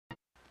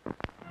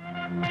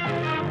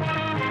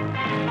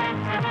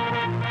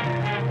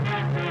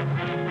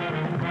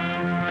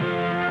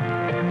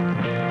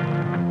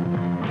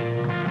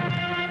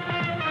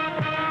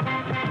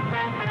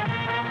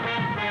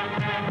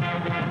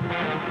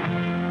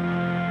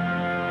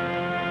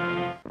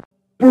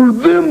For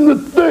them to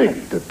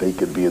think that they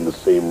could be in the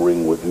same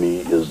ring with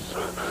me is,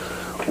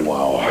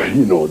 wow,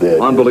 you know that.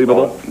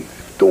 Unbelievable.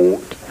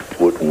 Don't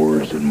put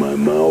words in my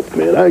mouth,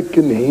 man. I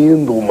can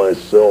handle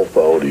myself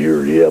out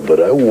here, yeah,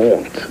 but I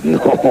won't. No.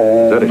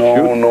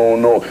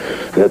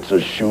 That's a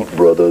shoot,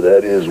 brother.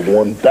 That is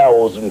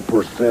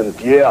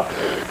 1,000%, yeah.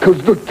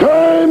 Because the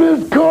time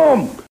has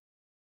come.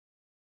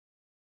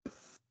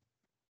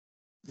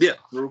 Yeah,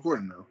 we're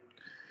recording now.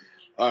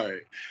 All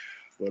right.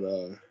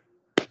 But,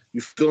 you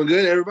feeling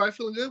good? Everybody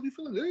feeling good? We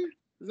feeling good?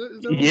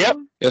 Is that Yep.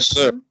 Yes,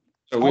 sir.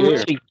 So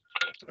we're here.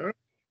 All right.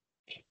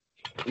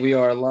 We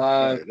are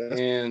live, All right,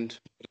 and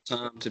it's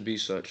time to be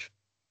such.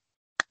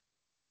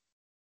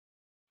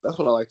 That's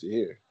what I like to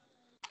hear.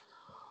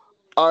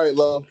 All right,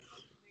 love.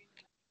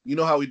 You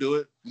know how we do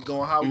it. We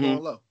going high, we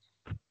going low.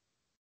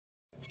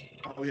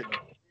 How we hitting?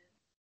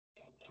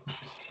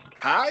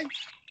 High?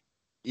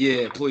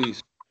 Yeah,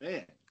 please.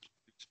 Man.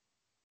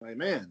 My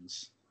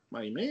mans.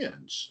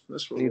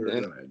 That's what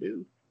we're gonna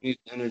do. Need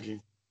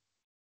energy,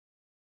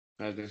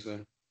 as they say.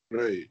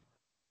 Right.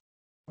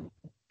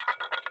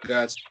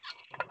 Got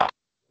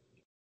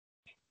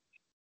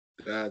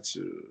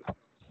you.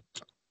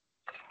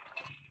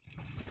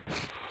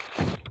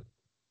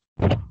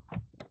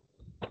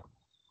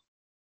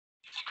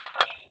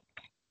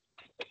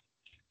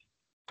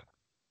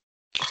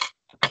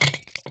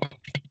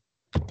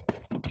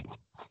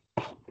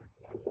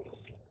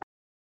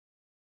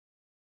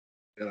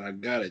 And I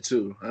got it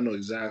too. I know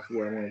exactly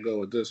where I want to go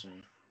with this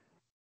one.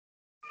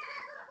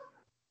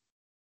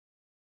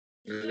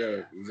 I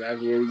got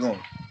exactly where we're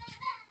going.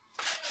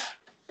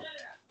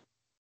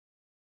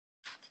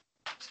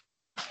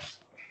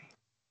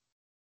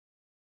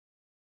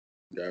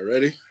 Y'all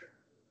ready?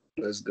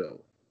 Let's go.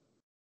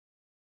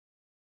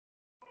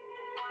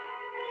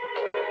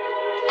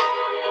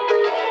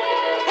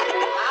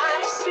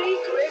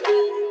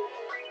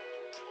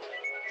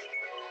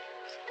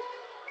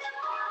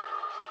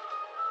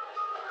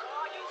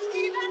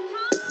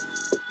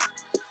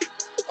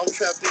 I'm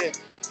trapped in.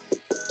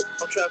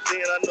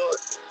 I know it.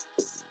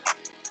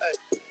 Hey,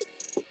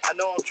 I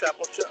know I'm trapped.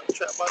 I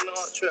know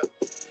I'm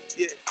trapped.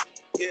 Yeah.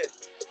 Hey,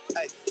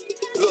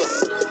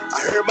 look,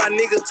 I heard my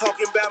niggas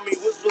talking about me,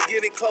 whispers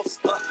getting close.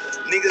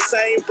 Niggas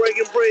ain't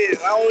breaking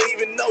bread, I don't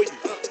even know you.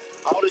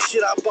 All the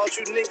shit I bought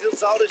you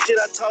niggas, all the shit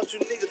I taught you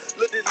niggas.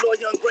 Look, this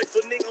loyal,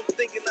 ungrateful nigga, I'm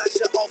thinking I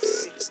should offer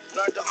niggas.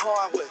 Learned the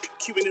hard way,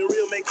 keeping it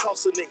real may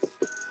cost a nigga.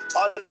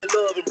 All the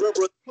love and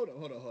rubber. Hold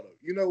on.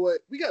 You know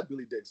what? We got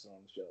Billy Dixon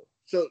on the show,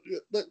 so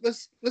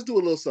let's do a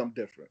little something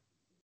different.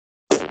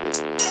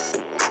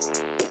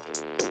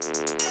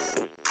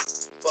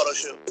 Photo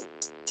shoot.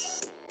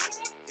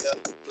 Yeah,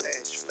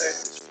 flash.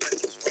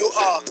 You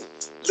are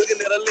looking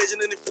at a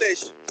legend in the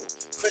flesh.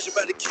 Fresh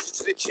about the kitchen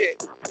to the check.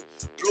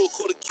 Blew a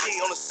quarter key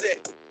on the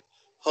set.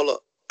 Hold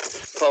up.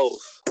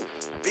 Pose.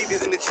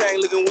 BB's in the chain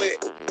looking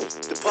wet.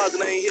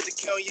 Deposit ain't hit the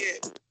count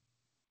yet.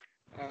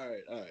 All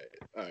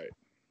right.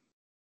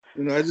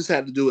 You know, I just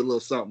had to do a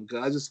little something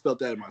because I just felt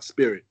that in my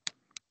spirit.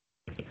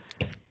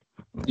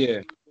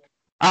 Yeah.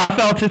 I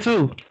felt it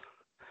too.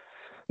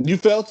 You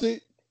felt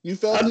it?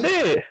 I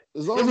did.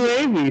 As long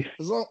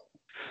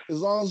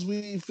as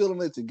we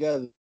feeling it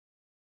together.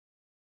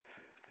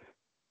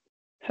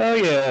 Hell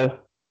yeah.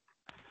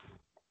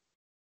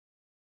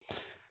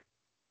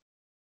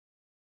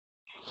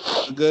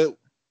 Good.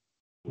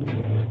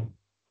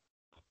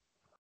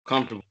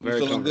 Comfortable. Very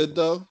feeling comfortable. Good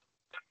though?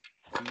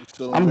 You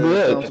feeling I'm very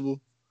good.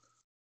 comfortable?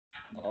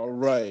 All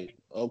right.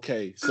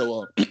 Okay.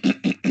 So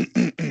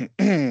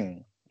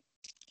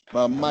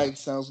my mic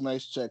sounds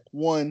nice, check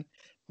 1.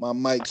 My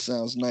mic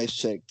sounds nice,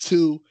 check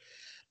 2.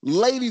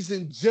 Ladies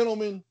and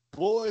gentlemen,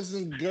 boys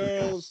and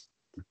girls,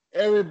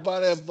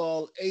 everybody of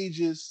all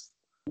ages,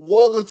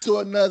 welcome to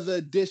another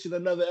edition,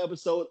 another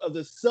episode of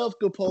the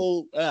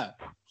Self-Control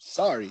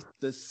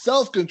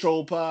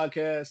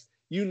Podcast.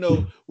 You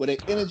know, where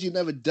the energy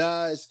never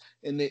dies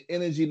and the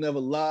energy never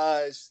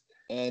lies.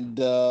 And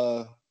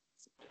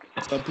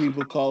some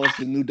people call us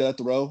the new death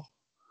row.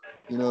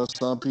 You know,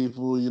 some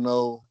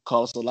people,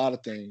 call us a lot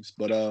of things.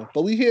 But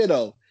we here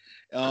though.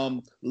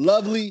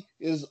 Lovely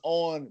is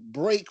on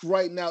break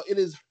right now. It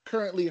is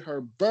currently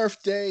her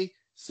birthday.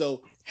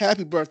 So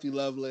happy birthday,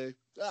 Lovely.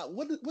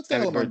 What the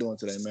hell am I doing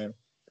today, man?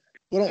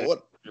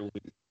 What?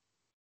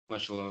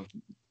 Much love.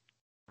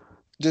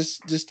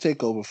 Just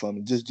take over from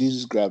me.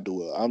 Jesus grab the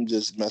wheel. I'm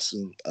just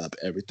messing up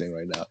everything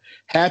right now.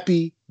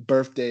 Happy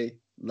birthday,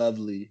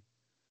 Lovely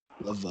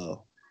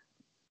Lavelle.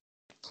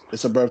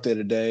 It's her birthday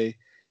today.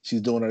 She's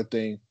doing her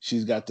thing.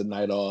 She's got the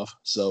night off.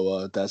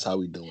 So that's how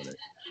we doing it.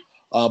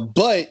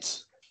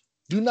 But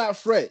do not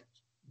fret.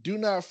 You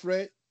know,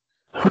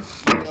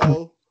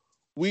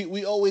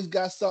 we always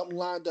got something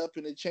lined up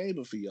in the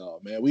chamber for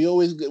y'all, man. We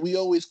always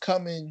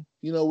come in,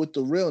 with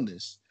the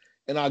realness.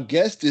 And our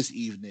guest this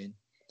evening,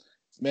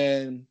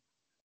 man,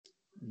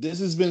 this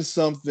has been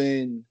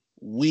something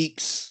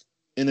weeks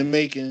in the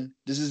making.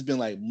 This has been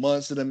like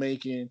months in the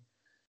making.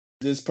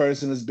 This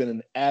person has been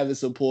an avid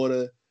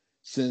supporter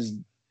since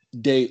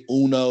day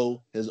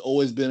uno, has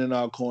always been in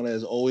our corner,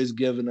 has always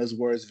given us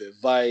words of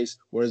advice,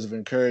 words of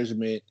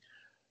encouragement.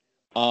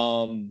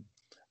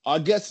 Our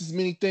guest is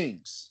many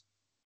things: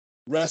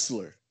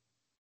 wrestler,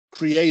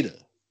 creator,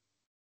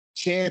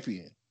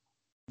 champion,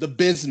 the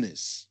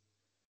business.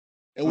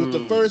 And with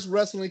the first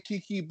wrestling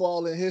Kiki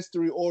Ball in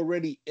history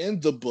already in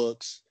the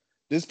books,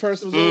 this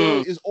person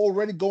is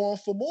already going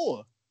for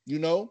more, you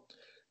know?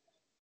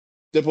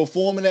 They're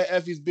performing at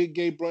Effie's Big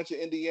Gay Brunch in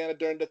Indiana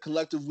during the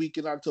collective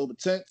weekend, October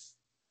 10th.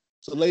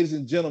 So, ladies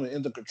and gentlemen,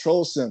 in the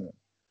Control Center,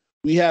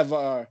 we have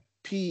our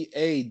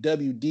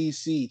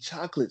PAWDC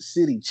Chocolate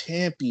City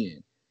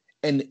champion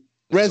and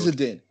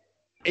resident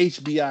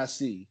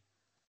HBIC.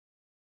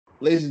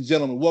 Ladies and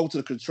gentlemen, welcome to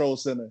the Control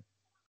Center,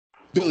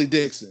 Billy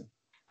Dixon.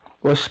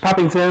 What's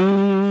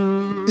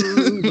Poppington,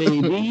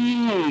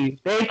 baby?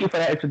 Thank you for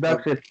that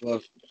introduction.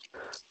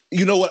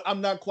 You know what? I'm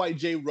not quite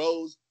Jay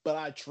Rose, but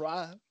I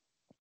try.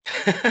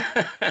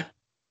 I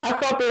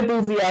felt the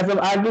enthusiasm.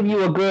 I'll give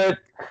you a good,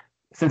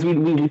 since we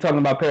talking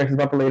about Paris is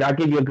up later, I'll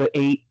give you a good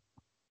 8.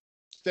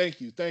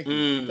 Thank you.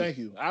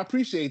 I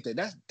appreciate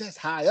that. That's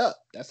high up.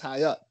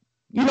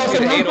 You know,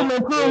 some room to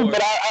improve,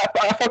 but I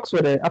fucks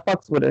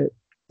with it.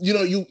 You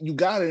know, you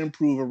gotta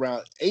improve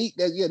around 8.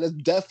 That's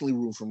definitely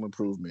room for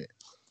improvement.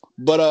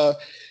 But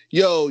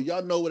yo,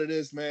 y'all know what it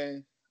is,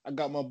 man. I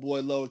got my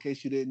boy Low, in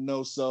case you didn't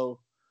know. So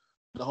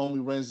the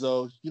homie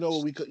Renzo, you know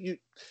what we could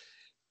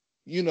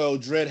you know,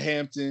 Dread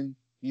Hampton,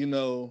 you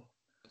know.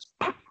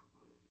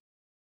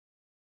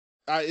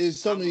 It's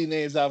so many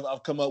names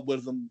I've come up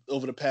with them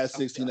over the past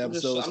 16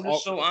 episodes. I'm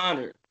just so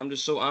honored. I'm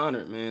just so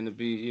honored, man, to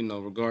be, you know,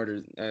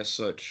 regarded as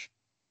such.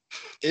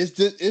 Is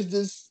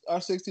this our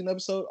 16th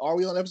episode? Are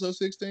we on episode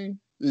 16?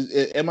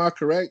 Am I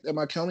correct? Am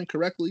I counting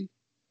correctly?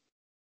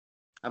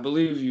 I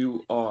believe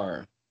you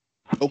are.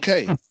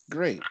 Okay,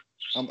 great.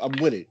 I'm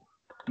with it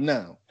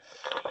now.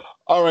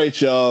 All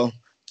right, y'all.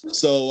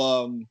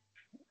 So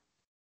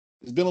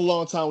it's been a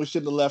long time. We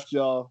shouldn't have left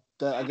y'all.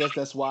 I guess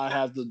that's why I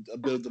have a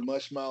bit of the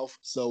mush mouth.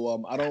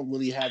 So I don't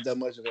really have that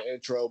much of an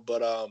intro,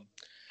 but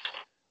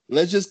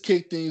let's just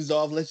kick things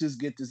off. Let's just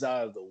get this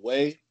out of the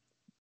way.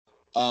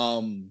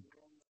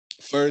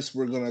 First,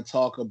 we're gonna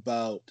talk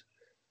about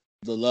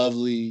the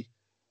lovely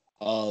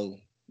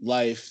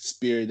life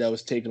spirit that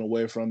was taken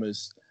away from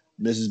us,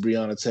 Mrs.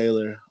 Breonna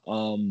Taylor.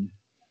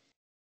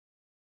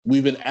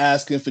 We've been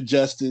asking for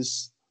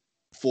justice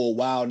for a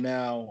while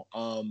now.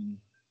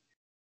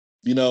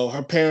 You know,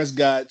 her parents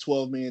got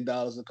 $12 million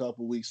a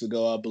couple weeks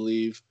ago, I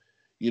believe.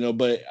 You know,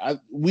 but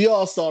we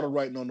all saw the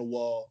writing on the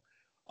wall.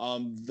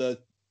 The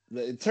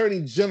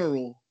Attorney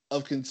General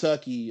of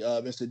Kentucky,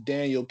 Mr.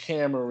 Daniel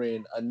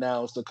Cameron,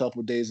 announced a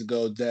couple days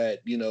ago that,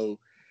 you know,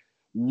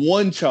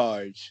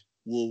 there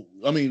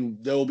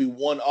will be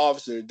one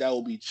officer that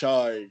will be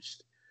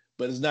charged,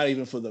 but it's not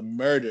even for the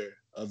murder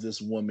of this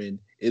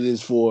woman. It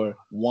is for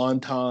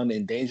wanton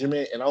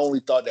endangerment. And I only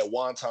thought that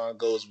wonton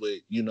goes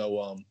with, you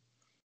know,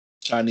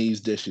 Chinese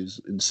dishes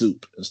and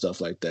soup and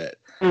stuff like that.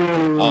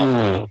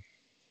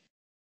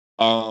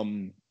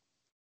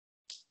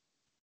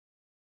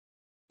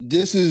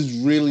 This is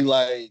really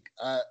like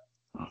I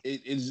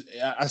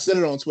said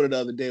it on Twitter the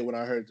other day when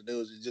I heard the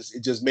news.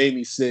 It just made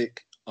me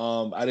sick.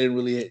 I didn't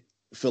really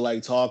feel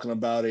like talking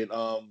about it.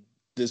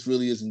 This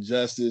really is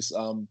injustice.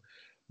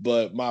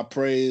 But my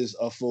prayers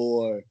are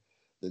for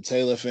the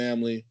Taylor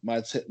family.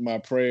 My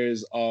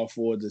prayers are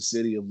for the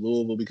city of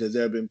Louisville, because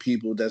there have been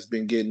people that's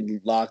been getting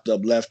locked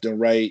up left and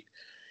right,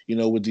 you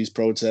know, with these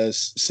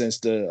protests since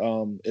it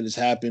has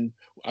happened.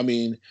 I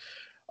mean,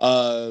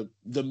 I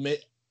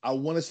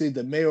want to say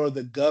the mayor or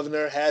the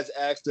governor has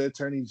asked the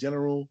attorney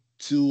general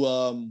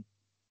to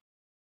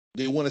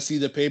they want to see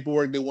the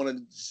paperwork. They want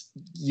to,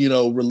 you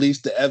know,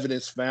 release the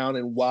evidence found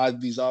and why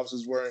these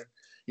officers weren't,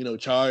 you know,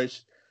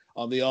 charged.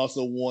 They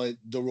also want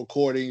the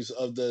recordings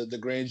of the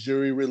grand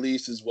jury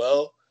released as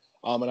well.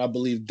 And I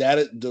believe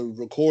that the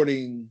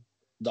recording,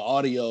 the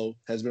audio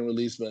has been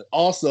released, but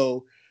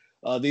also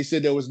they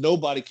said there was no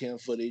body cam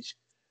footage,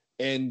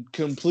 and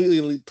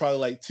completely, probably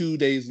like 2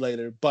 days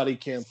later, body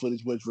cam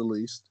footage was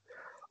released.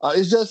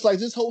 It's just like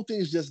this whole thing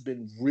has just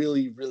been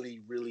really,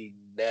 really, really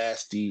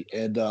nasty.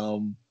 And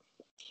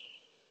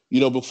you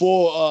know,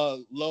 before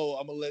Lo,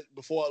 I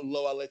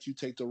let you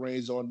take the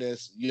reins on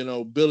this. You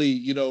know, Billy,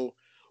 you know,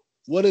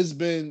 what has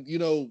been, you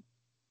know,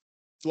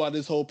 throughout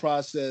this whole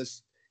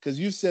process, because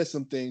you said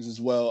some things as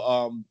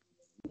well.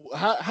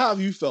 How have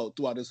you felt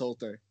throughout this whole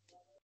thing?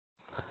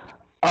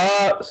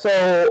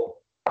 So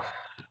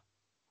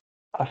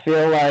I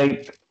feel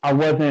like I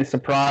wasn't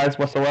surprised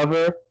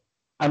whatsoever.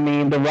 I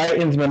mean, the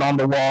writing's been on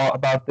the wall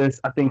about this,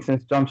 I think,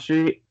 since Jump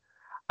Street.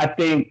 I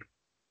think,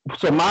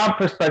 so my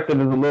perspective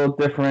is a little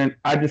different.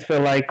 I just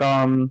feel like,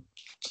 how do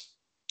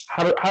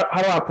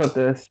I put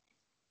this?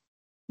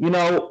 You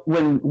know,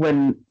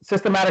 when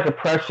systematic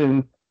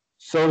oppression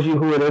shows you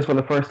who it is for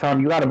the first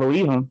time, you got to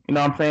believe them. You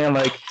know what I'm saying?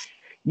 Like,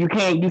 you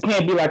can't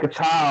be like a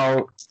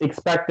child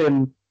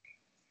expecting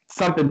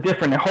something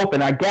different and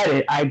hoping. I get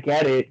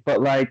it,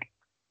 but like,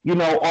 you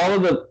know, all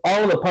of the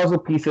puzzle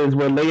pieces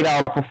were laid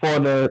out before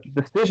the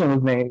decision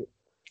was made.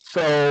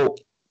 So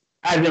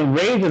as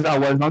enraged as I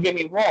was, don't get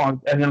me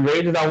wrong, as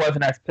enraged as I was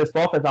and as pissed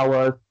off as I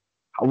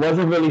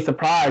wasn't really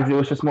surprised. It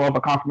was just more of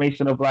a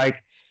confirmation of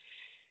like,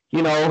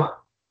 you know,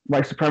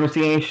 white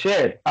supremacy ain't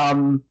shit.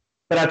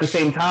 But at the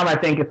same time, I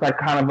think it's like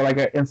kind of like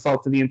an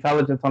insult to the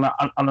intelligence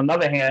on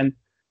another hand,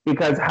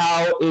 because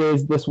how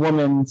is this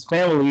woman's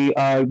family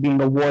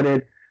being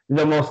awarded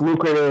the most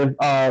lucrative,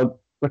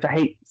 which I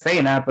hate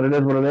saying that, but it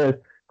is what it is,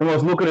 the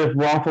most lucrative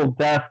wrongful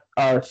death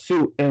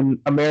suit in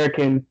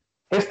American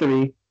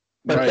history,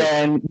 but Right.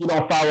 then you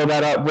don't follow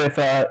that up with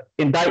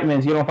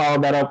indictments, you don't follow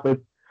that up with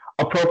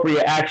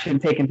appropriate action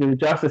taken through the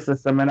justice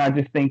system, and I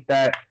just think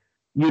that,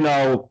 you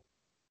know,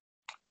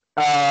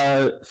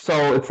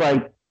 so it's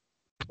like,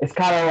 it's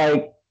kind of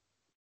like,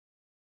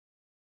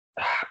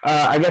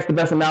 I guess the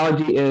best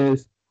analogy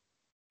is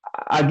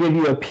I give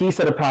you a piece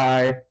of the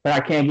pie, but I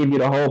can't give you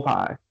the whole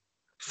pie.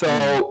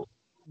 So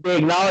they're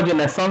acknowledging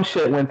that some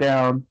shit went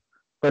down,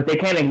 but they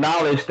can't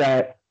acknowledge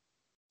that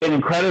an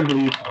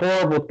incredibly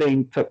horrible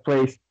thing took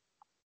place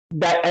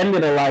that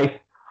ended the life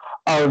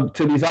of,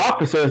 to these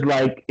officers,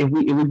 like if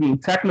we being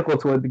technical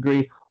to a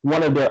degree,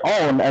 one of their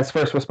own as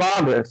first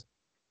responders,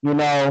 you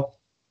know,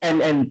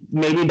 and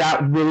maybe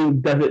that really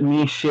doesn't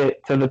mean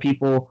shit to the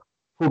people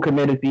who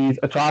committed these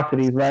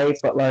atrocities, right?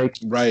 But like,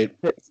 Right.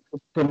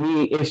 to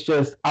me, it's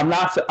just I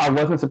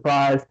wasn't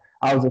surprised.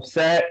 I was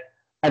upset,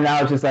 and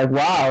I was just like,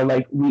 wow,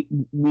 like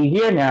we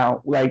here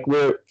now, like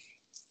we're,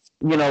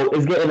 you know,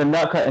 it's getting a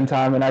nut cutting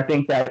time, and I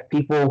think that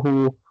people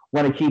who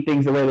want to keep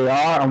things the way they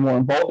are more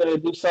emboldened to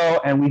do so,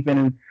 and we've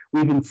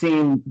been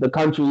seeing the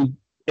country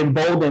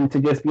emboldened to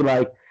just be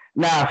like,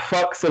 nah,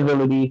 fuck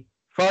civility,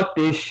 fuck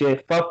this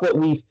shit, fuck what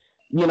we've,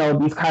 you know,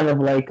 these kind of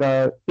like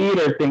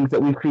theater things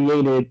that we've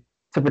created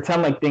to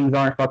pretend like things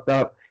aren't fucked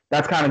up.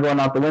 That's kind of going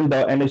out the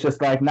window, and it's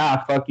just like,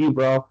 nah, fuck you,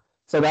 bro.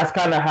 So that's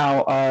kind of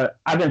how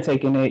I've been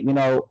taking it. You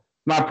know,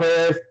 my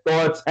prayers,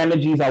 thoughts,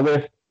 energies are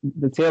with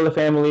the Taylor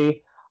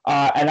family,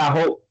 and I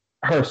hope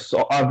her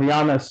soul,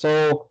 Breonna's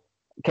soul,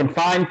 can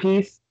find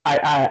peace.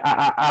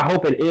 I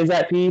hope it is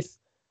at peace.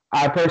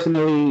 I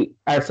personally,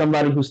 as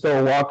somebody who's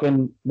still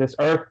walking this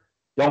earth,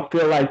 don't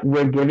feel like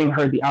we're giving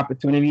her the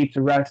opportunity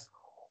to rest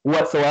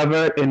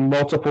whatsoever in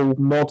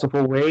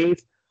multiple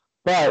ways.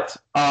 But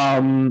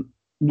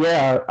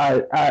yeah,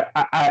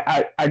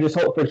 I just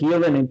hope for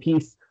healing and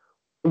peace,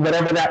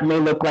 whatever that may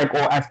look like,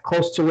 or as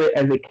close to it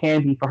as it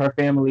can be for her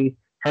family,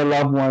 her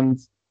loved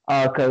ones,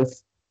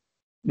 because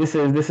this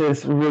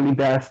is really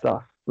bad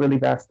stuff. Really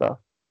bad stuff.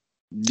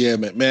 Yeah,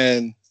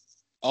 man.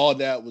 All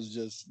that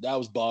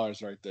was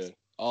bars right there.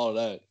 All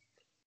that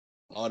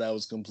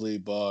was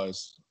complete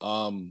bars.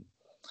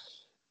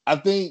 I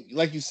think,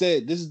 like you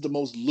said, this is the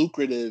most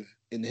lucrative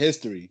in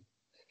history.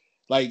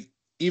 Like,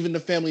 even the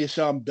family of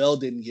Sean Bell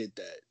didn't get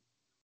that.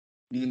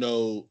 You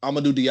know,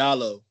 Amadou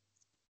Diallo,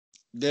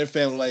 their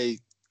family, like,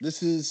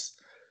 this is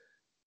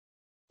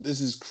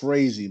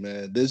crazy,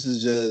 man. This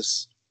is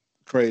just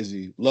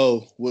crazy.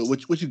 Lo,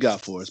 what you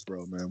got for us,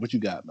 bro, man? What you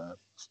got, man?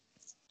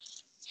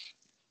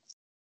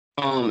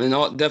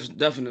 And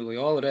definitely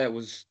all of that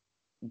was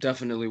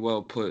definitely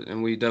well put,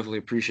 and we definitely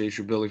appreciate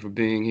you, Billy, for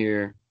being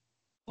here,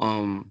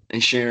 and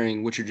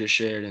sharing what you just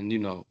shared, and you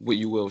know what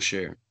you will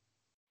share.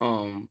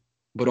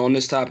 But on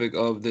this topic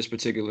of this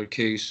particular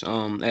case,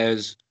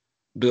 as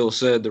Bill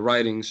said, the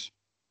writings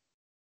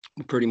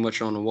were pretty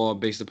much on the wall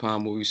based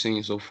upon what we've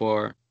seen so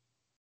far.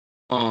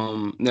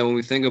 Now, when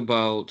we think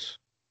about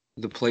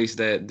the place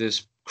that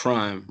this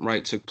crime,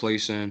 right, took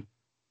place in,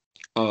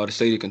 the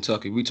state of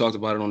Kentucky, we talked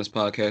about it on this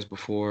podcast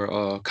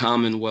before,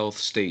 Commonwealth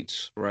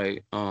states,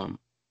 right,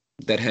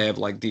 that have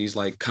like these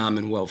like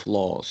Commonwealth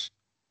laws,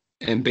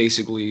 and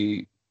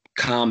basically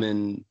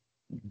common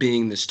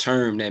being this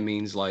term that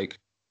means like,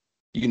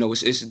 you know,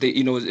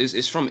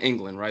 it's from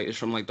England, right? It's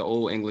from like the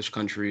old English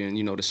country, and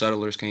you know the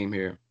settlers came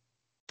here,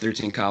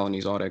 13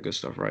 colonies, all that good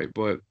stuff, right?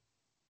 But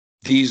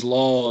these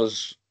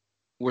laws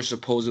were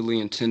supposedly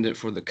intended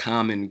for the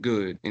common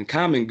good, and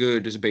common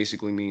good just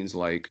basically means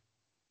like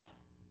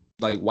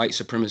white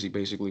supremacy,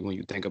 basically, when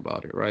you think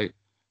about it, right?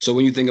 So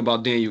when you think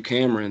about Daniel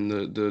Cameron,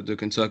 the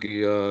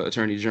Kentucky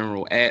Attorney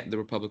General at the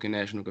Republican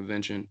National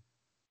Convention,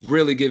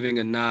 really giving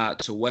a nod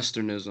to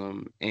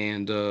Westernism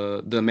and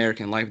the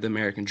American life, the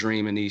American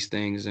dream, and these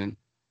things. And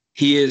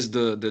he is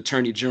the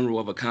Attorney General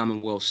of a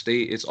Commonwealth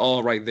state. It's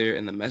all right there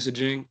in the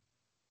messaging.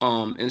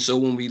 And so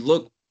when we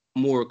look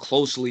more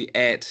closely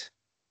at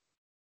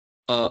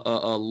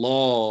a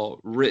law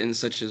written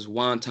such as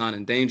wanton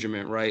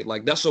endangerment, right?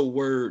 Like that's a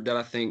word that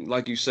I think,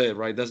 like you said,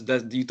 right? That's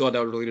you thought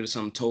that was related to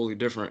something totally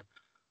different.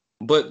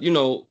 But, you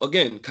know,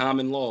 again,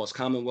 common laws,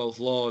 Commonwealth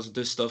laws,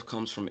 this stuff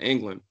comes from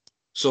England.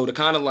 So to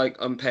kind of like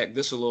unpack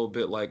this a little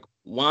bit, like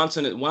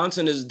wanton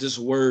is this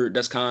word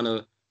that's kind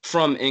of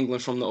from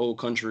England, from the old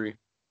country.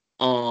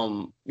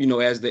 You know,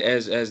 as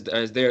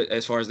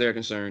far as they're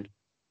concerned,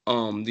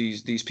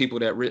 these people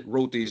that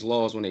wrote these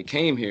laws when they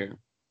came here,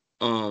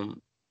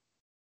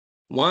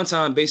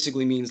 wanton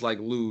basically means like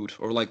lewd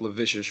or like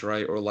lascivious,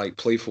 right? Or like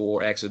playful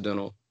or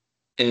accidental.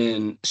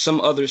 And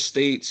some other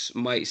states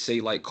might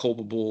say like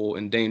culpable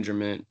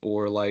endangerment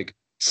or like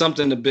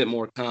something a bit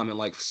more common,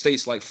 like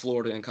states like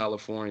Florida and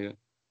California,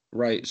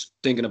 right?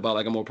 Thinking about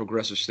like a more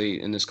progressive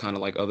state and this kind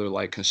of like other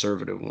like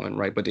conservative one,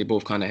 right? But they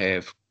both kind of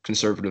have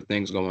conservative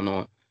things going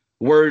on.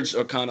 Words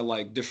are kind of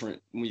like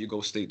different when you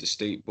go state to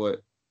state,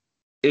 but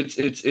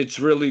it's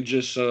really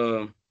just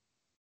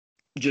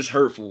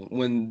hurtful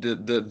when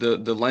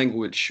the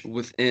language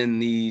within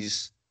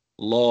these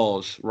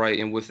laws, right,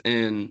 and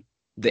within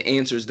the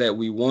answers that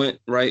we want,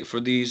 right, for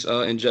these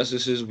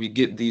injustices, we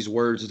get these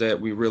words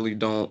that we really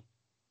don't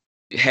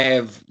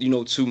have,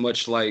 too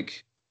much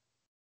like,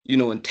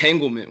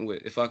 entanglement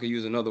with, if I could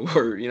use another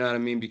word, you know what I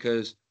mean?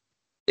 Because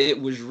it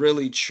was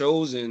really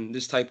chosen,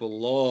 this type of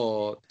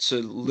law,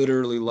 to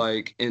literally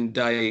like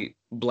indict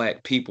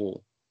black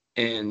people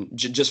and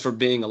just for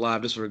being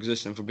alive, just for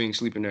existing, for being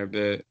sleeping in their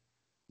bed.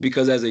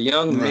 Because as a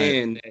young Right.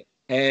 man that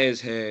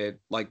has had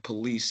like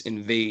police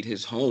invade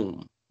his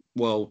home,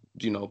 well,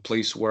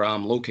 place where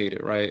I'm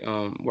located, right,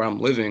 where I'm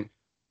living,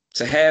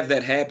 to have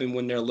that happen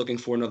when they're looking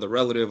for another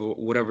relative or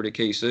whatever the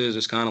case is,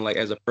 it's kind of like,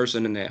 as a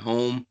person in that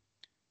home,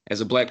 as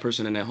a black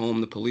person in that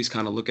home, the police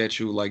kind of look at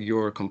you like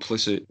you're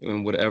complicit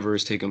in whatever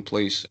is taking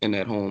place in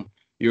that home.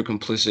 You're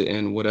complicit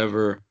in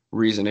whatever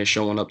reason they're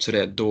showing up to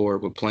that door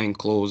with plain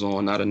clothes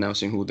on, not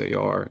announcing who they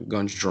are,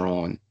 guns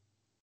drawn.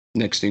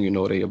 Next thing you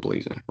know, they are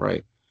blazing,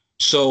 right?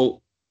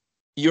 So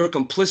you're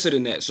complicit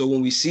in that. So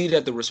when we see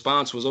that the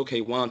response was,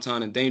 okay,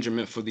 wanton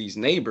endangerment for these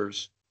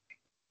neighbors,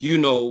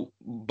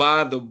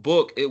 by the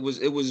book, it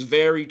was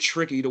very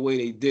tricky the way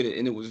they did it,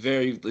 and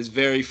it's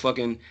very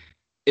fucking,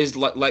 is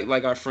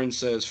like our friend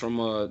says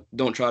from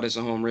Don't Try This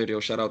at Home Radio,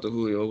 shout out to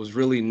Julio. It was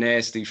really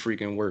nasty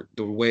freaking work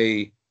the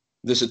way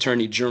this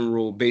attorney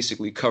general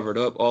basically covered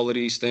up all of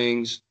these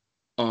things,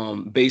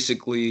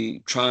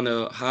 basically trying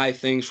to hide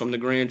things from the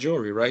grand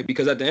jury, right?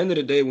 Because at the end of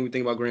the day, when we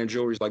think about grand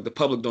juries, like, the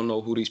public don't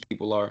know who these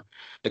people are.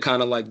 They're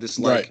kind of like this,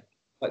 Right.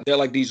 like they're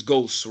like these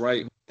ghosts,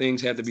 right?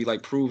 Things have to be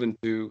like proven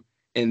to,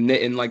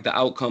 and like the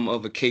outcome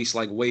of a case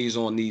like weighs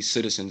on these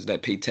citizens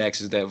that pay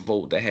taxes, that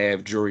vote, that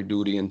have jury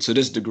duty, and to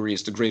this degree,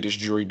 it's the greatest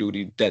jury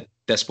duty that's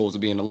supposed to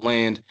be in the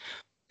land.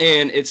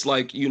 And it's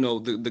like,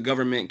 the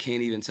government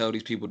can't even tell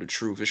these people the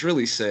truth. It's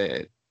really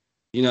sad,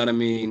 you know what I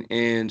mean?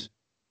 And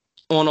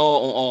on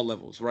all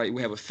levels, right?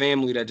 We have a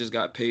family that just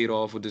got paid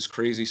off with this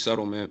crazy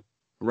settlement,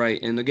 right?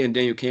 And again,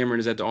 Daniel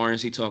Cameron is at the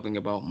RNC talking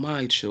about,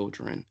 my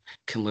children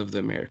can live the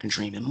American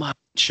dream and my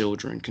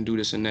children can do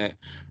this and that,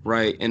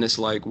 right? And it's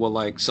like, well,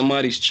 like,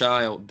 somebody's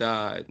child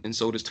died, and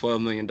so does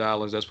 $12 million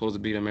that's supposed to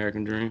be the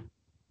American dream.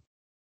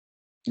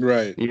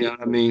 Right. You know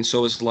what I mean?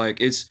 So it's like,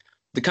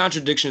 the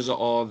contradictions are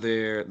all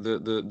there.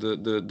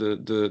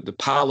 The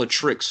pile of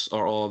tricks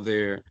are all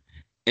there.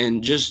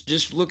 And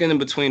just looking in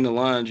between the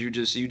lines, you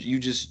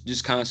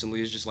just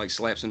constantly, it's just like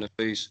slaps in the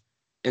face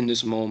in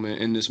this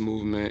moment, in this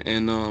movement.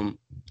 And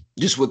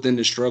just within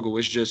the struggle,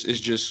 it's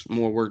just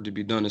more work to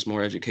be done. It's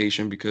more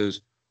education,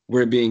 because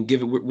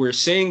we're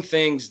seeing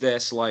things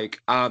that's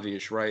like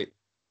obvious, right?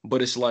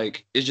 But it's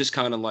just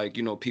kind of like,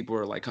 people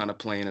are like kind of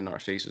playing in our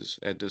faces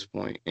at this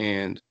point.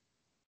 And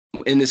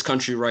in this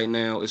country right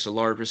now, it's a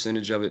large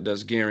percentage of it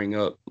that's gearing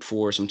up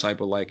for some type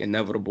of like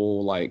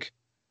inevitable, like,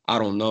 I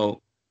don't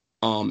know.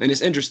 And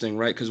it's interesting,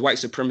 right? Because white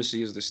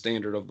supremacy is the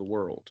standard of the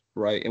world,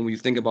 right? And when you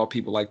think about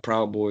people like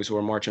Proud Boys who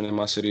are marching in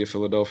my city of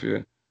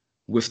Philadelphia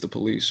with the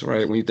police,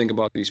 right? When you think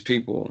about these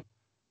people,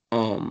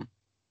 um,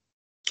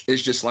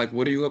 it's just like,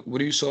 what are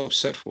you so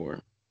upset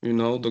for?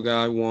 The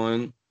guy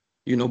won,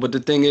 but the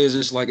thing is,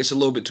 it's like, it's a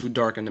little bit too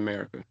dark in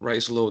America, right?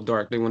 It's a little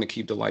dark. They want to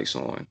keep the lights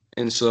on.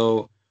 And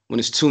so when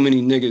it's too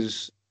many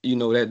niggas,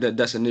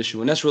 that's an issue.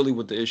 And that's really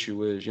what the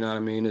issue is, you know what I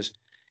mean?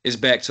 It's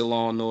back to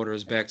law and order,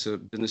 it's back to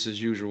business as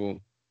usual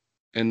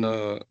in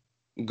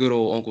good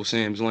old Uncle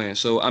Sam's land.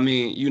 So I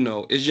mean,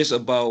 it's just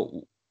about,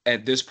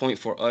 at this point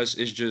for us,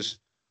 it's just,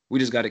 we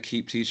just got to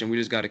keep teaching, we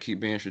just got to keep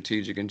being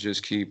strategic, and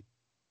just keep,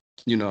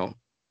 you know,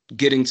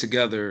 getting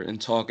together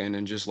and talking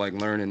and just like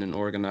learning and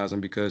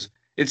organizing, because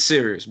it's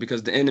serious,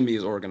 because the enemy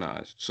is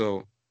organized.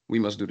 So we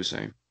must do the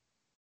same.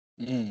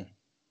 Mm.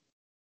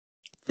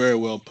 Very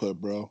well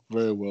put, bro.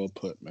 Very well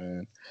put,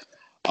 man.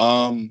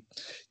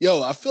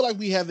 Yo, I feel like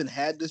we haven't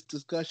had this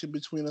discussion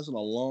between us in a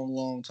long,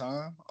 long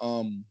time.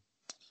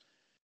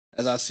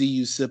 As I see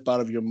you sip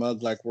out of your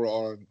mug like we're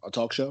on a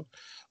talk show.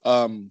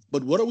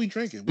 But what are we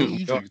drinking? What are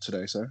you drinking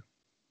today, sir?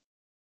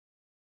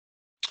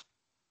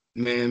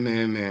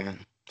 Man.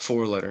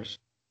 4 letters.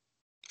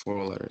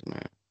 4 letters,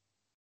 man.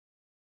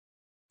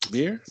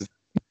 Beer?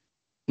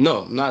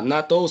 No,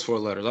 not those 4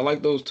 letters. I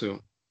like those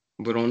too.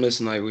 But on this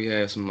night, we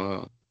have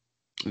some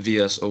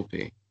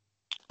VSOP.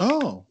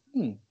 Oh,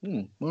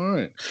 all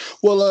right.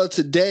 Well,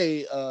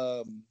 today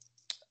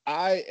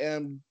I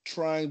am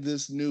trying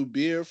this new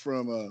beer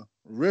from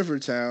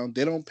Rivertown.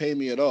 They don't pay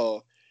me at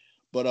all,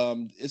 but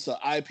it's an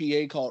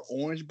IPA called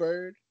Orange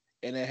Bird,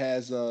 and it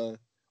has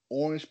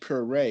orange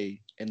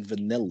puree and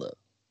vanilla.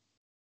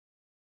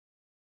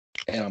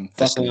 And I'm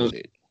fucking with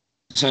it.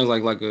 Sounds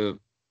like an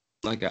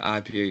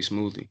IPA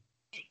smoothie.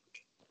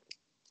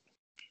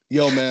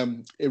 Yo,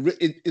 man,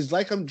 it's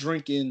like I'm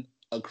drinking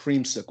a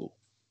creamsicle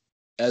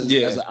as an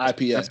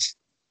IPA.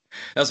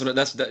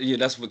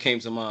 That's what came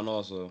to mind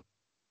also.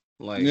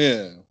 Like,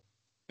 yeah.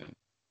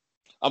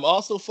 I'm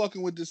also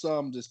fucking with this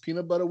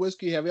peanut butter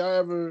whiskey. Have y'all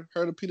ever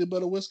heard of peanut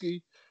butter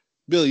whiskey?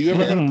 Billy, you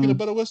ever heard of peanut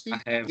butter whiskey?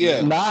 I have.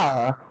 Yeah.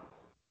 Nah.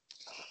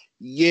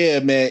 Yeah,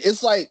 man.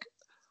 It's like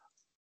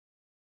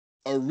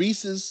a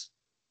Reese's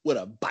with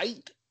a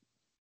bite.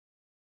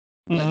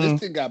 Like this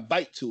thing got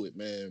bite to it,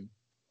 man.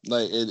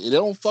 Like it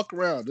don't fuck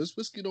around. This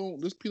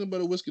peanut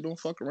butter whiskey don't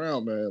fuck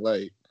around, man.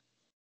 Like,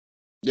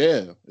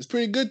 yeah, it's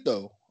pretty good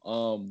though.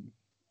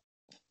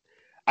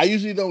 I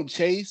usually don't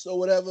chase or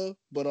whatever,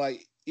 but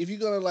like if you're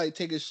gonna like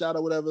take a shot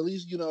or whatever, at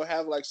least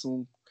have like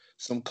some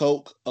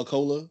Coke, a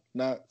cola,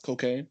 not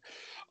cocaine,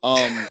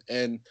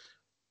 and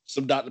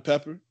some Dr.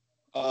 Pepper,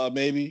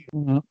 maybe.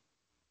 Mm-hmm.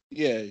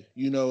 Yeah,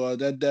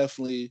 that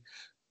definitely.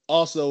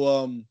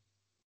 Also,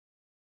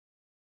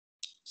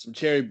 some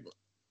cherry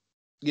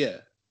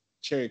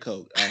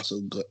Coke also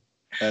good.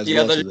 As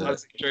yeah, well I thought as you were that. to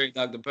say cherry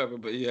Dr. Pepper,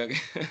 but yeah.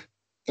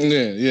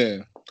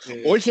 Yeah.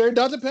 Or cherry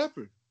Dr.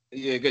 Pepper.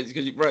 Yeah, because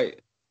you're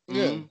right.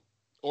 Yeah. Mm-hmm.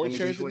 Or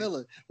cherry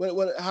vanilla.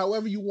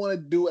 However you want to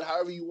do it,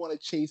 however you want to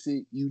chase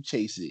it, you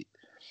chase it.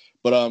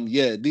 But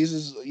yeah, these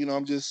is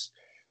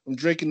I'm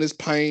drinking this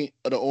pint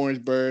of the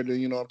Orange Bird,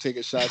 and I'm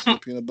taking shots of the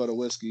peanut butter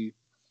whiskey.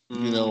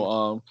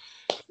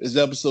 It's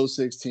episode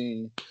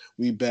 16.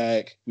 We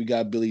back. We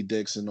got Billy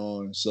Dixon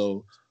on,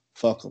 so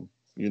fuck him.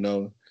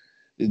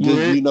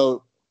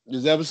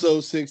 This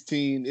episode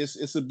 16.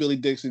 It's a Billy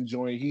Dixon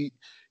joint. He's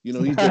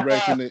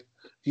directing it.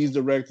 He's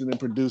directing and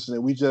producing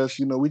it. We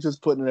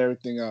just putting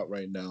everything out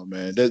right now,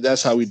 man.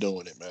 That's how we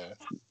doing it, man.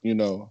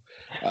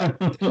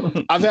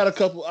 I've had a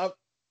couple.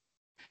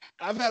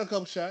 I've had a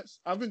couple shots.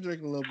 I've been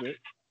drinking a little bit,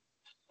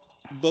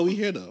 but we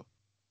here though.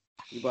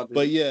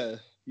 But yeah,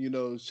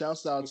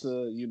 shouts out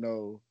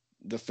to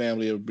the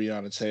family of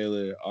Breonna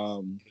Taylor.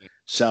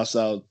 Shouts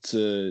out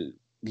to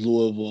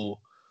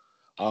Louisville.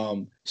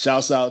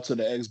 Shouts out to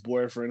the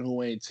ex-boyfriend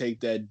who ain't take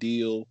that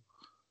deal.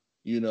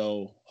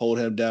 Hold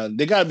him down.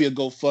 There gotta be a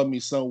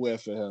GoFundMe somewhere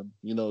for him,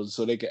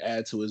 so they can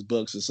add to his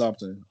books or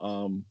something.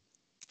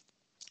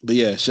 But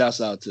yeah,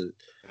 shouts out to.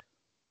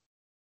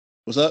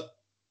 What's up?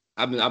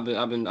 I've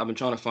been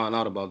trying to find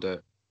out about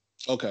that.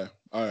 Okay,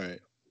 all right.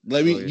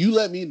 You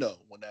let me know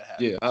when that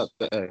happens.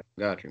 Yeah,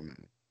 got you,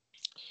 man.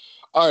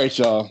 All right,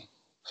 y'all.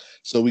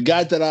 So we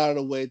got that out of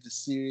the way, the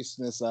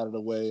seriousness out of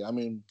the way. I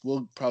mean,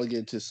 we'll probably get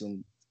into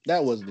some.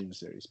 That wasn't even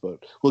serious,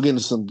 but we'll get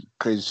into some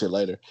crazy shit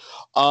later.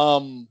 I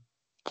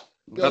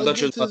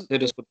thought you were about to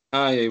hit us with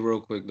Kanye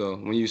real quick though.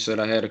 When you said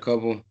I had a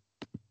couple,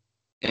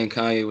 and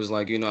Kanye was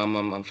like, I'm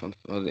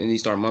and he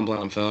started mumbling,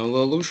 I'm feeling a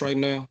little loose right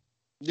now.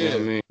 Yeah, you know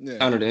what I mean,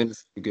 yeah. The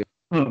industry good.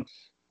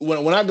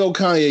 When I go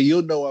Kanye,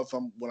 you'll know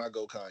when I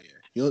go Kanye.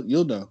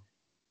 You'll know.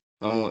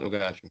 I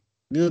got you.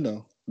 You'll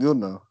know.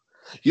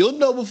 You'll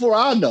know before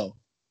I know,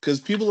 because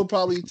people will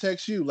probably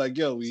text you like,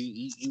 "Yo,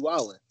 he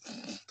wildin'."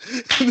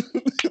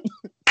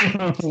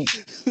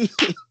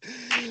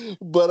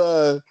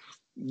 But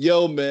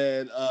yo,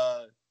 man,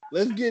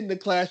 let's get into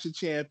Clash of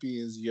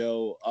Champions,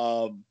 yo.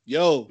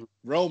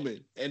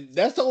 Roman, and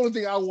that's the only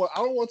thing I want. I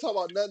don't want to talk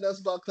about nothing else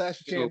about Clash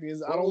of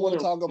Champions. I don't want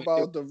to talk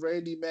about the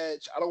Randy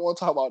match. I don't want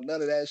to talk about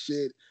none of that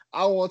shit.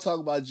 I want to talk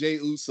about Jey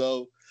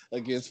Uso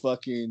against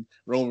fucking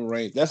Roman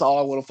Reigns. That's all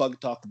I want to fucking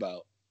talk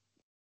about.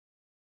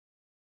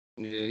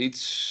 Yeah,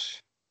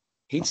 he's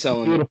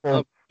telling it.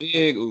 I'm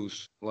big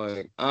Oos.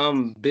 Like,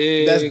 I'm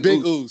big. That's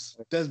big Oos.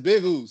 That's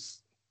big Oos.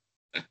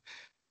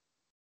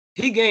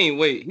 He gained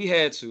weight. He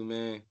had to,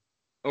 man.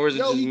 Or is it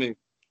just me?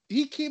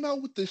 He came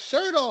out with the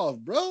shirt off,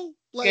 bro.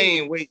 Like,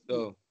 gained weight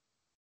though.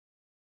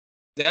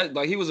 That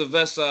he was a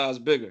vest size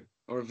bigger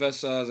or a vest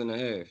size and a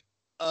half.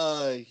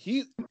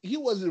 He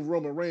wasn't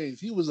Roman Reigns.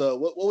 He was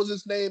what was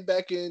his name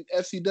back in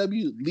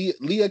FCW?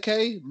 Leah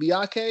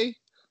K.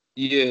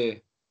 Yeah.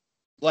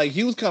 Like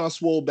he was kind of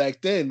swole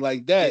back then,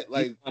 like that. Yeah,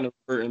 like kind of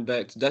hurting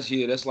back. That's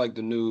like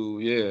the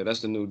new. That's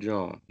the new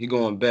John. He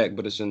going back,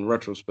 but it's in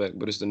retrospect.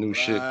 But it's the new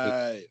shit.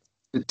 Right.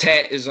 The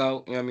tat is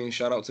out. You know what I mean?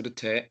 Shout out to the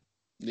tat.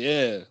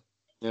 Yeah.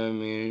 You know what I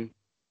mean?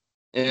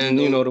 And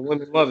the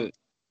women love it.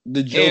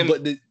 The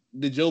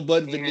Joe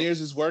Budden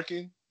veneers is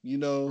working.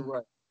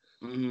 Right.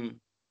 Mm-hmm.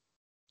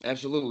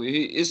 Absolutely.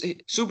 He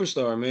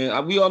superstar,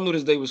 man. We all knew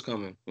this day was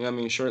coming. You know what I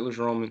mean? Shirtless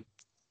Roman.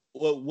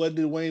 What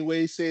did Wayne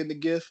Wade say in the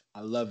GIF?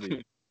 I love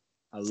it.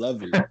 I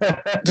love it.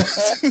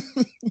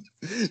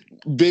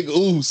 Big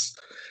Oos.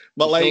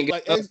 But can't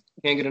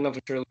get enough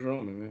of Shirtless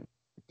Roman, man.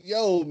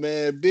 Yo,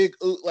 man, big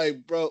Oos,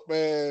 bro,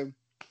 man.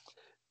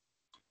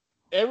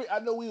 I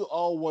know we were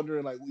all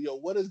wondering,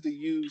 what is the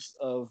use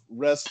of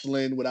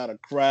wrestling without a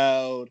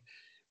crowd?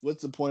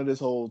 What's the point of this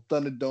whole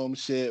Thunderdome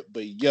shit?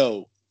 But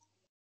yo,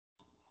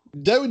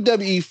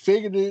 WWE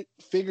figured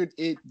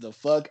it the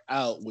fuck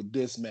out with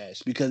this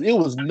match because it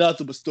was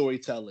nothing but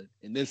storytelling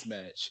in this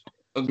match.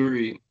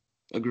 Agreed.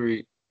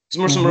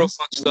 Some real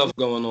fun stuff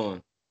going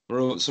on.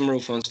 Some real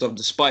fun stuff,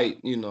 despite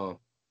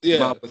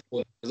Yeah.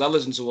 Because I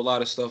listen to a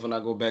lot of stuff and I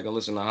go back and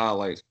listen to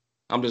highlights.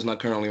 I'm just not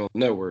currently on the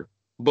network,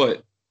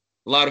 but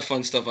a lot of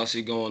fun stuff I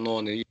see going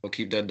on to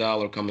keep that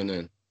dollar coming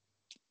in.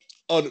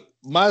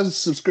 my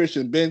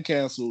subscription been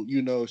canceled.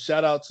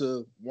 Shout out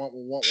to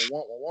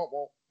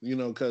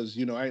because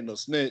I ain't no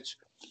snitch.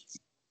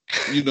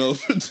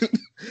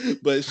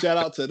 But shout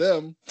out to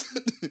them.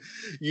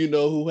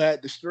 Who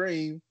had the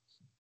stream.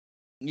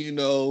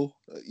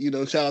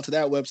 Shout out to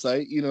that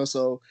website.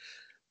 So,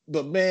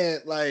 but man,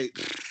 like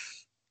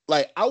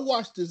I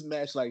watched this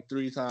match like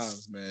 3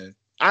 times, man.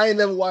 I ain't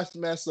never watched the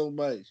match so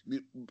much.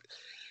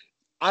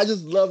 I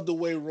just love the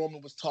way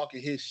Roman was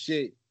talking his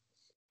shit,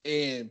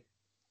 and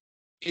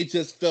it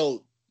just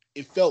felt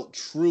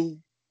true.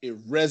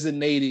 It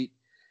resonated.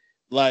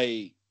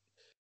 Like,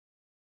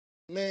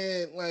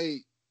 man,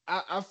 like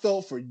I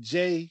felt for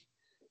Jay,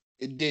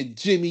 and then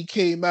Jimmy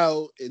came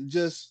out and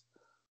just,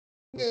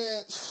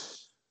 man,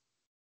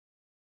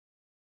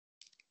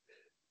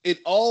 it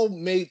all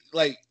made,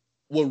 like,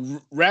 what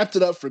wrapped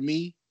it up for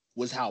me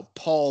was how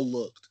Paul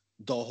looked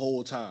the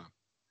whole time.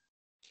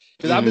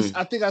 Because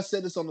I think I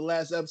said this on the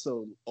last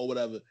episode or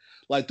whatever.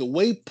 Like, the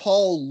way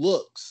Paul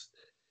looks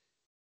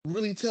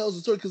really tells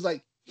the story, because,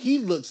 like, he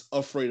looks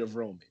afraid of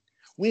Roman.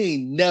 We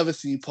ain't never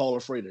seen Paul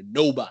afraid of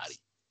nobody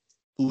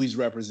who he's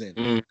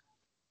representing.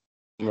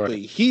 Right. But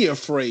he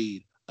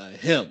afraid of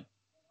him.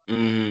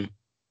 And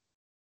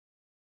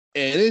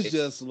it's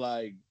just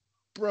like,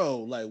 bro,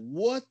 like,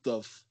 what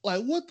the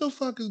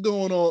fuck is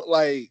going on?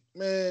 Like,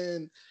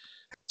 man.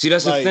 See,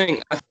 that's the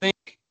thing. I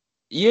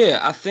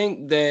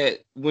think that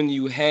when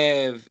you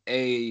have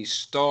a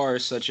star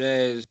such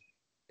as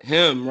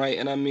him, right?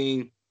 And I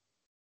mean,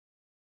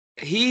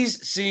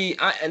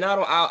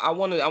 I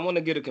want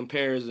to get a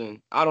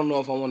comparison. I don't know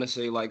if I want to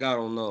say, like, I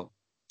don't know.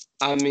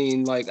 I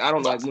mean, like, I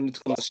don't like when it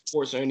comes to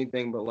sports or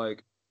anything, but,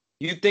 like,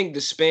 you think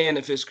the span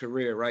of his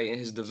career, right, and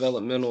his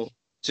developmental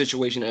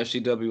situation at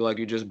FCW, like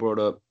you just brought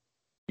up,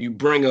 you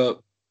bring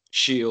up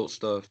Shield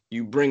stuff,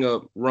 you bring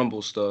up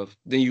Rumble stuff,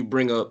 then you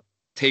bring up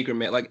Taker,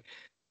 man. Like,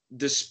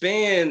 the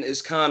span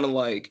is kind of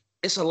like,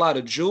 it's a lot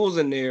of jewels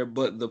in there,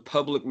 but the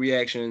public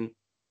reaction,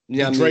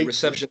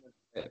 reception.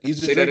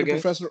 He's a Drake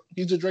professor.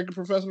 He's a Drake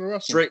professor of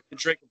wrestling.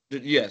 Drake.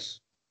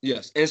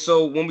 Yes. And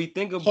so when we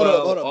think about,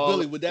 hold up,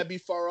 Billy, would that be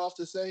far off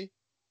to say?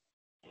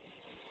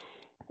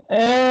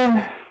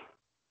 As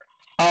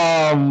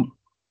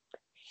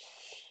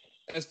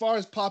far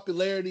as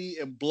popularity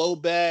and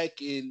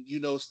blowback and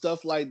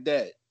stuff like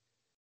that.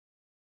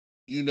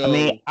 I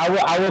mean,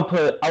 I would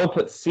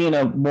put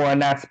Cena more in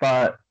that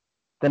spot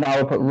than I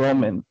would put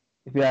Roman,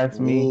 if you ask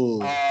me.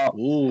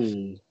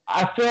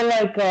 I feel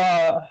like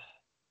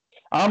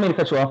I don't mean to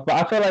cut you off, but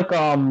I feel like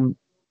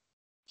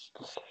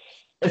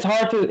it's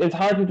hard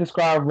to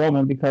describe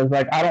Roman, because,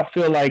 like, I don't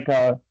feel like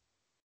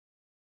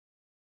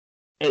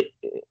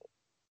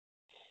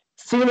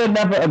Cena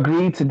never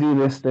agreed to do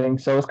this thing,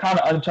 so it's kind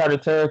of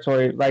uncharted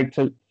territory. Like,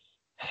 for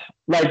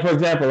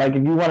example, like,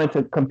 if you wanted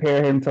to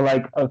compare him to,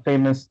 like, a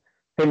famous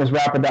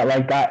rapper that,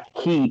 like, got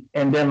heat,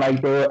 and then,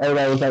 like,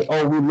 everybody was like,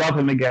 oh, we love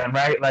him again,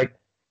 right? Like,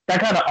 that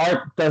kind of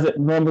art doesn't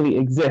normally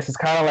exist. It's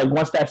kind of like,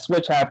 once that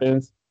switch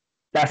happens,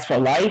 that's for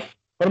life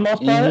for the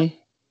most part.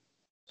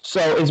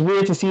 So it's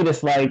weird to see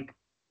this, like,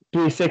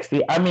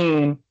 360. I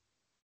mean,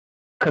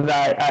 because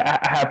I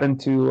happen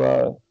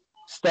to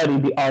study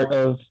the art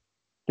of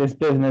this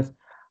business.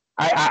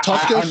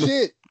 Talk your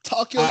shit.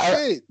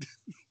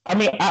 I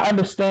mean, I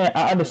understand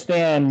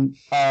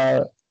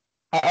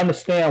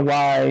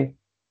why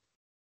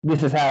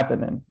this is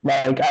happening.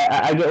 Like,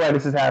 I get why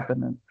this is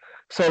happening.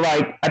 So,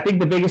 like, I think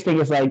the biggest thing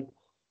is, like,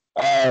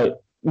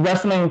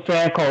 wrestling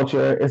fan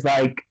culture is,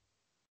 like,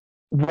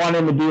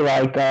 wanting to be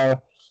like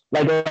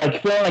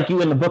feeling like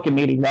you in the booking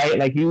meeting, right?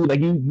 Like you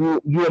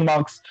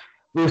amongst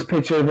Bruce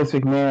Pritchard, Vince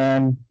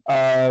McMahon,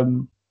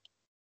 all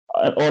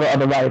the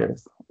other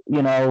writers,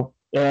 and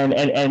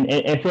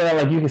feeling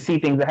like you can see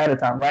things ahead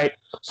of time, right?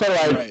 So,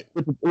 like, right.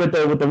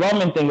 with the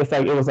Roman thing, it's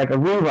like it was like a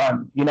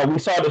rerun. We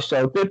saw the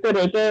show, you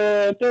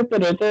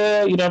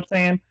know what I'm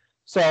saying?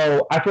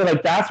 So I feel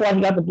like that's why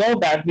he got the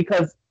blowback,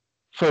 because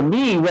for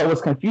me, what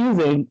was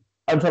confusing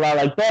until I,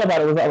 like, thought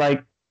about it was that,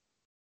 like,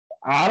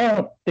 I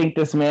don't think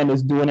this man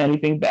is doing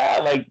anything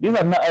bad. Like, these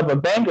are not other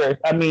bangers.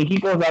 I mean, he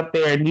goes out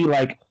there and he,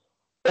 like,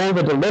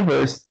 over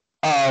delivers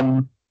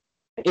in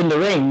the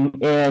ring,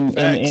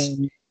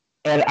 and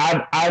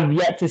I've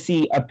yet to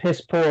see a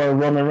piss poor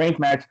Roman Reigns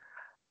match.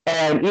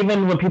 And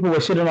even when people were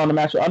shitting on the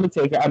match with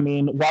Undertaker, I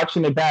mean,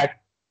 watching it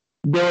back,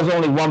 there was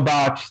only one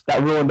botch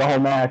that ruined the whole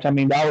match. I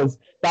mean, that was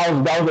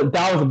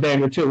a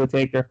banger too with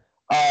Taker.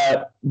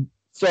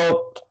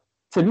 So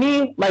to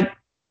me, like,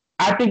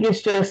 I think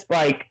it's just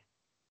like,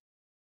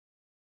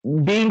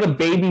 being a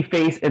baby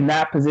face in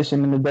that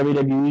position in the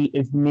WWE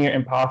is near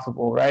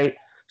impossible, right?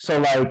 So,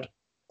 like,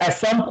 at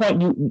some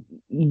point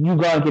you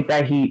gonna get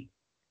that heat.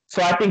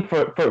 So I think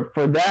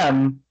for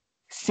them,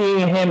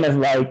 seeing him as,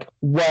 like,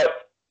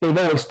 what they've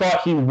always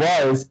thought he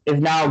was is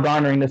now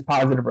garnering this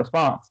positive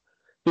response.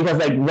 Because,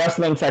 like,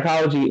 wrestling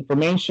psychology for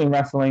mainstream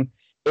wrestling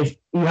is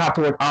you have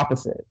to work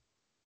opposite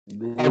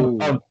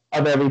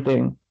of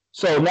everything.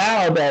 So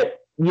now that,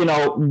 the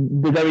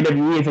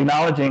WWE is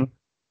acknowledging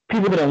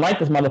people didn't like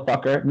this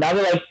motherfucker, now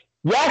they're like,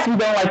 yes, we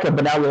don't like him,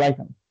 but now we like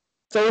him.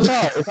 So it's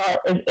hard. It's hard.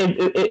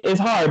 It's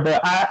hard.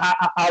 But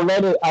I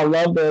love it. I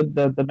love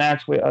the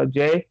match with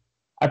Jay.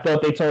 I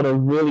thought they told a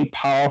really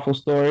powerful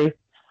story.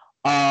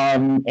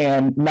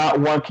 And not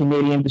one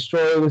Canadian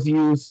destroyer was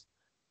used.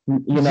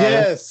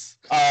 Yes.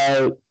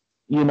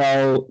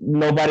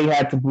 Nobody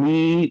had to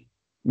bleed.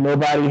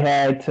 Nobody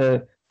had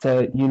to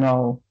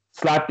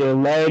slap their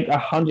leg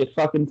 100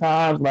 fucking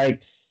times.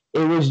 Like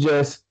it was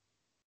just,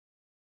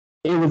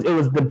 it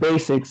was the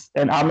basics.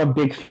 And I'm a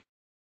big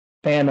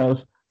fan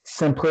of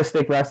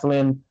simplistic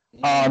wrestling.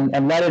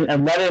 And letting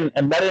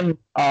the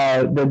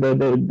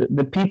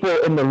people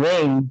in the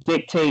ring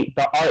dictate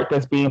the art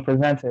that's being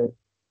presented.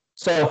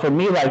 So for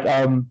me, like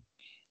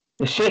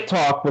the shit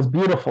talk was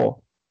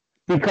beautiful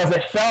because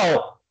it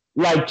felt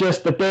like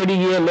just the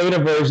 30-year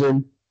later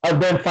version of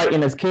them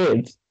fighting as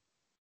kids.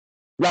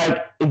 Like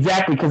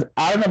exactly, because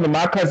I remember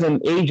my cousin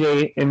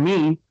AJ and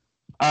me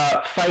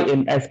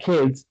fighting as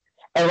kids,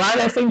 and a lot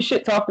of that same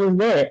shit talk was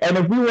there. And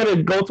if we were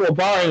to go to a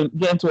bar and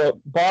get into a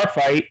bar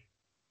fight,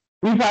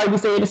 we probably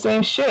would say the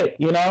same shit,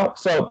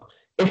 So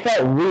it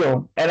felt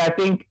real, and I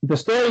think the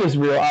story is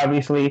real.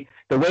 Obviously,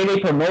 the way they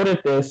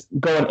promoted this,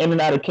 going in and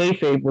out of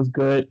kayfabe, was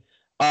good.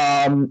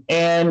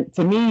 And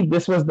to me,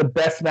 this was the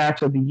best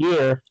match of the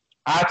year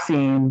I've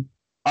seen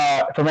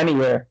from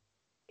anywhere.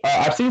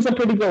 I've seen some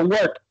pretty good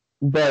work,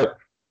 but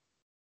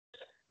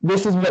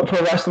this is what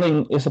pro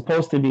wrestling is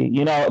supposed to be.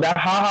 That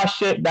haha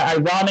shit, that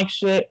ironic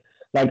shit.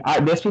 Like,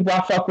 there's people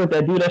I fuck with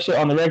that do that shit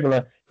on the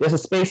regular. There's a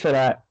space for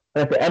that.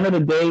 But at the end of the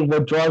day,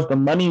 what draws the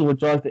money, what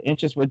draws the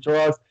interest, what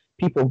draws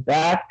people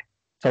back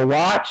to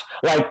watch,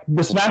 like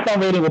the SmackDown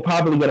rating will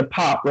probably get a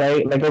pop,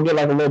 right? Like they'll get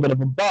like a little bit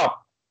of a bump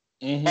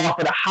off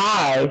of the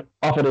high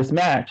off of this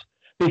match.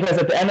 Because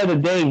at the end of the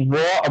day,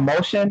 raw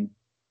emotion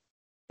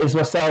is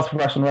what sells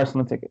professional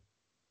wrestling tickets.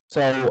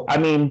 So, I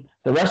mean,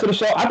 the rest of the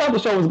show, I thought the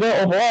show was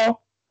good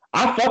overall.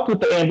 I fucked with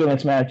the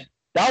ambulance match.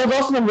 That was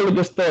also some really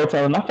good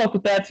storytelling. I fucked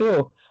with that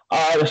too.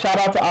 Shout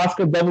out to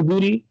Asuka, double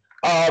duty.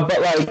 But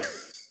like,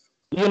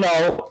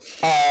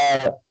 the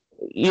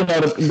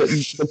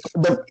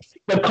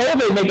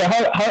COVID making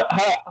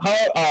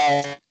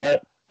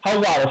her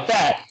wallet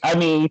fat. I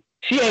mean,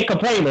 she ain't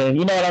complaining.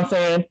 You know what I'm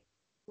saying?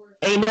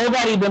 Ain't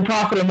nobody been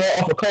profiting more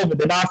off of COVID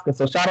than Asuka.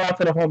 So shout out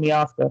to the homie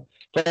Asuka.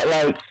 But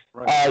like,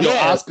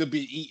 Asuka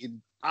been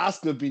eating.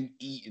 Asuka been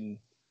eating.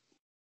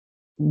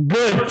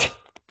 Good.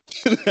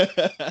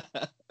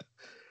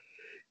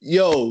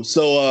 Yo,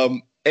 so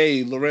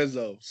hey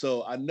Lorenzo.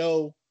 So I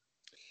know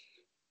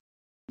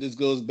this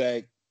goes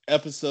back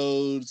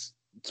episodes,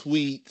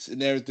 tweets,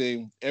 and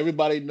everything.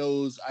 Everybody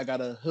knows I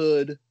got a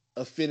hood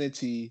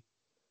affinity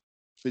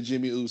for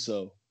Jimmy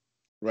Uso,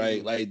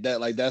 right? Like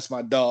that. Like that's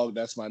my dog.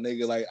 That's my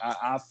nigga. Like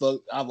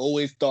I've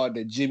always thought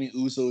that Jimmy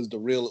Uso is the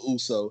real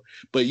Uso.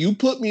 But you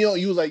put me on.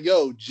 You was like,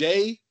 yo,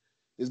 Jay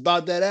is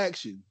about that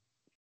action.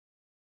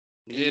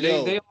 Yeah,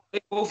 they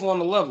both on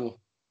the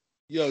level.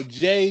 Yo,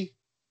 Jay,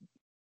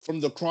 from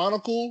the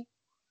Chronicle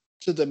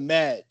to the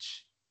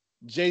match,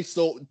 Jay,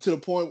 so to the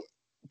point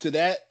to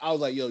that, I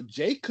was like, yo,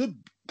 Jay could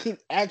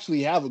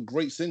actually have a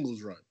great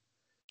singles run.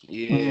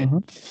 Yeah.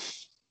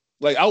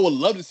 Like, I would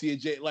love to see a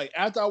Jay. Like,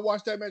 after I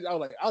watched that match, I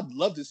was like, I'd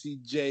love to see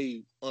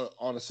Jay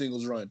on a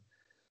singles run.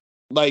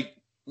 Like,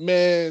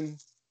 man.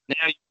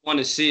 Now you want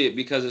to see it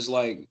because it's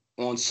like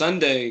on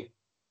Sunday,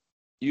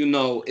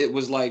 it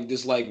was like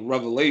this like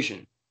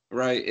revelation,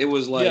 right? It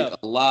was like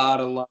a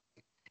lot.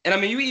 And I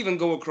mean, you even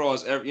go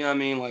across every, you know what I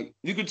mean? Like,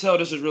 you could tell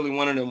this is really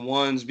one of them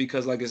ones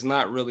because like it's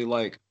not really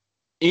like,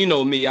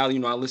 me, I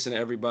listen to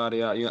everybody,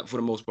 for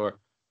the most part.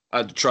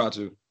 I try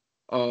to.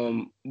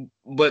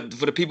 But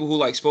for the people who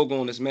like spoke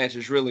on this match,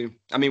 it's really,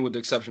 I mean, with the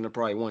exception of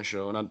probably one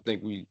show, and I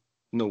think we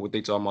know what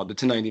they talking about, the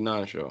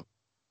 1099 show.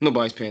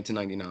 Nobody's paying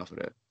 1099 for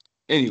that.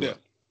 Anyway,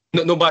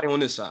 nobody on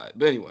this side.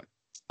 But anyway,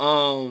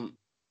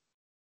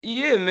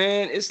 yeah,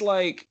 man, it's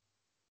like,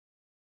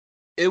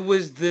 it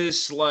was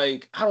this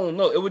like, I don't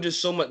know, it was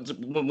just so much.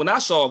 When I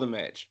saw the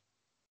match,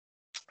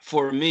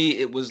 for me,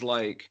 it was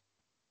like,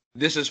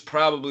 this is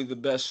probably the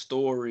best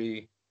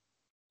story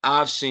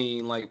I've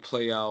seen like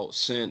play out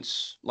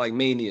since like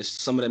Mania,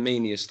 some of the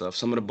Mania stuff,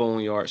 some of the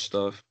Boneyard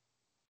stuff,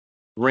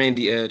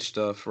 Randy Edge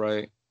stuff,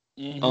 right?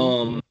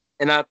 And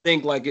I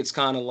think like it's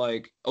kind of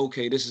like,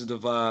 okay, this is the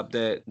vibe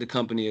that the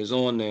company is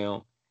on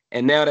now.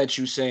 And now that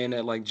you're saying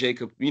that like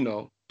Jacob,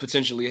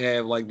 potentially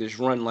have like this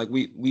run, like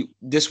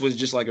this was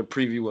just like a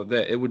preview of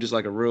that. It was just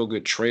like a real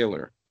good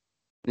trailer.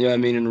 You know what I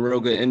mean? And a real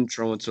good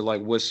intro into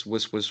like what's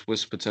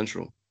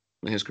potential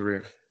in his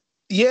career.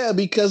 Yeah,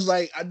 because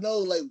like I know,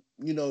 like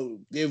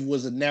it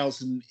was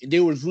announced and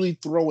they was really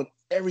throwing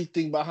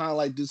everything behind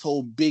like this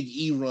whole Big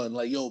E run.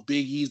 Like, yo,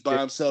 Big E's by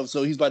himself,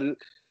 so he's about to.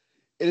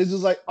 And it's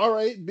just like, all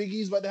right, Big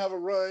E's about to have a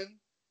run,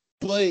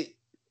 but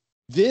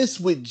this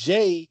with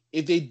Jay,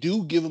 if they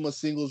do give him a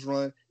singles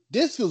run,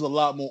 this feels a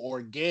lot more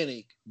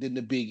organic than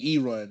the Big E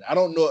run. I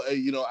don't know,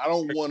 I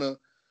don't want to,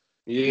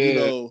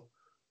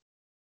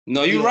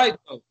 No, you're right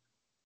though.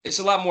 It's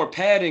a lot more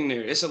padding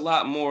there. It's a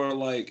lot more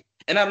like.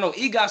 And I don't know,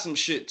 he got some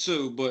shit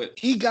too, but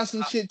he got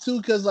some shit too,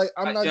 because like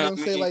I'm not gonna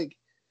say like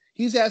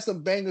he's had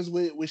some bangers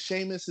with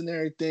Sheamus and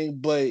everything,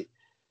 but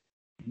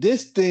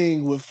this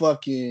thing with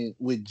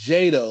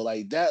Jado,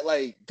 like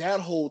that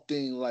whole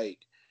thing, like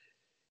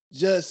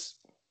just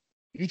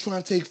you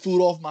trying to take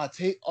food off my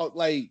table,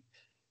 like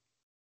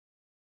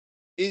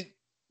it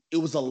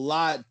was a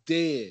lot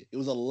there. It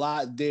was a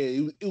lot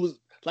there. It was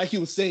like he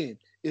was saying,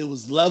 it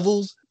was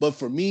levels, but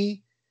for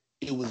me,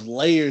 it was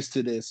layers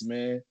to this,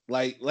 man.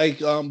 Like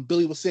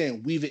Billy was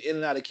saying, weaving in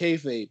and out of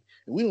kayfabe,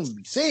 and we don't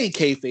be saying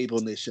kayfabe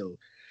on this show.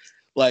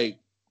 Like,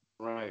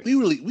 right?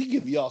 We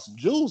give y'all some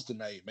jewels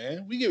tonight,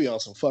 man. We give y'all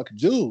some fucking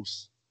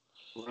jewels.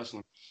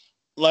 Wrestling,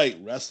 like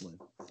wrestling.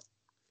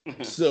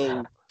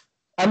 So,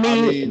 I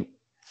mean,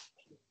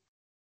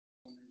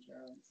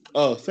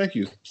 oh, thank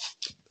you,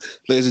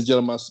 ladies and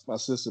gentlemen. My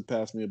sister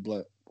passed me a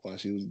blunt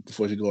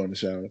before she go in the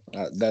shower.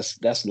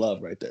 That's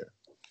love right there.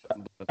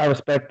 I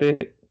respect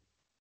it.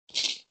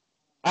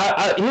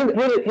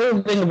 Here's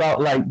the thing about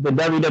like the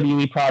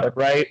WWE product,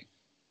 right?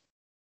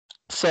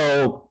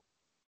 So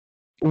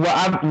what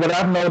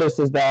I've noticed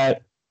is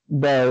that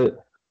the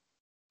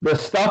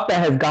stuff that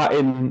has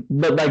gotten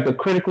the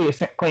critically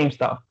acclaimed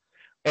stuff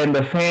and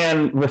the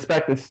fan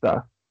respected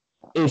stuff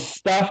is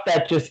stuff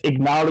that just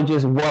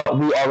acknowledges what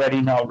we already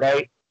know,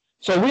 right?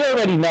 So we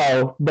already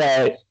know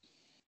that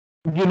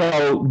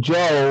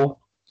Joe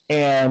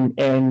and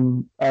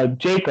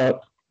Jacob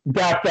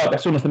dapped up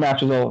as soon as the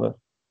match was over.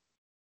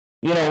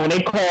 When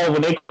they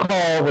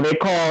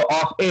call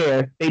off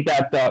air, they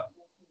dapped up.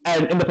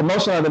 And in the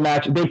promotion of the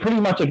match, they pretty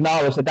much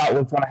acknowledged that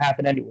was going to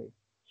happen anyway.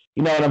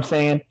 You know what I'm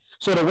saying?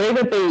 So the way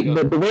that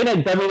the way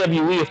that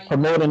WWE is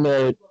promoting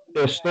their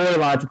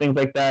storylines and things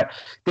like that,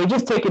 they're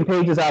just taking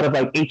pages out of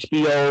like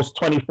HBO's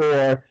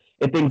 24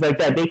 and things like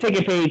that. They're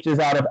taking pages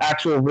out of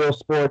actual real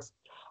sports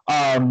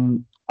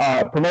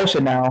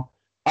promotion now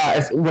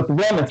with the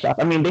Roman stuff.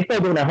 I mean, they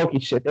still doing that hokey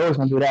shit. They always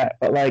gonna do that.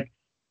 But like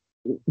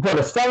for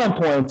the selling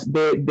points,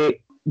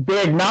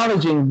 they're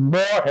acknowledging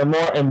more and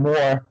more and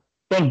more.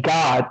 Thank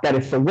God that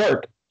it's a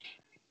work.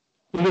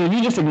 Because if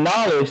you just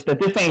acknowledge that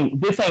this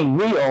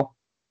ain't real,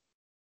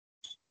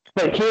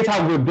 but here's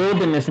how we're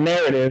building this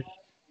narrative,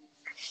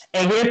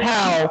 and here's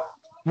how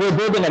we're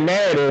building a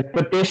narrative,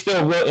 but there's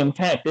still real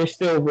intent, there's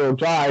still real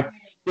drive,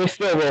 there's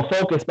still real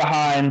focus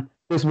behind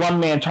this one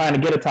man trying to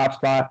get a top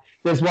spot,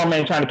 this one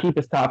man trying to keep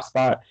his top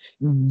spot.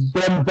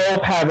 Them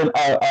both having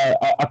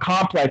a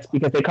complex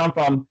because they come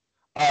from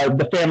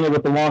the family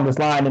with the longest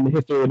line in the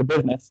history of the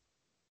business.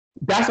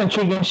 That's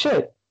intriguing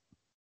shit.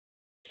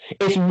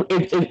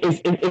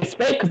 It's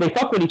fake because they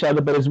fuck with each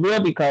other, but it's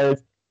real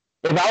because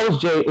if I was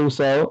Jey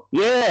Uso,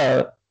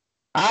 yeah,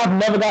 I've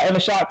never gotten a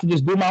shot to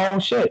just do my own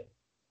shit.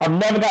 I've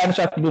never gotten a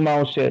shot to do my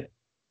own shit.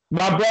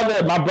 My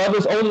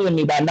brother's older than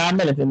me by 9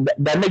 minutes, and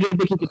that nigga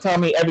think he can tell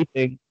me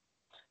everything.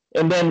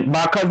 And then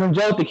my cousin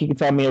Joe think he can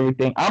tell me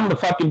everything. I'm the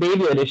fucking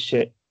baby of this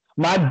shit.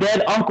 My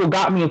dead uncle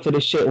got me into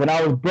this shit when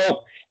I was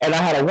broke and I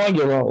had a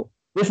 1-year-old.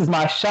 This is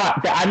my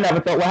shot that I never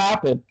thought would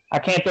happen. I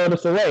can't throw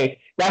this away.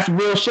 That's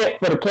real shit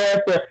for the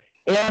character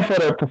and for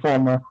the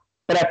performer.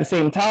 But at the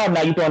same time,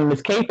 now you're throwing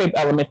this kayfabe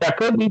element that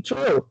could be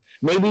true.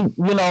 Maybe,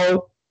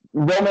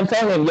 Roman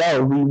telling him,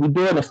 yo, we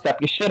doing this,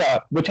 step your shit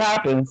up, which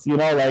happens,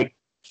 like,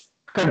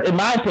 because in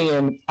my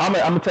opinion, I'm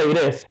gonna tell you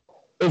this,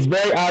 it's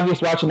very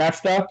obvious watching that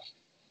stuff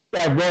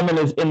that Roman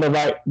is in the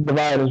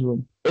writer's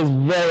room. It's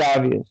very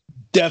obvious.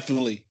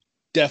 Definitely.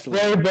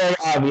 Very, very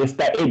obvious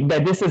that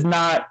this is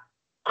not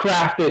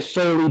crafted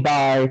solely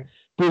by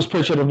Bruce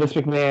Pritchard or Vince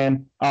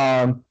McMahon.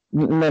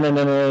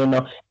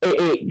 No.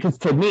 Because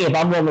to me, if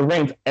I'm Roman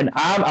Reigns and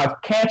I'm a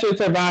cancer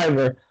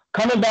survivor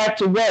coming back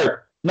to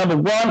work, number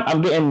one,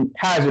 I'm getting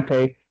hazard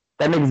pay.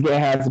 That nigga's getting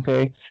hazard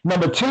pay.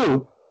 Number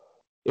two,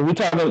 if we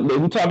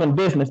talking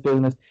business, the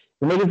nigga's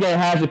getting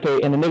hazard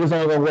pay, and the nigga's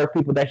only gonna work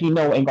people that he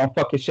know ain't gonna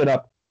fuck his shit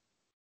up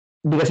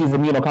because he's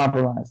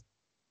immunocompromised.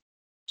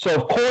 So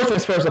of course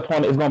his first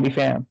opponent is gonna be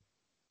Fam.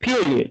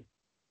 Period.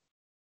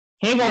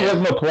 He ain't gonna work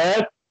no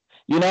plug.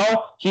 He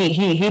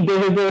did his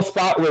little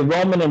spot with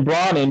Roman and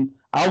Braun, and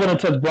I wouldn't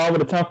touch Braun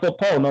with a 10-foot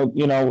pole. No,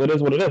 it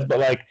is what it is. But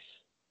like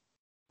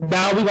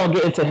now we're gonna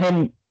get into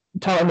him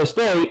telling the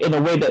story in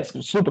a way that's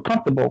super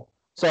comfortable.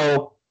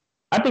 So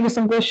I think it's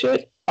some good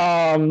shit.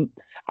 When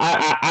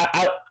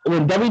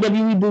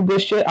WWE do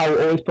good shit, I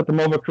will always put them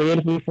over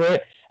creatively for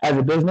it. As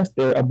a business,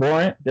 they're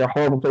abhorrent. They're a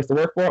horrible place to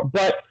work for.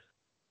 But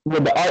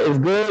when the art is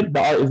good,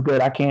 the art is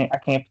good. I can't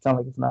pretend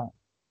like it's not.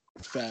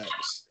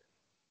 Facts.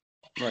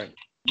 Right.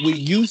 When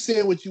you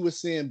said what you were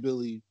saying,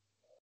 Billy,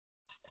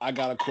 I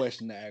got a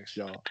question to ask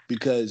y'all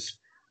because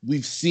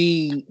we've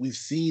seen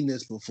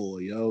this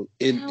before,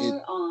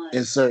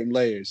 in certain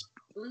layers.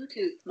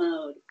 Bluetooth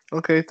mode.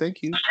 Okay,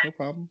 thank you. No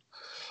problem.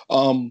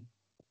 Bluetooth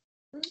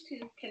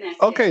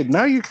connected. Okay,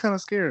 now you're kind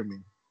of scaring me.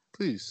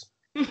 Please,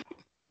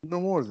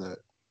 no more of that.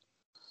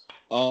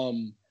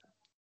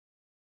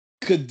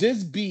 Could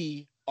this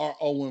be our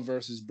Owen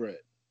versus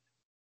Brett?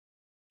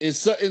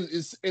 It's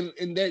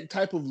in that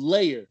type of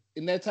layer,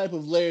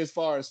 as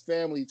far as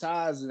family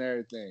ties and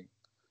everything.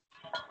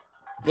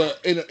 But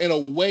in a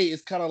way,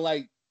 it's kind of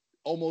like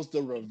almost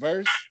the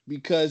reverse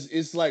because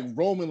it's like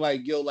Roman,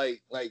 like yo,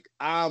 like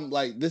I'm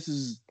like this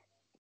is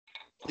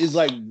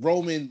like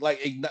Roman,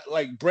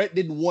 like Brett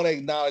didn't want to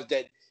acknowledge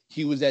that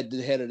he was at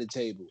the head of the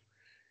table.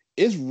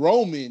 It's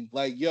Roman,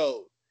 like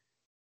yo,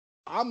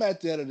 I'm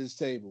at the head of this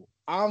table.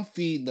 I'm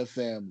feeding the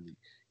family.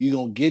 You're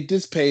gonna get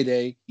this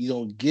payday. You're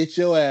gonna get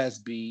your ass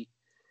beat,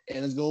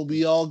 and it's gonna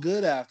be all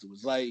good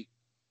afterwards. Like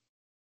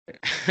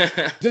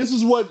this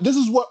is what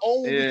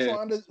Owen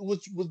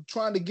was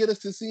trying to get us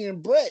to see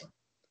in Brett.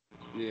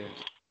 Yeah.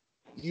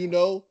 You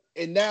know,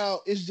 and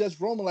now it's just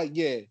Roman, like,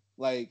 yeah,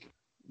 like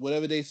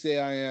whatever they say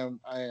I am.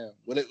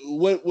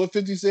 What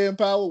 50 say in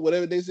Power?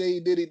 Whatever they say he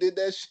did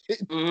that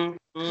shit.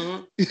 Mm-hmm.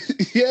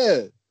 Mm-hmm.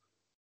 Yeah.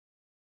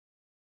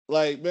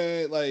 Like,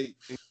 man, like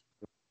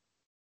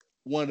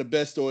one of the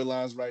best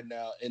storylines right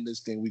now in this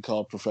thing we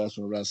call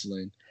professional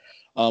wrestling.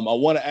 I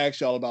want to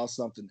ask y'all about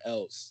something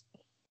else.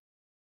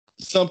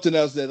 Something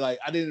else that like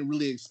I didn't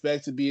really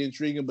expect to be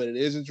intriguing, but it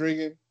is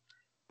intriguing.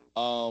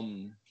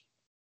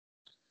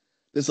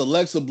 This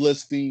Alexa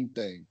Bliss theme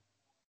thing.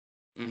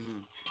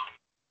 Mm-hmm.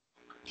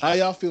 How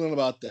y'all feeling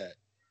about that?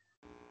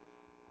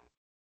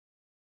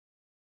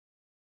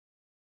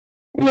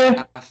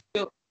 Yeah. I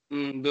feel,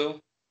 Bill.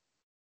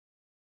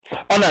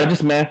 Oh no,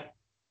 just man.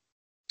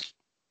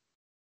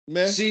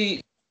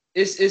 See,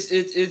 it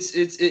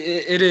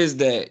is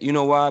that. You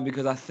know why?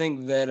 Because I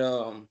think that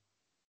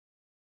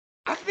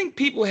I think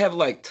people have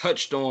like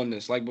touched on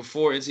this like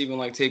before it's even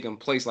like taken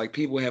place. Like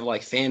people have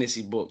like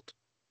fantasy booked.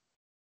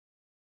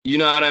 You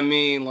know what I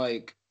mean?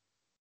 Like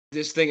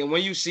this thing, and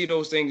when you see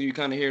those things, you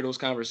kind of hear those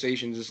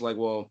conversations. It's like,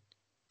 well,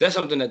 that's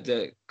something that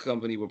that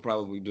company would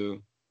probably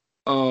do.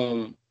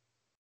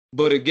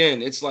 But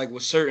again, it's like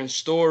with certain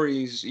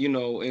stories, you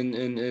know,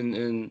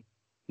 in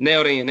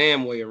now they in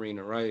Amway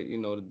Arena, right? You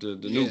know, the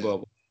new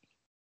bubble.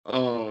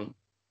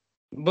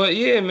 But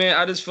yeah, man,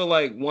 I just feel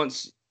like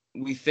once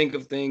we think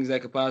of things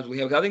that could possibly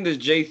happen, I think this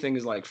Jay thing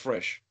is like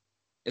fresh.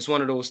 It's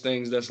one of those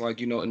things that's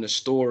like, you know, in the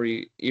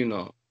story, you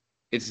know,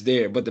 it's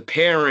there. But the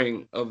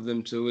pairing of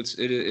them two, it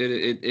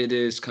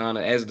is kind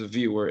of, as the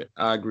viewer,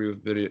 I agree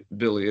with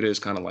Billy. It is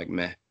kind of like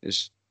meh.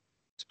 It's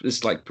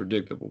like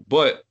predictable.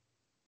 But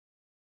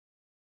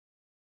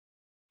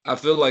I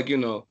feel like, you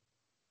know,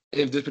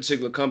 if this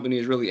particular company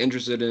is really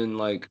interested in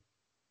like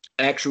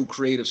actual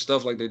creative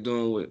stuff like they're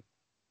doing with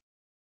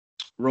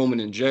Roman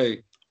and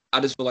Jay, I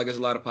just feel like there's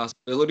a lot of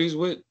possibilities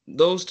with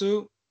those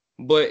two.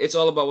 But it's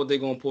all about what they're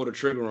going to pull the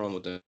trigger on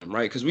with them,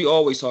 right? Because we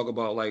always talk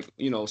about, like,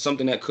 you know,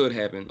 something that could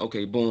happen.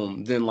 Okay,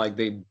 boom. Then, like,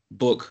 they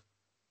book,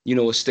 you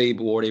know, a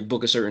stable or they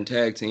book a certain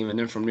tag team. And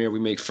then from there, we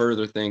make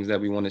further things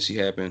that we want to see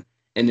happen.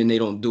 And then they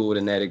don't do it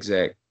in that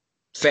exact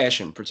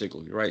fashion,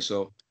 particularly, right?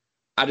 So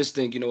I just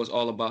think, you know, it's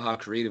all about how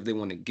creative they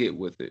want to get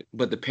with it.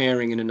 But the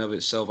pairing in and of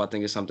itself, I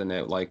think is something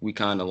that, like, we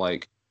kind of,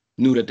 like,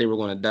 knew that they were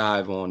going to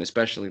dive on,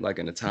 especially, like,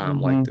 in a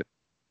time like this.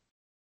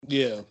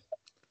 Yeah.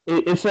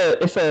 It's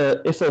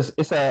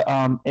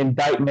a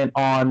indictment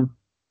on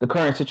the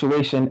current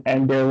situation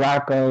and their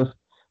lack of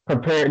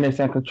preparedness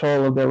and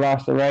control of their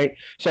roster, right?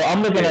 So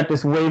I'm looking at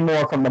this way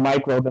more from the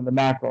micro than the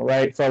macro,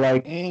 right? So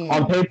like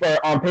on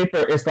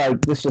paper, it's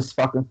like this just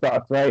fucking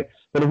sucks, right?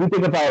 But if we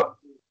think about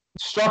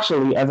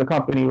structurally as a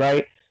company,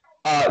 right?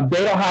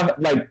 They don't have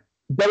like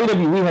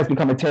WWE has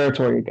become a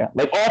territory again.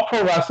 Like all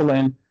pro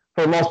wrestling,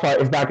 for the most part,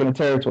 is back in the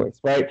territories,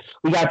 right?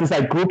 We got this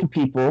like group of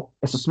people.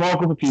 It's a small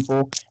group of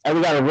people, and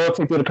we got to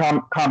rotate through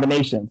the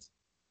combinations.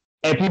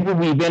 And people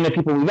we've in and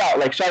people we've out.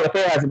 Like Charlotte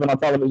Flair hasn't been on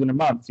television in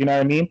months. You know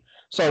what I mean?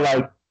 So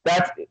like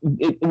that's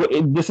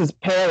this is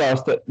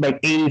parallels to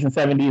like 80s and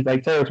 70s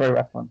like territory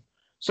wrestling.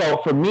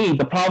 So for me,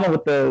 the problem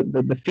with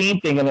the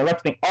Fiend thing and the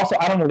Lex thing. Also,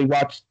 I don't really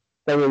watch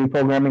WWE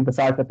programming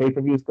besides the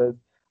pay-per-views because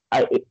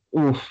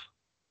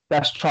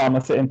that's trauma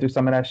sitting through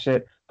some of that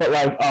shit. But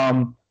like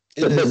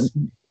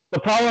the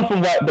problem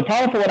from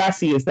what I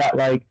see is that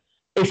like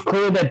it's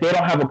clear that they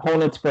don't have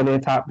opponents for their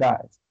top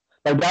guys.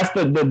 Like that's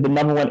the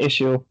number one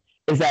issue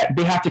is that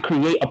they have to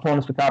create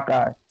opponents for top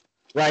guys,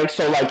 right?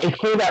 So like it's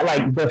clear that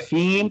like the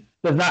Fiend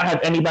does not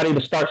have anybody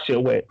to start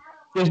shit with.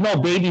 There's no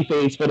baby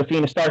face for the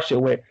Fiend to start shit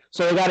with,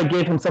 so they got to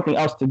give him something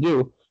else to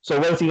do. So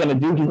what is he gonna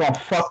do? He's gonna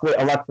fuck with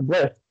Alexa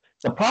Bliss.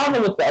 The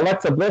problem with the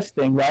Alexa Bliss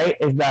thing, right,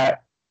 is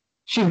that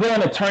she's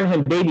willing to turn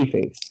him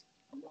babyface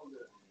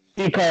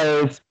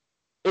because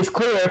it's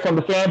clear from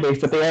the fan base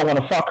that they all want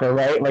to fuck her,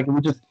 right? Like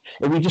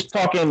if we just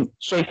talking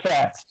straight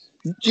facts,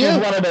 she's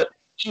one of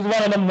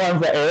them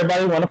ones that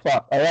everybody want to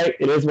fuck. All right,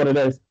 it is what it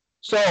is.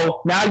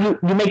 So now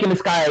you're making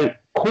this guy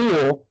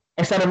cool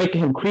instead of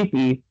making him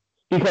creepy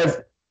because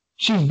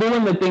she's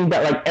doing the thing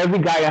that like every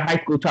guy in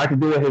high school tried to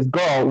do with his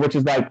girl, which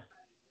is like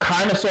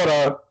kind of sort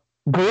of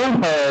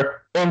groom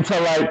her into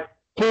like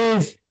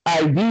his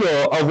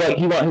idea of what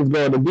he wants his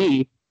girl to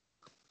be.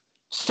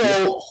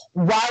 So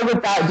why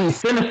would that be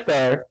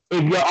sinister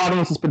if your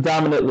audience is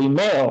predominantly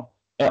male?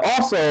 And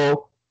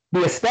also,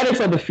 the aesthetics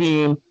of the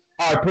Fiend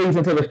are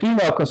pleasing to the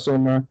female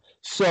consumer,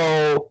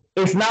 so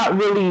it's not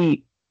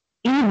really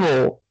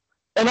evil.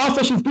 And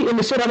also, she's beating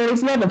the shit out of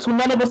these Evans, who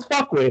none of us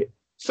fuck with.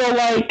 So,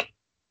 like,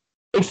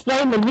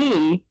 explain to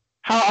me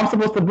how I'm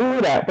supposed to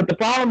do that. But the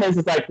problem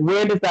is like,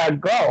 where does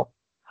that go?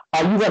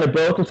 Are you gonna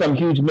build to some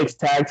huge mixed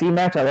tag team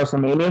match at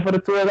WrestleMania for the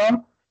two of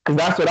them? Because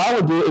that's what I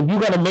would do. If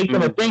you're gonna make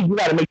them a thing, you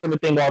gotta make them a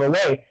thing all the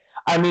way.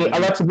 I mean,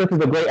 Alexa Bliss is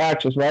a great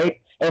actress,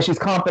 right? And she's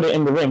confident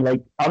in the ring.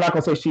 Like, I'm not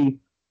gonna say she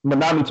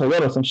Manami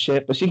Toyota some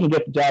shit, but she can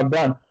get the job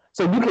done.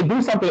 So you can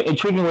do something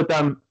intriguing with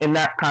them in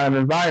that kind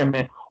of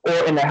environment, or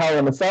in the Hell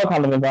in a Cell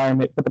kind of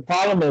environment. But the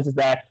problem is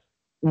that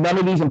none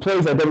of these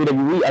employees at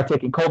WWE are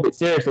taking COVID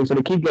seriously, so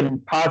they keep getting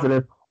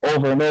positive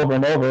over and over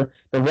and over.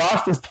 The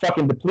roster's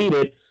fucking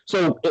depleted.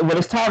 So when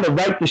it's time to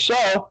write the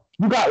show,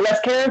 you got less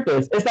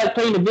characters. It's like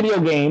playing a video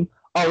game,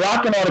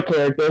 unlocking all the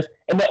characters,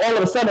 and then all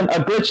of a sudden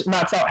a glitch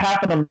knocks out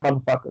half of them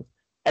motherfuckers.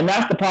 And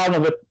that's the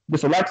problem with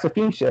this Alexa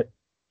Fiend shit.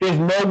 There's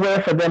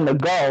nowhere for them to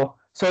go,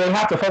 so they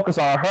have to focus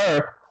on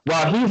her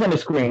while he's on the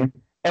screen.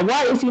 And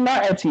why is he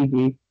not at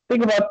TV?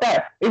 Think about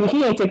that. Maybe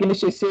he ain't taking this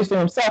shit seriously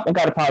himself and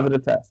got a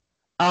positive test.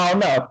 I don't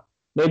know.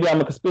 Maybe I'm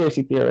a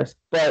conspiracy theorist,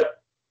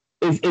 but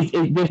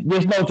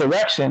there's no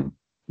direction.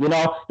 You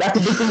know, that's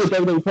the big thing with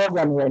WWE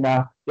programming right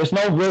now. There's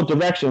no real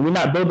direction. We're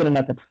not building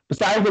nothing.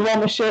 Besides the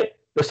Roman shit,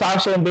 the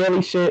Sasha and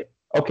Bailey shit,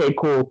 okay,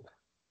 cool.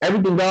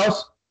 Everything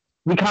else,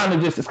 it's kind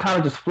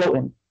of just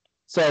floating.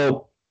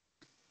 So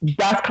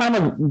that's kind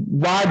of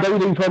why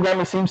WWE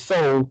programming seems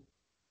so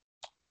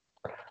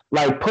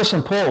like push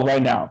and pull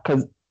right now,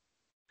 because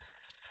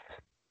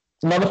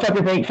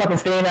motherfuckers ain't fucking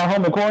staying at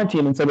home in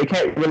quarantine, and so they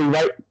can't really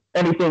write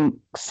anything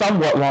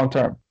somewhat long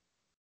term.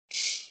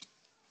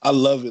 I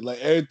love it. Like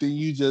everything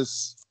you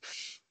just,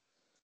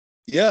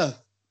 yeah.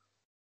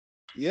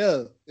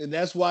 And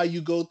that's why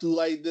you go through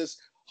like this.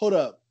 Hold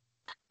up,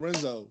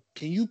 Renzo,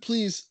 can you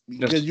please,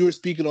 because you were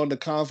speaking on the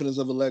confidence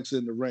of Alexa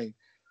in the ring,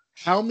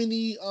 how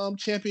many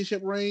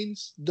championship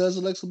reigns does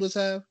Alexa Bliss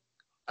have?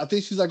 I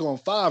think she's like on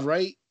 5,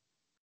 right?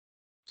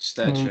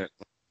 Stat check.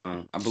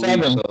 I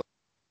believe 7. so.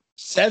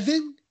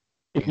 7?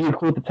 If you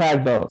include the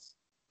tag belts.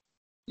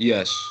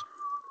 Yes.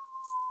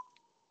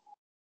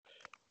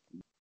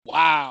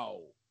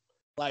 Wow.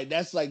 Like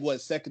that's like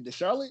what, second to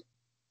Charlotte?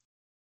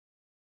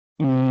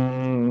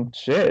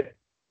 Shit.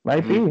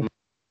 Might be.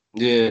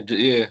 Yeah.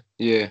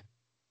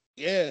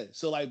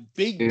 So like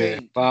Big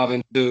Bang. 5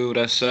 and 2,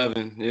 that's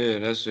 7. Yeah,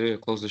 that's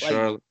it. Close to like,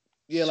 Charlotte.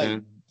 Yeah,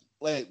 10.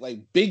 like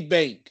Big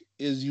Bank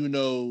is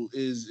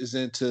is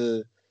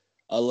into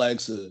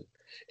Alexa.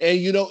 And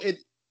it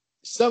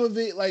some of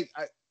it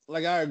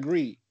I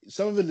agree.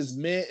 Some of it is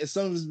meant and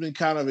some of it's been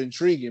kind of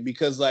intriguing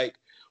because like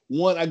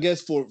one, I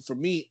guess for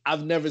me,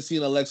 I've never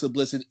seen Alexa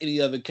Bliss in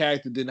any other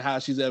character than how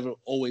she's ever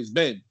always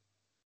been.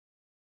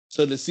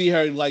 So to see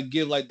her like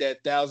give like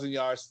that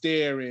 1,000-yard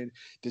stare and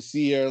to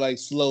see her like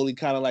slowly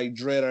kind of like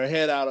dread her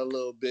head out a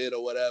little bit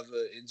or whatever,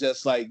 and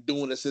just like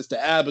doing the Sister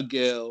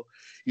Abigail,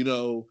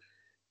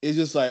 it's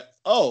just like,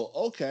 oh,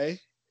 okay.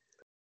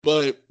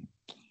 But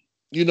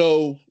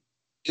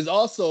it's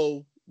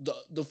also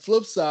the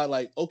flip side,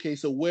 like, okay,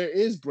 so where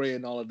is Bray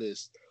in all of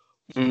this?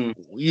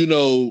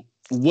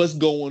 What's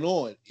going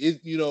on?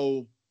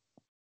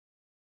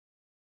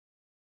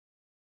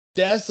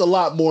 That's a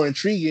lot more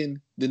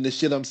intriguing than the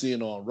shit I'm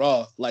seeing on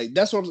Raw. Like,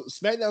 that's what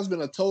SmackDown's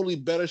been a totally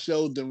better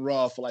show than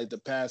Raw for like the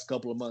past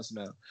couple of months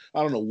now.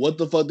 I don't know what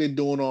the fuck they're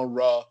doing on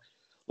Raw.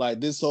 Like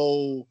this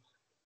whole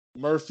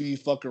Murphy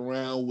fucking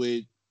around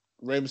with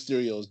Rey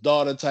Mysterio's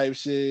daughter type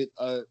shit.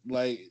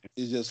 Like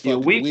it's just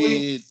fucking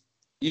weird.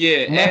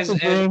 Yeah, as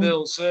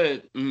Bill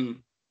said.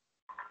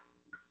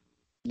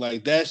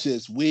 Like that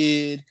shit's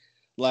weird.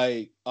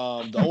 Like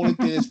the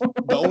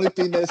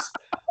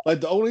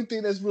only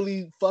thing that's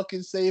really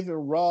fucking saving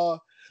Raw,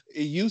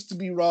 it used to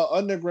be Raw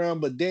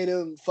Underground, but they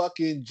done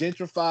fucking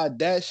gentrified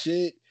that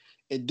shit.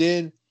 And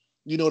then,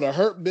 the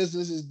Hurt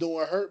Business is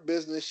doing Hurt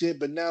Business shit,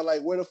 but now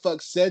like where the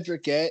fuck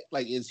Cedric at?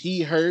 Like, is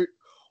he hurt?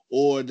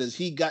 Or does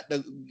he got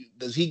the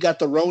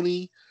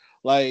Roni?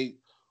 Like,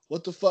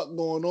 what the fuck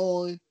going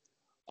on?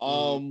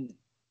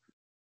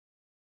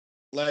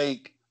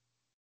 Like,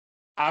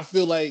 I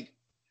feel like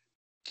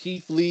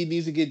Keith Lee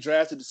needs to get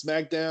drafted to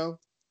SmackDown.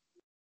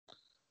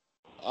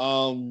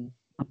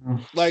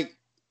 Like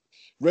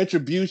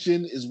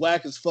Retribution is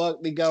whack as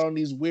fuck. They got on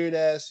these weird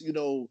ass,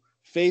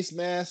 face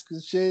masks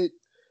and shit.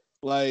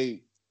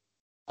 Like,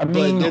 I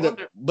mean,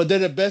 but they're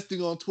the best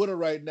thing on Twitter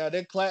right now.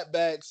 Their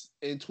clapbacks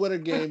and Twitter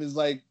game is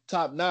like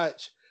top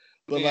notch.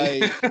 But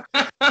like,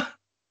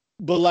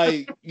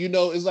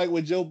 it's like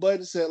what Joe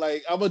Budden said,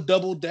 like, I'm a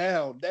double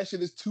down. That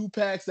shit is 2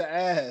 packs of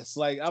ass.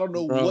 Like, I don't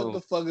know what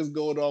the fuck is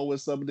going on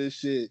with some of this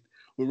shit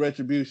with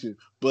Retribution.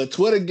 But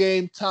Twitter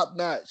game, top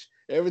notch.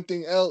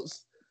 Everything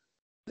else,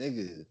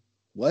 nigga,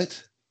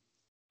 what?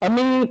 I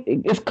mean,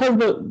 it's because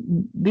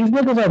these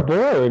niggas are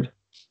bored.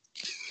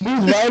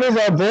 These writers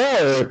are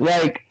bored.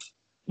 Like,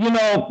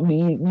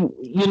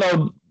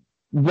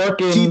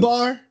 working...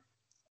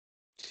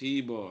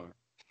 T-Bar.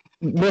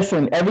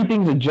 Listen,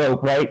 everything's a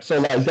joke, right? So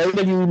like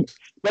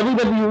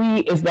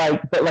WWE is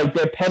like, but like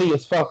they're petty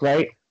as fuck,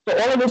 right? So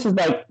all of this is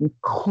like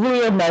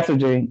clear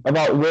messaging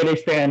about where they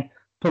stand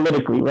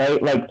politically,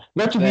 right? Like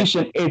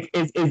Retribution is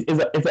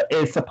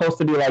supposed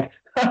to be like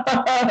Y'all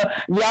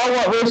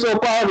want racial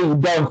equality, you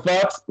dumb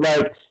fucks.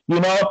 Like,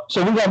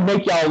 so we're gonna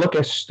make y'all look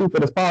as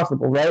stupid as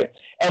possible, right?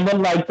 And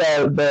then like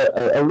the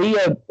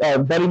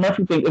Aaliyah Betty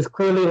Murphy thing is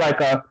clearly like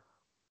a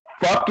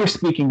fuck you're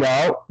speaking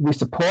out. We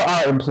support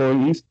our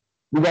employees.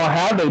 We're gonna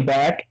have their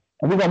back,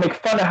 and we're gonna make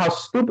fun of how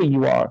stupid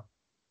you are.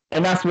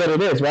 And that's what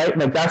it is, right?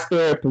 Like that's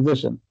their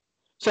position.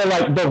 So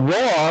like the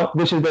Raw,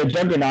 which is their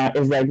juggernaut,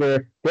 is like they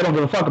don't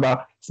give a fuck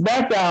about.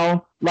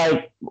 SmackDown,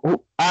 like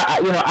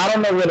I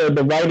don't know whether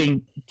the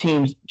writing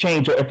teams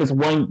change or if it's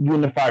one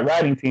unified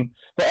writing team.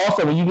 But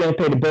also when you get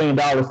paid $1 billion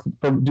to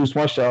produce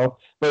one show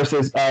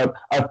versus a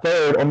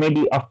third or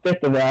maybe a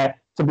fifth of that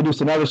to produce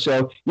another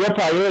show, your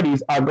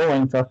priorities are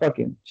going to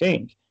fucking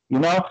change.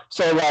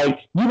 So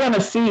like you're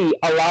gonna see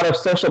a lot of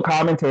social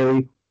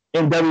commentary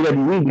in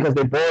WWE because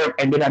they're bored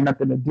and they got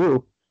nothing to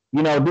do.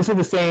 This is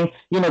the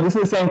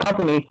same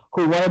company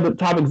who one of the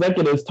top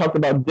executives talked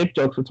about dick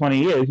jokes for 20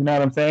 years. You know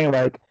what I'm saying?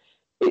 Like,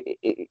 they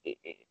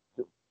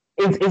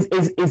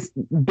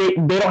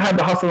don't have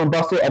the hustle and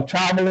bustle of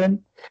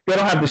traveling. They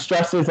don't have the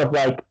stresses of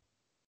like,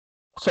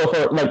 so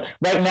for like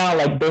right now,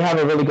 like they have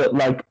a really good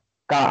like.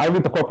 God, I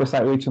read the corporate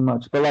site way too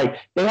much, but like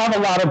they have a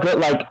lot of good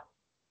like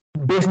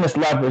business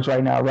leverage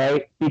right now,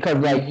 right? Because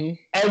like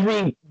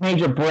every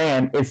major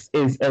brand is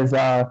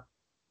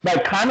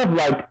like kind of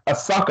like a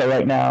sucker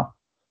right now.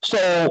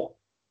 So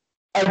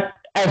as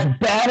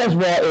bad as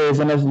Raw is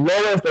and as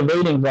low as the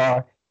ratings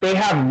are, they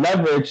have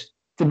leverage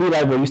to be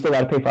like, well, you still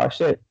got to pay for our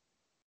shit.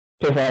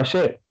 Pay for our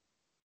shit.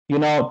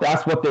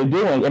 That's what they're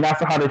doing. And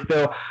that's how they're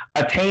still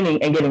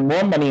attaining and getting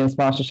more money in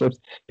sponsorships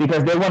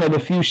because they're one of the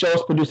few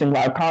shows producing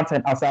live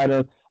content outside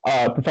of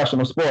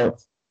professional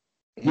sports.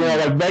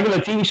 Like regular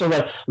TV shows,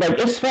 like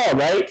it's fall,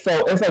 right?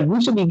 So it's like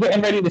we should be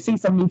getting ready to see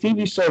some new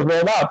TV shows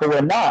roll out, but we're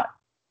not.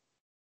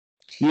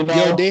 Yo,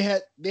 they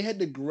had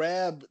to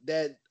grab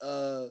that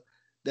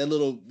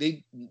little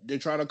they're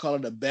trying to call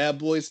it a Bad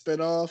Boy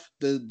spinoff,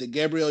 the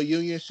Gabrielle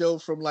Union show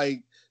from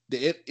like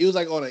it was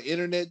like on an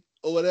internet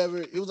or whatever.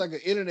 It was like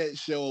an internet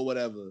show or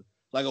whatever,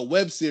 like a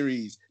web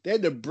series. They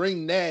had to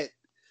bring that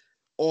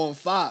on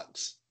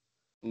Fox.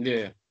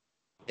 Yeah.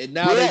 And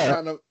now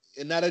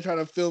they're trying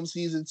to film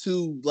season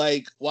 2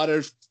 like while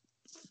they're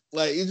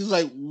like it's just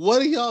like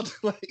what are y'all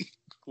like?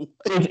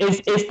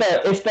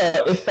 It's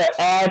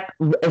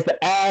the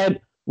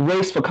ad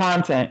race for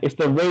content. It's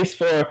the race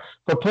for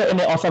putting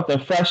it on something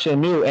fresh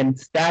and new and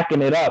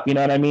stacking it up. You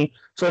know what I mean?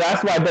 So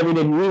that's why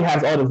WWE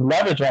has all this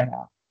leverage right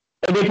now.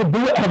 And they can do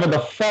whatever the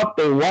fuck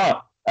they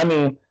want. I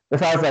mean,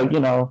 besides like,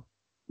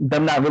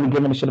 them not really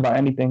giving a shit about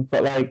anything.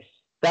 But like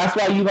that's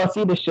why you gonna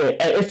see this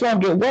shit. And it's gonna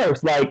get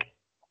worse. Like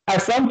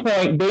at some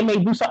point they may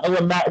do something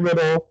with Matt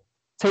Riddle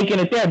taking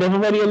it there. They've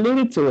already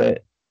alluded to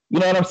it. You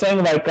know what I'm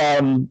saying? Like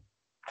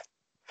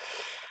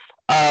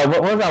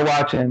what was I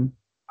watching?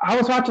 I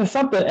was watching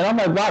something, and I'm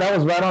like, wow, that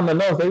was right on the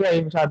nose. They didn't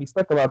even try to be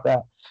slick about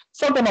that.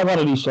 Something on one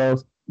of these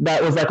shows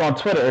that was like on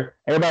Twitter.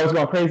 Everybody was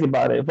going crazy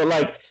about it. But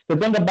like the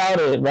thing about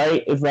it,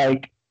 right, is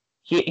like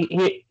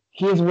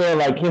here's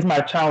my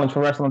challenge for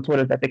wrestling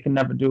Twitter that they can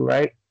never do,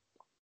 right?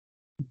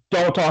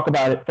 Don't talk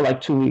about it for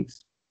like 2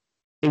 weeks.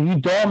 If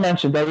you don't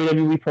mention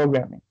WWE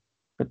programming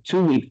for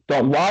 2 weeks,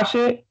 don't watch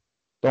it,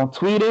 don't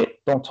tweet it,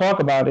 don't talk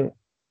about it.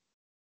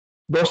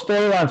 Those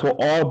storylines will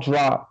all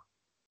drop.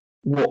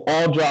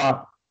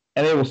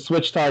 And they will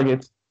switch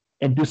targets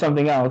and do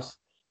something else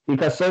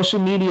because social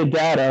media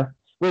data,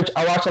 which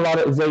I watch a lot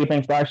of Azealia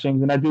Banks live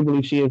streams and I do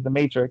believe she is the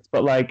Matrix,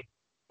 but like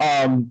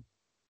that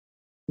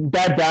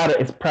data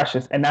is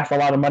precious and that's a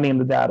lot of money in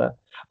the data.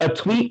 A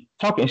tweet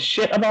talking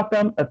shit about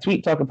them, a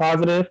tweet talking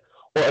positive,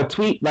 or a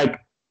tweet like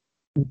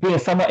being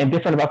somewhat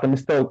indifferent about them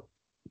is still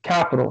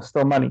capital,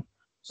 still money.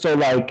 So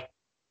like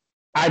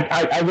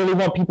I really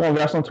want people on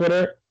wrestling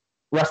Twitter,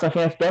 wrestling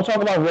fans, don't talk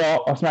about Raw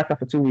or SmackDown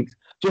for 2 weeks.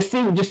 Let's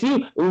just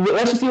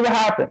see what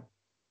happens.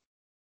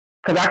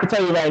 Because I can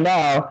tell you right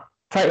now,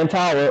 Titan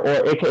Tower,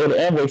 or aka the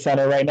Amway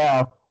Center right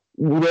now,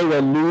 they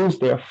will lose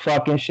their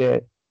fucking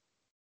shit.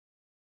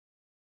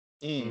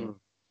 And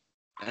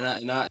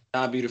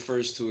I'll be the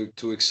first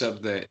to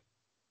accept that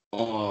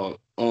on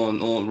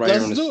right.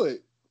 Let's do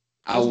it.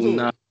 I will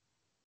not.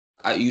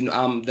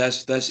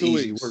 That's 2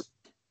 easy weeks. work.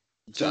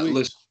 2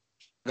 weeks.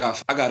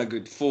 Listen, I got a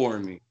good 4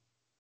 in me.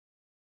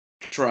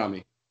 Try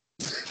me.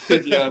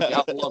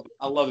 Yeah,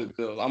 I love it,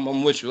 Bill.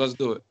 I'm with you. Let's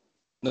do it.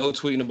 No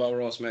tweeting about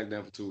Raw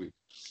SmackDown for 2 weeks.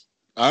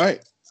 All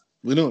right,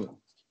 we're doing it.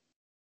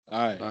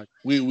 All right.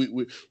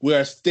 We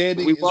are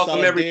standing. We in welcome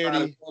solidarity.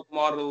 everybody. Welcome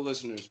all the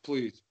listeners,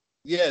 please.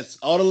 Yes,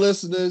 all the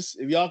listeners.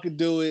 If y'all can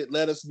do it,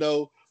 let us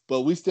know.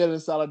 But we stand in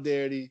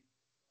solidarity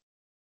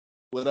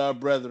with our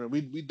brethren.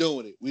 We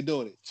doing it. We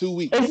doing it. 2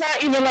 weeks. It's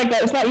not even like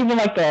that. It's not even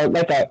like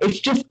a. It's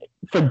just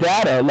for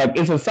data. Like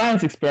it's a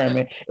science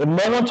experiment. If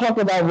no one talked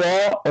about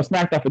Raw or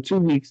SmackDown for 2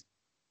 weeks,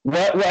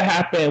 what would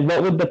happen?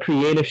 What would the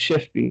creative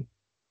shift be?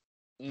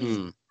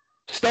 Stone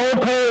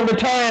Cold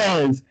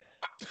returns.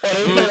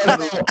 You know what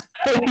I'm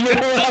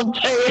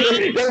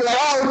saying? They're like,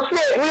 oh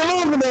shit, we're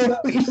losing it.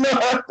 You know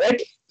what I'm saying?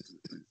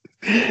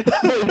 They were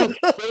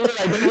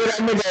that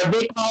nigga a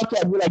big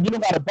contract. Be like, you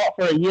don't got a butt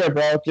for a year,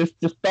 bro. Just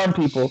stun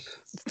people.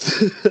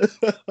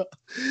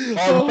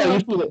 All of a sudden, you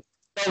see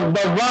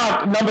the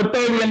Rock number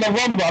 30 in the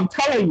Rumble. I'm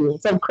telling you,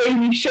 some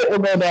crazy shit will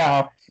go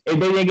down if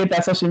they didn't get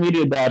that social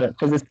media data.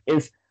 Because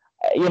it's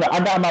I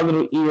got my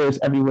little ears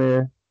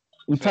everywhere.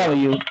 I'm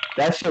telling you,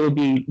 that shit would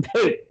be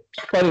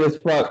funny as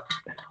fuck.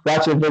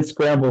 Watching Vince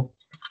scramble.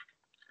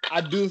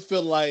 I do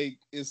feel like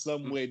in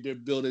some way they're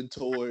building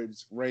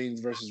towards Reigns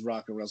versus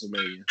Rock in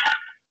WrestleMania.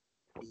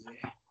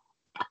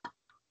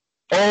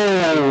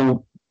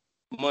 Oh,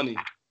 money.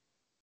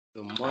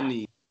 The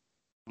money.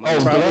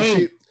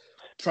 Oh,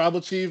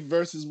 Tribal Chief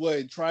versus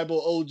what?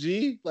 Tribal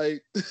OG?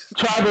 Like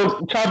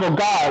Tribal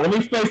God. Let me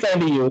explain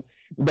something to you.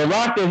 The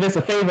Rock did this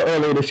a favor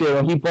earlier this year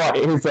when he bought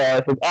his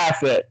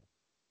asset.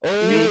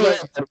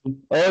 Oh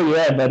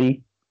yeah,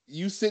 buddy.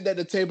 You sit at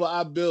the table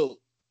I built.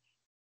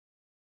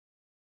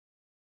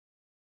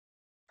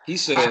 He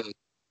said,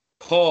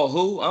 Paul,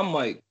 who? I'm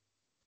like,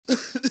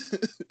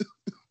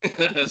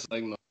 that's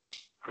like, no.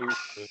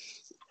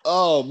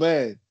 Oh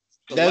man,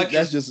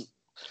 that's just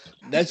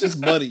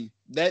money.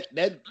 That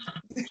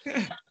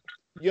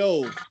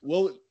yo,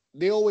 well,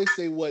 they always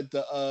say what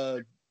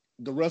the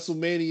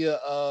WrestleMania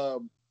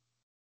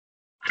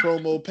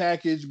promo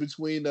package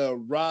between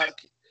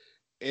Rock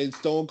and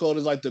Stone Cold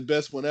is like the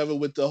best one ever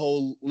with the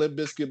whole Limp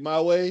Bizkit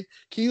My Way.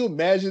 Can you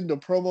imagine the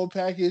promo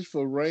package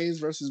for Reigns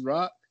versus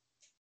Rock?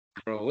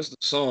 Bro, what's the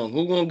song?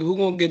 Who gonna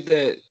get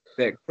that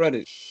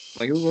credit?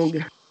 Like who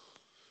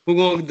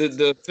gonna get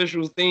the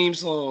official theme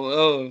song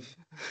of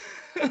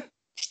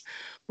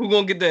who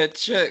gonna get that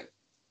check?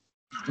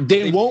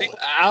 They won't.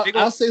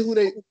 I'll say who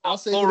they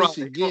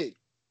should get.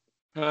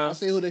 I'll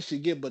say who they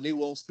should get, but they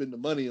won't spend the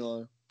money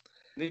on.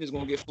 They just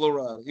gonna get Flo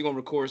Rida. He gonna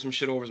record some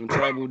shit over some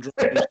tribal drums.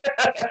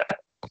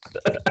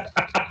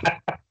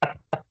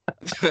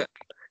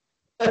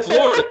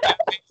 Florida,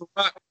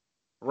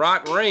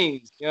 Rock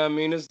Reigns. You know what I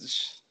mean?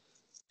 It's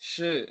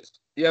shit.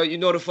 Yeah, you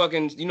know the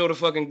fucking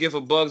gif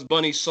of Bugs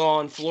Bunny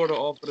sawing Florida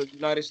off of the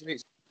United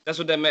States. That's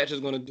what that match is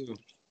gonna do.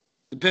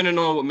 Depending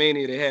on what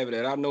Mania they have it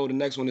at. I know the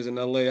next one is in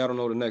LA. I don't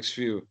know the next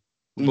few.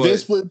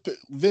 But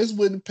Vince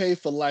wouldn't pay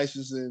for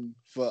licensing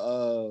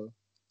for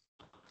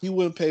he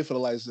wouldn't pay for the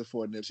license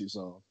for a Nipsey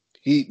song.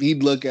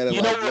 He'd look at it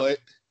what?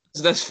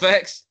 That's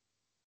facts.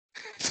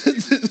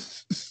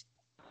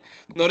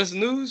 No, this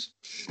news.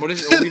 You know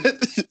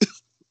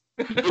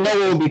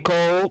what would be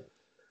cool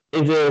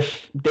is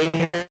if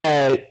they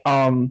had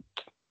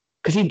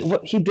because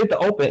he did the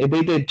open. If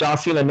they did John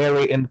Cena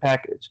narrate in the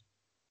package.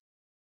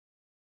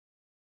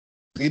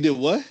 He did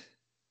what?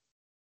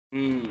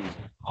 If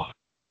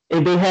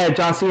they had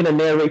John Cena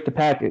narrate the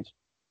package.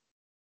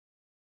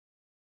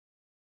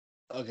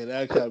 Okay,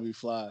 that gotta be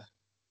fly.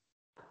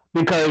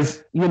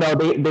 Because they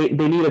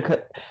need a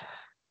cut.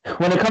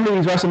 When it comes to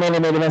these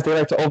WrestleMania main events, they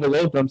like to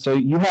overload them. So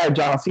you had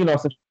John Cena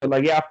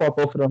like, yeah, I fought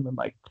both of them, and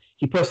like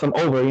he pushed them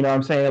over. You know what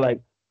I'm saying?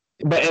 Like,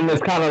 but and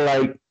it's kind of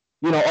like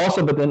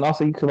also, but then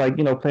also you could like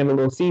plant a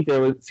little seed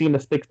there with Cena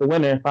sticks the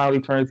winner and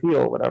finally turns heel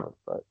or whatever.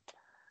 But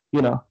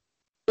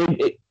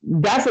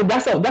that's a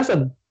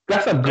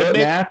good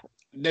match.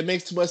 That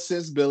makes too much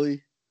sense,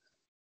 Billy.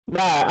 They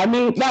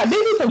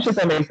do some shit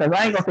that makes sense.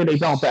 I ain't gonna say they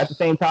don't, but at the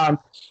same time,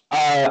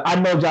 I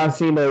know John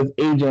Cena's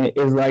agent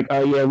is like,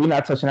 oh yeah, we're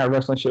not touching that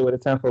wrestling shit with a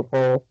 10-foot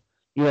pole.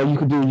 You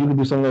could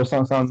do some little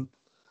something.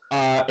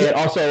 And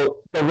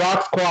also the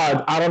Rock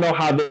Squad, I don't know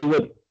how they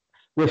would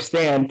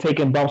withstand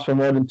taking bumps for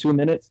more than 2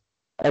 minutes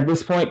at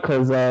this point,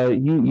 because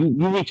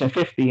you reaching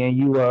 50 and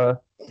you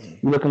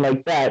looking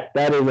like that.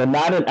 That is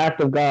not an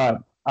act of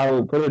God. I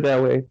will put it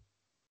that way.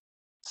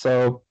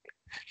 So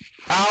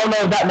I don't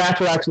know if that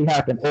match would actually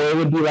happen, or it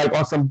would be like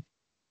on some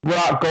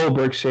Rock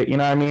Goldberg shit. You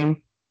know what I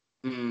mean?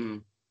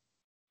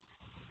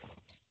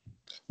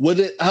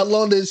 How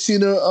long did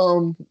Cena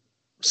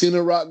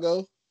Rock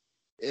go?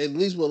 At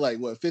least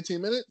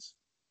 15 minutes?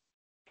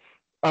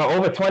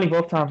 Over 20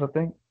 both times, I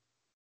think.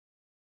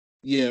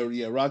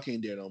 Yeah. Rock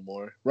ain't there no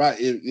more. Right?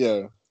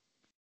 Yeah.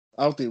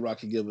 I don't think Rock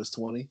can give us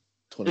 20.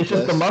 It's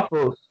just the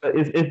muscles.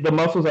 It's the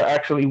muscles are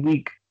actually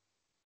weak.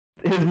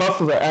 His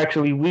muscles are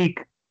actually weak.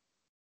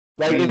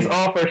 Like, it's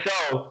all for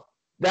show.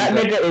 That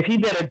nigga, if he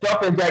did a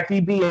jumping jack,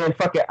 he'd be in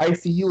fucking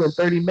ICU in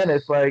 30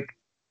 minutes. Like,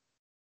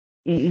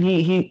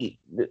 he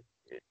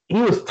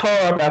was tore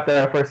up after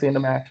that first scene in the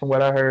match, from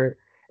what I heard.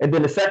 And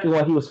then the second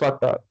one, he was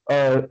fucked up.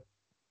 It's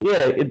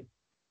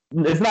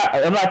not.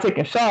 I'm not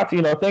taking shots.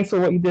 Thanks for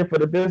what you did for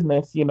the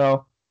business.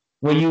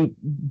 When you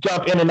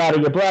jump in and out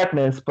of your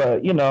blackness,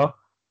 but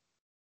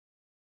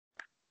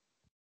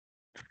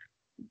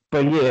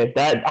But yeah,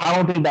 I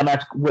don't think that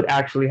match would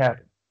actually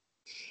happen.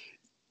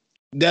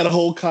 That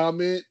whole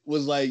comment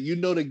was like,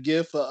 the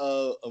gif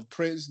of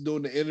Prince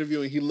doing the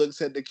interview and he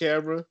looks at the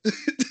camera.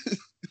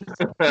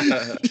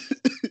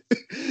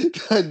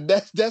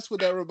 That's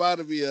what that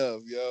reminded me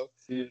of, yo.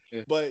 Yeah.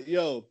 But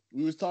yo,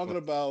 we was talking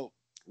about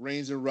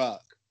Reigns and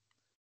Rock.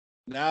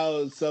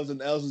 Now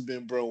something else has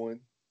been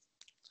brewing.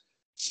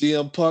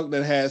 CM Punk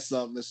that had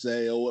something to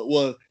say,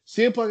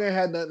 CM Punk ain't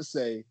had nothing to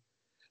say,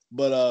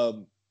 but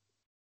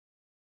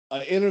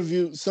an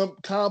interview. Some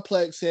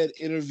Complex had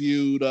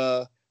interviewed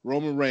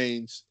Roman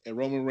Reigns, and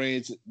Roman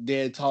Reigns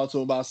did talk to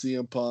him about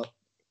CM Punk.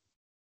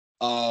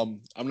 I'm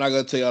not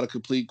gonna tell y'all the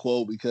complete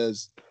quote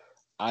because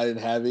I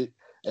didn't have it,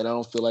 and I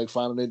don't feel like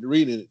finding it to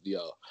read it to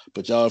y'all.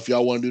 But y'all, if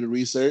y'all want to do the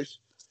research,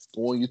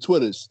 go on your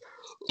Twitters.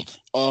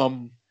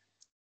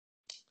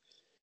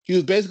 He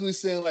was basically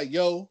saying like,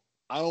 "Yo,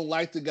 I don't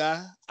like the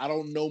guy. I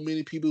don't know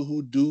many people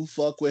who do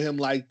fuck with him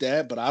like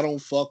that, but I don't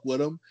fuck with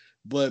him.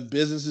 But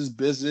business is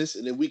business,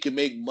 and if we can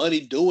make money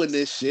doing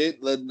this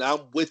shit, then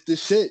I'm with the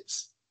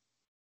shits."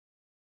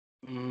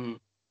 Mm.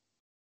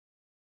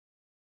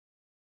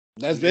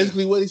 That's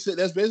basically what he said.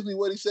 That's basically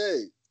what he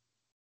said.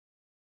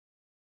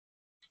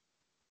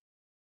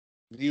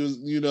 He was,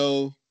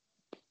 do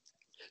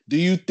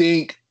you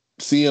think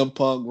CM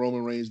Punk,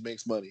 Roman Reigns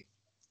makes money?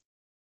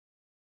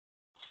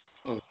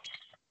 Oh.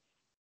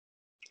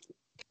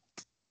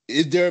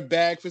 Is there a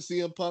bag for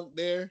CM Punk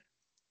there?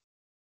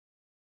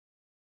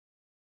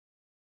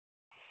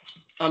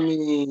 I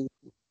mean,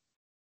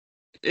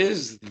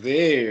 it's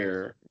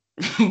there,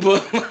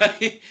 but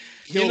like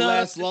He'll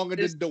last longer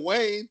than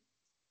Dwayne.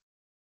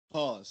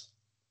 Pause.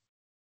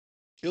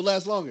 He'll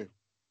last longer.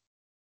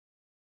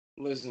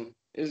 Listen,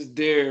 it's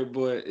there,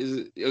 but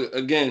is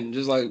again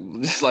just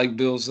like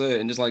Bill said,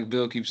 and just like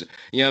Bill keeps.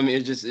 Yeah, I mean,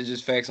 it's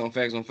just facts on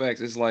facts on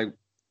facts. It's like,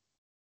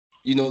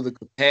 the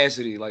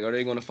capacity. Like, are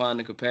they going to find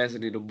the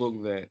capacity to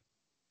book that?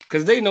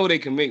 Because they know they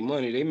can make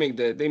money. They make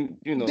that. They the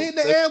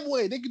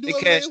Amway. They can do it.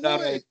 They cashed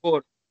out at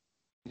quarter.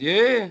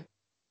 Yeah,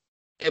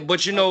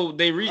 but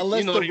they reach.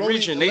 They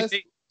reaching.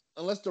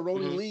 Unless the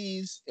Roni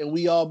leaves and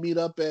we all meet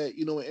up at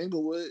in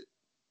Inglewood.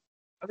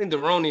 I think the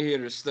Roni here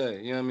to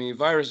stay. You know what I mean?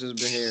 Virus has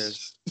been here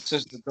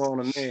since the dawn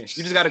of man.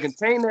 You just got to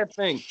contain that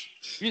thing.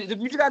 You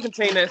just got to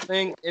contain that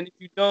thing. And if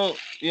you don't,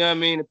 you know what I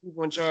mean? The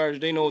people in charge,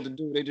 they know what to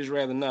do. They just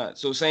rather not.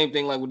 So same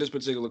thing like with this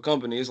particular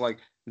company. It's like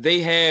they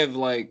have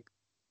like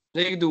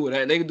they can do what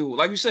they can do.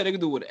 Like you said, they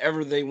can do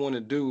whatever they want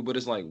to do. But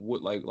it's like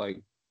what like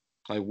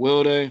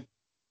will they?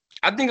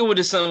 I think it was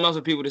just something else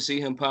for people to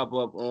see him pop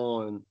up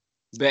on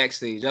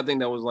backstage. I think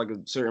that was like a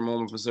certain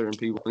moment for certain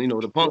people.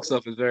 The Punk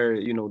stuff is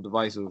very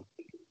divisive.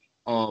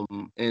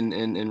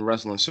 In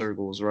wrestling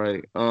circles,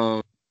 right?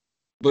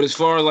 But as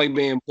far as like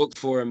being booked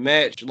for a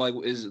match, like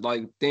is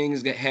like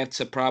things that have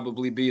to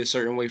probably be a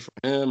certain way for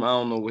him. I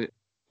don't know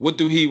what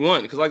do he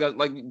want? Because like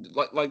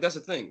that's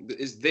the thing.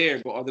 It's there,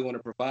 but are they going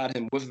to provide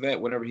him with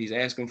that, whatever he's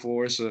asking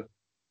for? It's a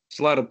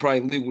lot of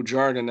probably legal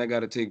jargon that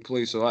got to take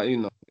place. So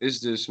it's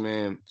just,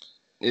 man,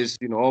 it's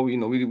all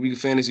we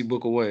fantasy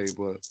book away,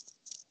 but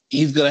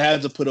he's gonna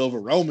have to put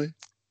over Roman,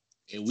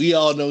 and we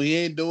all know he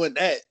ain't doing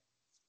that.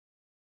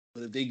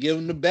 But if they give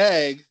him the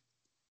bag,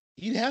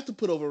 he'd have to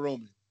put over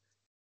Roman.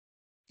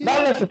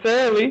 Not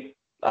necessarily.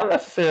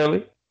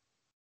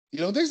 You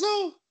don't think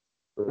so?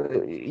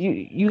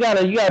 You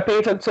gotta pay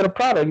attention to the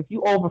product. If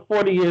you over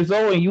 40 years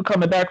old and you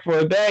coming back for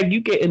a bag,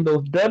 you getting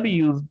those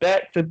W's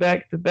back to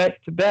back to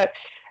back to back,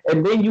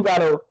 and then you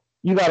gotta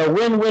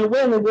win,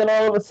 and then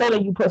all of a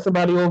sudden you put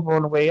somebody over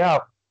on the way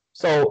out.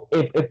 So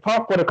if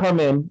Punk were to come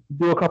in,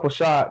 do a couple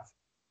shots,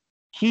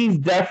 he's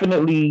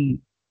definitely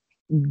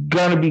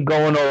gonna be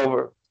going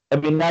over. I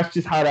mean, that's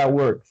just how that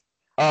works.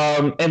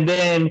 And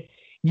then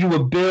you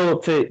would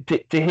build to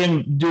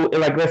him do,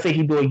 like, let's say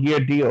he do a year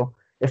deal.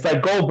 It's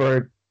like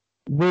Goldberg,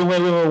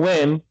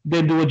 win,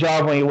 then do a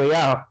job on your way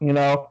out.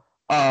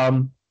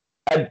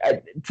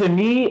 To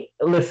me,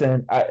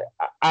 listen,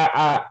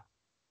 I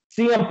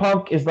CM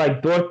Punk is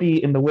like Dorothy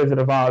in the Wizard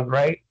of Oz,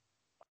 right?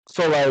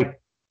 So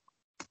like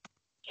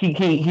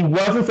he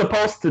wasn't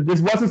supposed to. This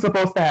wasn't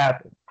supposed to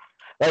happen.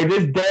 Like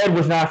this dead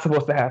was not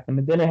supposed to happen.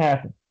 It didn't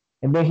happen.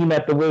 And then he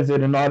met the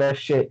wizard and all that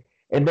shit.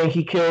 And then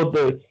he killed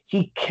the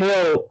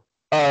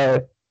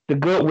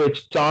good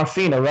witch, John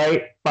Cena,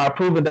 right? By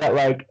proving that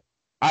like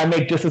I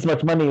make just as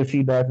much money as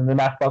he does, and then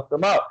I fucked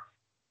him up.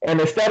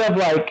 And instead of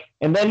like,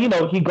 and then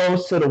he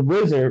goes to the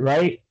wizard,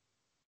 right?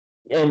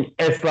 And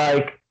it's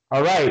like,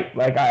 all right,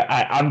 like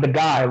I'm the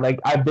guy, like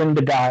I've been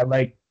the guy,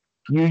 like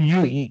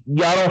y'all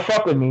don't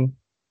fuck with me.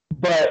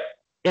 But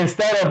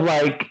instead of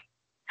like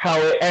how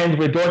it ends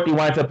where Dorothy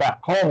winds up at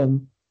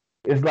home,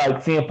 is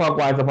like CM Punk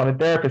winds up on a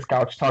therapist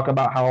couch talking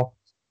about how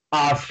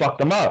Oz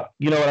fucked him up.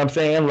 You know what I'm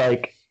saying?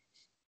 Like,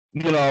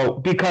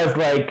 because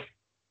like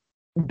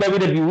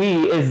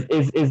WWE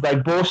is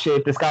like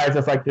bullshit disguised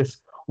as like this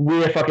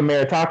weird fucking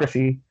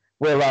meritocracy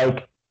where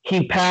like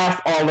he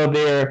passed all of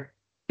their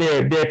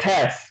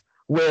tests.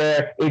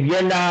 Where if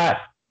you're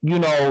not,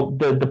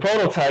 the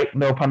prototype,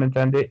 no pun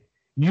intended,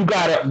 you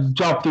gotta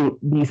jump through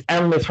these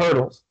endless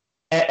hurdles.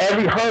 And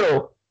every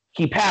hurdle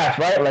he passed,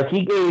 right? Like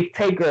he gave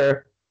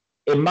Taker,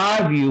 in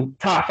my view,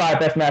 top 5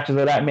 best matches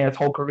of that man's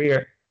whole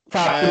career,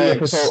 top 3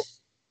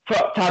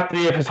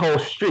 of his whole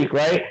streak,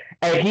 right?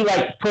 And he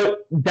like put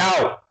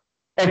doubt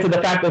into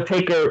the fact of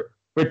Taker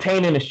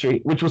retaining the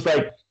streak, which was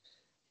like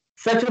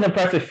such an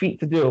impressive feat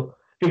to do.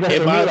 Because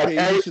in my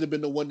opinion, he should have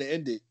been the one to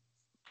end it.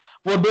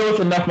 Well, there was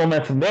enough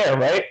momentum there,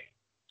 right?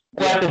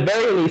 Well, at the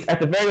very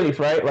least,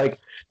 right? Like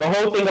the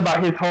whole thing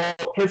about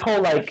his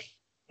whole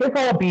his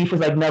whole beef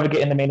was like never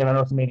getting the main event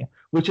of WrestleMania,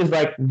 which is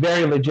like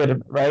very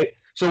legitimate, right?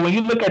 So when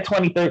you look at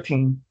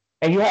 2013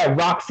 and you had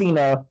Rock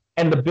Cena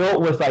and the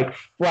build was like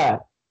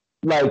flat,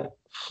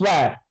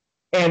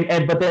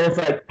 and but then it's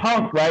like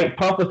Punk, right?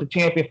 Punk was the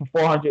champion for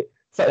 400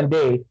 something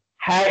days.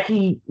 Had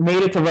he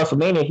made it to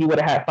WrestleMania, he would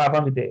have had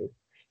 500 days.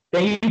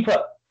 Then you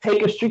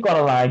take a streak on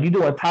the line. You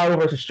doing title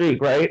versus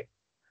streak, right?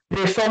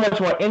 There's so much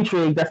more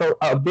intrigue. That's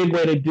a big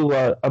way to do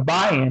a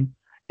buy-in.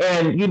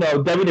 And you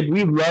know,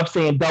 WWE loves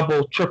saying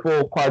double,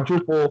 triple,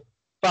 quadruple,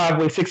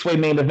 5-way, 6-way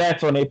main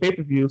events on their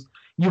pay-per-views.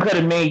 You could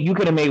have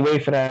made way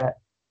for that.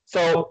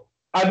 So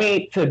I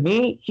mean, to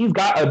me, he's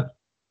got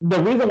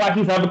the reason why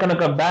he's never gonna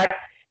come back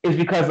is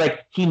because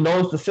like he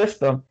knows the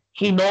system.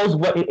 He knows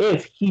what it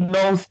is. He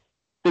knows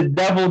the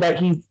devil that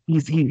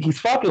he's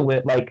fucking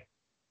with. Like,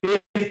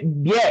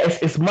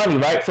 it's money,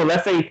 right? So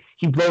let's say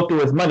he blow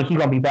through his money, he's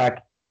gonna be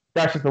back.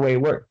 That's just the way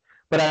it works.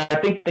 But I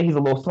think that he's a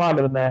little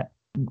smarter than that.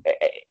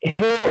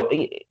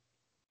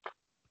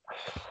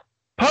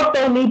 Punk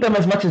don't need them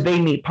as much as they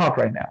need Punk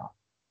right now.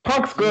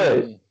 Punk's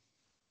good.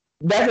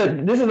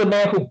 This is a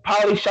man who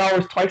probably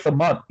showers twice a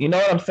month. You know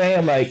what I'm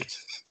saying? Like,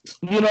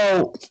 you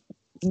know,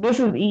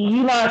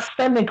 you're not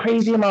spending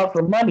crazy amounts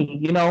of money,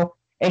 you know,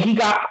 and he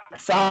got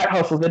side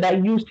hustles, and that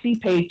UC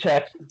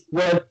paycheck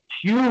was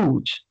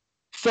huge.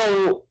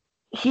 So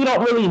he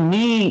don't really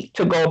need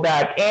to go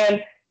back.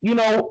 And, you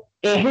know,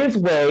 in his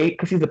way,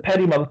 because he's a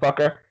petty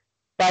motherfucker,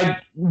 by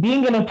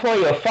being an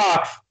employee of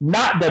Fox,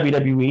 not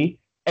WWE,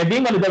 and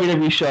being on the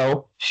WWE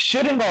show,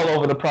 shitting all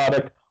over the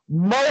product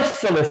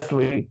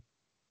mercilessly,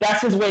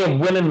 that's his way of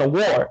winning the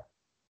war.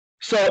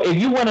 So if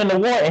you win in the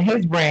war in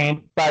his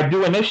brain by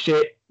doing this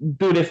shit,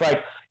 through this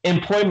like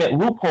employment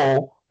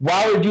loophole,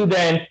 why would you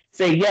then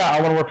say, yeah, I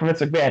want to work for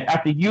Vince McMahon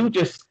after you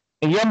just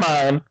in your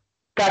mind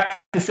got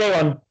to say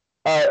on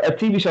a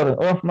TV show that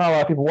not a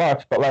lot of people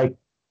watch, but like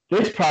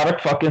this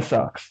product fucking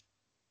sucks.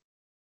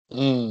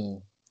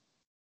 So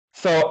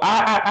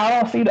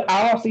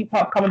I don't see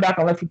Pop coming back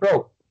unless he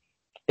broke.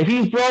 If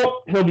he's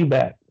broke, he'll be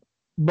back,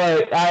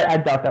 but I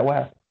doubt that will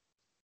happen.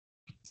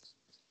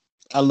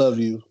 I love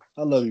you,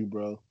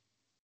 bro.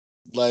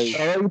 Like,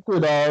 I love you too,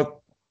 dog.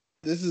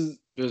 This is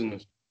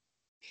business.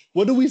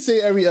 What do we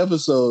say every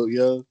episode,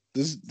 yo?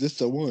 This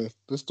the one.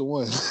 This the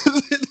one.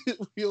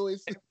 We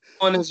always say.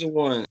 One is the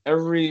one.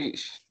 You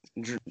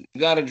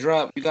gotta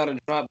drop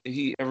the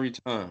heat every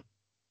time.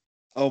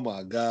 Oh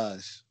my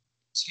gosh.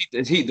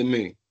 It's heat to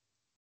me.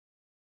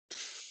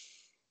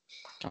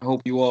 I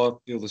hope you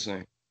all feel the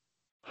same.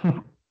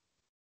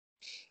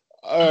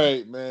 All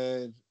right,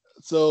 man.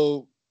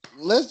 So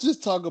let's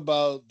just talk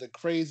about the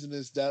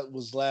craziness that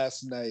was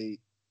last night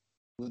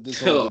with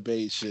this whole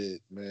debate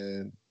shit,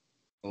 man.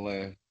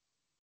 Like,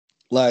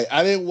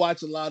 I didn't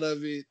watch a lot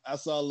of it. I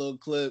saw little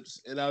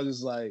clips, and I was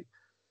just like,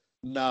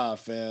 nah,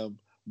 fam.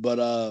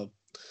 But,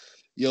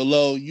 yo,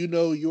 Lo, you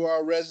know, you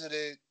are a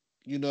resident,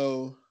 you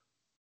know,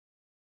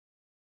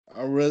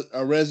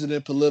 a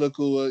resident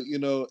political, you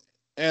know,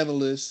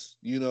 analyst,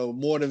 you know,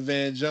 more than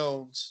Van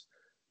Jones.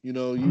 You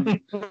know, you...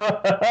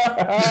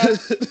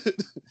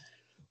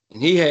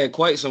 He had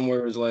quite some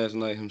words last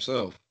night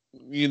himself.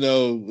 You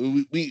know,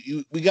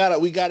 we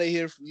gotta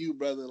hear from you,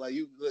 brother. Like,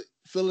 you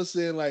fill us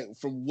in, like,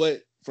 from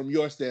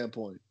your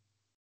standpoint.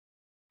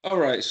 All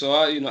right, so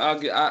I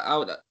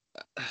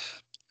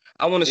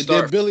want to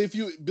start. Billy, if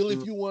you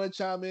want to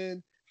chime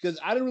in, because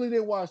I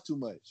didn't watch too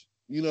much,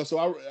 you know. So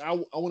I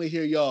want to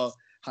hear y'all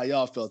how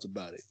y'all felt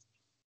about it.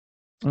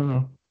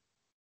 Mm-hmm.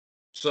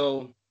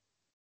 So,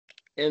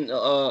 in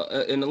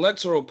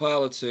electoral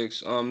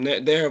politics,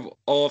 there have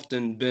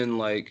often been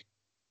like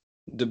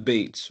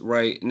debates,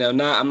 right? Now,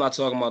 I'm not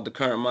talking about the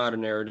current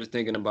modern era. Just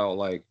thinking about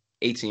like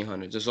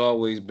 1800s. It's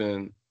always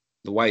been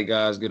the white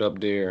guys get up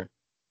there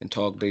and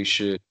talk they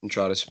shit and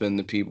try to spin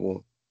the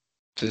people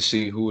to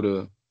see who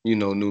the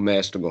new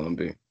master gonna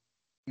be.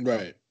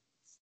 Right.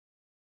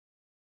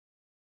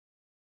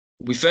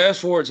 We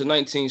fast forward to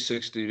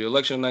 1960. The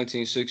election of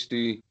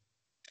 1960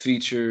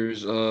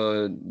 features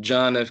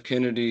John F.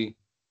 Kennedy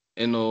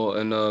and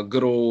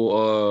good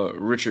old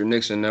Richard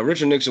Nixon. Now,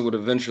 Richard Nixon would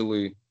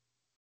eventually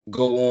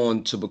go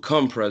on to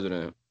become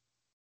president,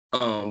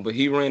 but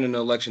he ran in the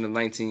election of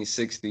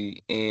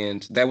 1960,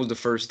 and that was the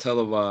first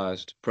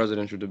televised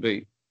presidential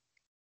debate.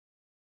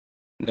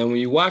 Now, when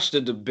you watch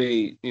the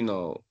debate, I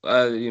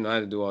had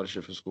to do all the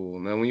shit for school.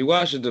 Now, when you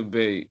watch the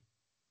debate,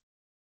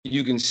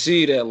 you can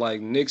see that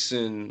like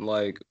Nixon,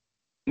 like,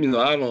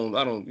 I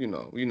don't, you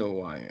know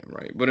who I am,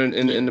 right? But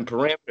in the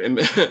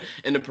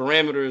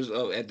parameters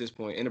of at this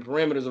point, in the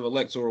parameters of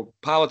electoral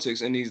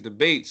politics in these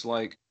debates,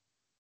 like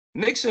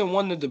Nixon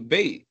won the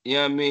debate. You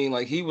know what I mean?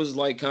 Like, he was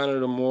like kind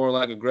of the more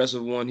like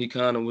aggressive one. He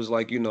kind of was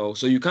like,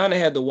 so you kind of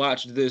had to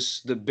watch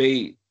this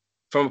debate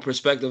from a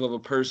perspective of a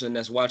person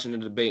that's watching the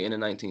debate in the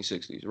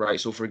 1960s, right?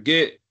 So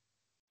forget,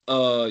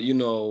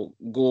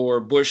 Gore,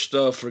 Bush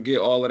stuff, forget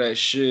all of that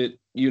shit,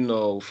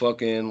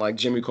 fucking like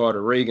Jimmy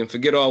Carter, Reagan,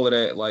 forget all of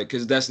that, like,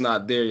 because that's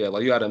not there yet.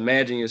 Like, you got to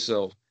imagine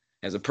yourself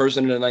as a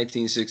person in the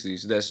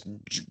 1960s that's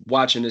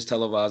watching this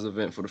televised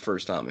event for the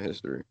first time in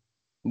history.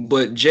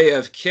 But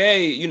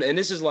JFK, and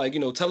this is like,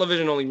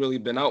 television only really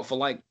been out for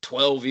like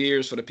 12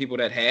 years for the people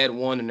that had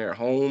one in their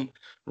home,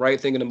 right?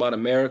 Thinking about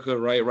America,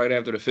 right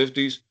after the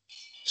 50s.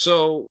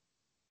 So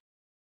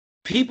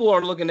people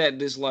are looking at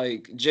this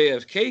like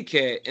JFK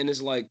cat, and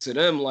it's like to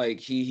them, like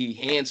he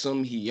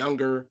handsome, he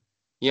younger.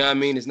 You know what I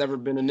mean? It's never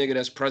been a nigga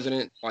that's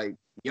president like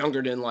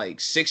younger than like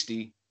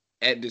 60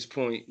 at this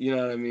point. You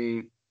know what I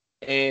mean?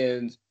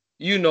 And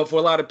for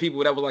a lot of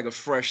people, that was like a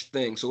fresh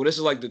thing. So this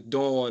is like the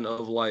dawn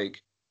of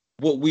like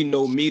what we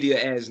know media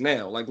as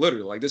now. Like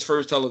literally, like this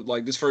first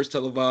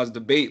televised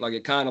debate, like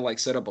it kind of like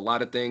set up a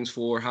lot of things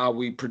for how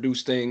we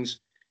produce things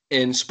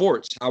in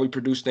sports, how we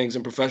produce things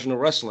in professional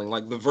wrestling,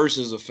 like the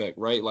versus effect,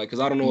 right? Like, because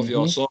I don't know if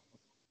y'all saw,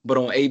 but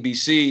on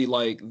ABC,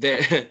 like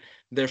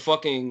they're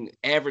fucking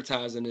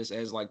advertising this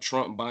as like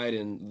Trump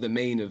Biden the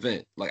main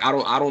event. Like I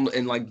don't,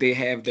 and like they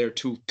have their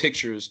two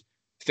pictures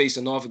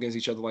facing off against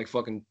each other, like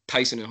fucking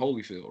Tyson and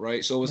Holyfield,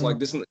 right? So it's like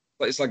this,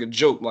 it's like a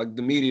joke. Like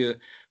the media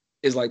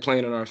is like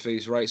playing in our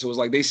face, right? So it's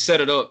like they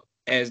set it up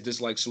as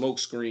this like smoke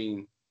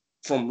screen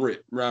from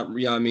Rip, right?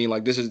 You know what I mean?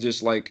 Like this is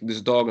just like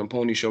this dog and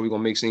pony show we're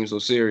gonna make seem so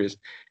serious.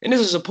 And this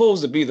is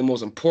supposed to be the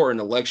most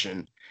important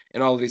election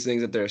and all of these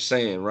things that they're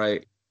saying,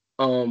 right?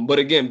 But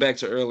again, back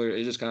to earlier,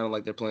 it's just kind of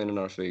like they're playing in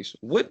our face.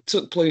 What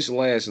took place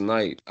last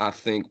night, I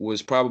think,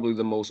 was probably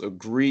the most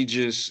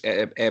egregious,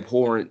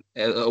 abhorrent,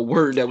 a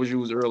word that was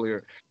used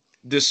earlier,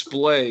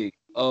 display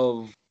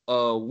of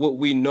what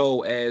we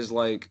know as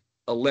like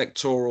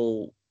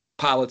electoral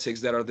politics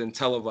that are then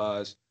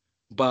televised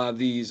by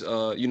these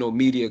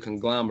media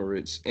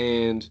conglomerates.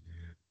 And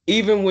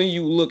even when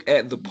you look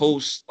at the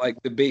post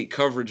like debate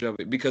coverage of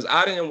it, because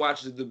I didn't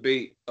watch the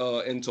debate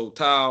in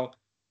total,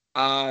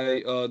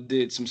 I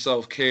did some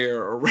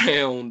self-care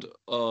around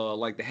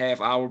like the half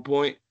hour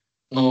point.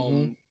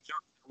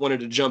 Wanted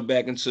to jump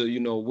back into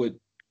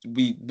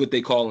what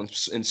they call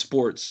in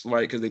sports,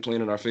 right? Because they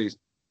playing in our face,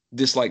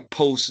 this like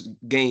post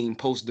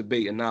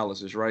debate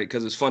analysis, right?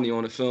 Because it's funny,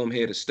 on the film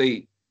Head of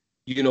State,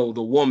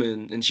 the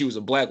woman, and she was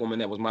a black woman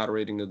that was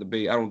moderating the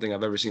debate. I don't think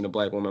I've ever seen a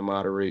black woman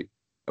moderate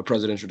a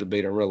presidential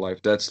debate in real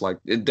life. That's like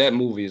that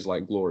movie is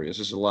like glorious.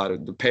 There's a lot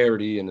of the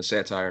parody and the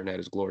satire in that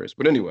is glorious.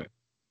 But anyway,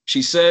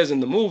 she says in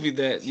the movie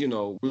that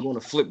we're going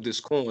to flip this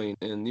coin,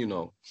 and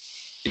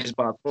it's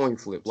by coin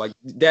flip. Like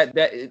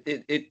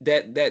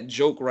that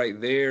joke right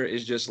there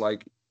is just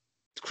like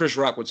Chris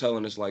Rock was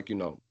telling us, like,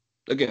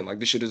 again, like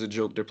this shit is a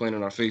joke. They're playing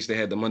in our face. They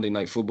had the Monday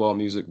Night Football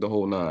music, the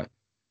whole nine.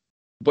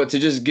 But to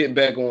just get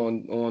back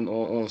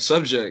on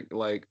subject,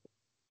 like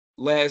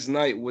last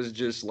night was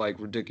just like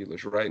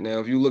ridiculous. Right now,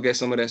 if you look at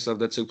some of that stuff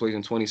that took place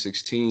in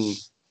 2016,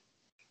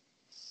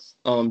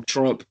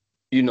 Trump,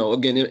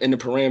 again in the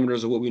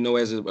parameters of what we know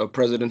as a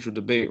presidential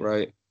debate,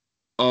 right?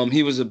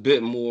 He was a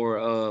bit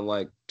more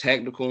like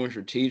tactical and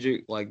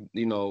strategic, like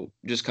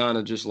just kind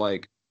of just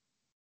like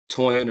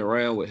toying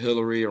around with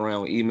Hillary,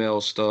 around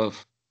email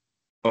stuff,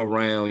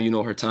 around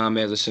her time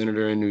as a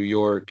senator in New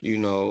York,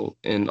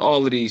 and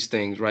all of these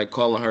things, right?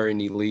 Calling her an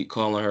elite,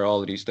 calling her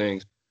all of these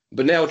things.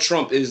 But now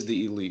Trump is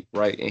the elite,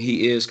 right? And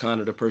he is kind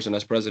of the person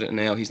that's president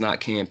now. He's not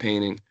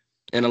campaigning.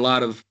 And a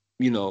lot of,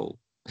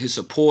 his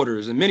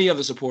supporters and many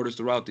other supporters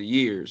throughout the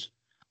years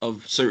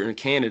of certain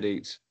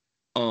candidates,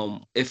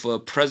 if a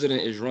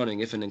president is running,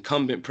 if an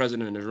incumbent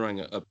president is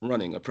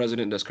running a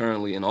president that's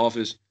currently in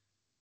office,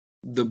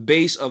 the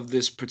base of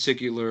this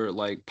particular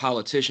like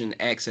politician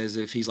acts as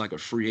if he's like a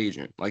free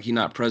agent, like he's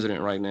not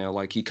president right now,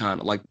 like he kind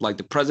of like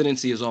the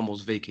presidency is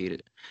almost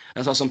vacated.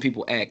 That's how some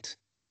people act,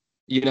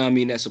 what I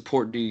mean, that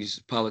support these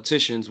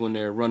politicians when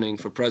they're running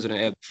for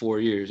president after 4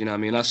 years. You know what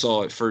I mean? I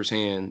saw it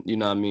firsthand,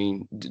 what I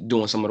mean,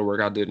 doing some of the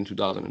work I did in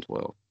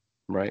 2012,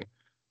 right?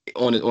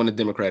 On the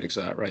Democratic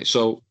side, right?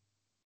 So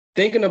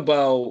thinking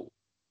about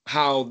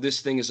how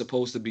this thing is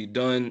supposed to be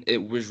done,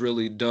 it was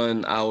really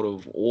done out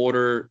of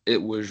order.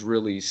 It was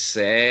really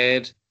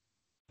sad.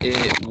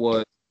 It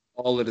was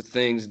all of the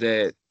things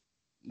that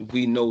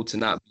we know to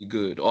not be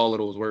good, all of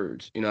those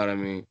words, you know what I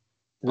mean?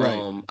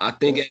 Right. I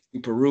think as we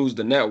peruse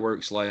the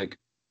networks, like,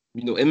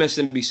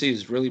 MSNBC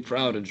is really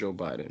proud of Joe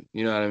Biden.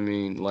 You know what I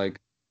mean? Like,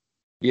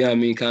 yeah, I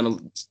mean, kind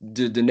of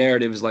the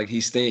narrative is like he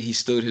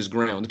stood his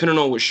ground. Depending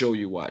on what show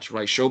you watch,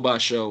 right? Show by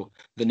show,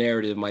 the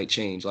narrative might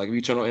change. Like if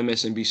you turn on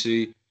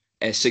MSNBC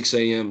at 6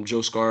 a.m.,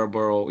 Joe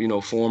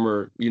Scarborough,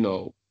 former,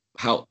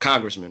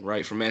 congressman,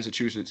 right, from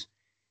Massachusetts.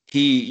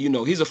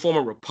 He's a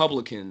former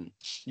Republican,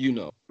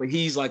 but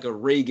he's like a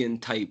Reagan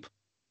type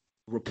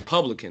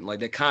Republican,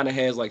 like that kind of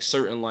has like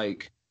certain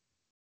like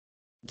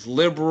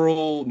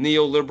liberal,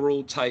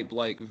 neoliberal type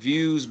like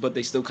views, but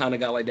they still kind of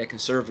got like that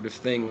conservative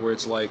thing where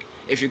it's like,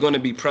 if you're going to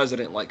be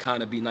president, like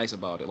kind of be nice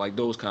about it, like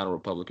those kind of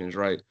Republicans,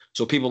 right?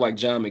 So people like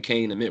John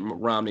McCain and Mitt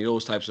Romney,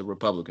 those types of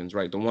Republicans,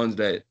 right? The ones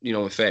that,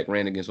 in fact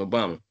ran against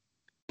Obama.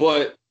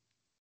 But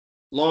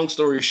long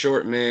story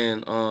short,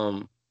 man,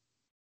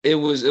 it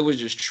was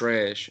just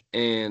trash.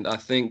 And I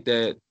think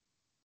that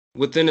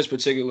within this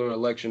particular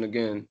election,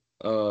 again,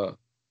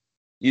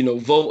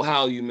 vote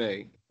how you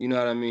may. You know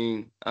what I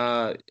mean?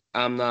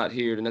 I'm not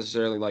here to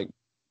necessarily like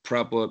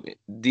prop up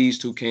these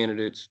two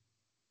candidates.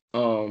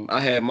 I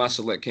had my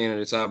select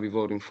candidates I'll be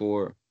voting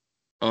for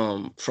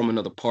from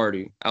another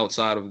party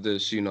outside of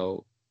this,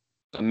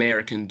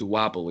 American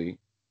duopoly.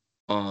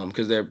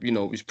 Because they're,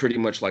 it's pretty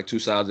much like two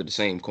sides of the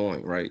same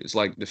coin, right? It's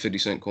like the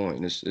 50-cent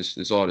coin.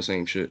 It's all the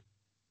same shit.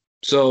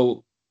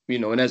 So,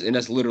 and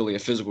that's literally a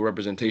physical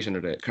representation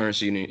of that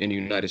currency in the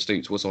United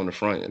States, what's on the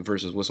front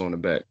versus what's on the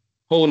back.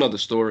 Whole nother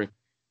story.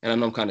 And I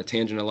know I'm kind of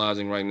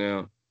tangentializing right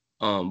now.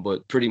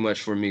 But pretty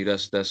much for me,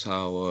 that's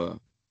how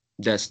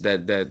that's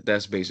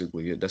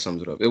basically it. That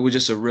sums it up. It was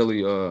just a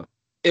really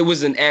it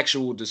was an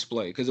actual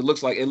display because it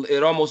looks like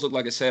it almost looked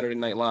like a Saturday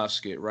Night Live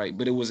skit, right?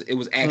 But it was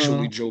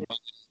actually Joe Biden.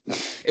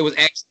 It was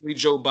actually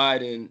Joe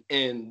Biden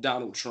and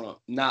Donald Trump,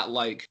 not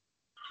like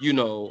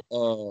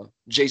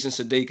Jason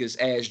Sudeikis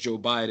as Joe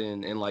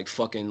Biden and like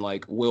fucking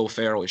like Will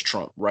Ferrell as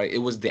Trump, right? It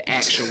was the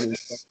actual.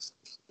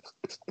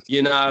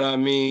 You know what I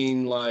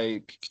mean?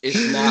 Like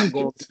it's not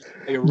going to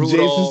be a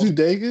Rudolph. Jason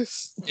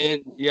Sudeikis.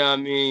 And I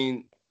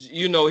mean,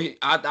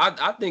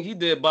 I think he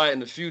did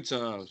Biden a few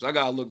times. I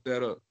gotta look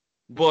that up.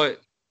 But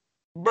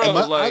bro,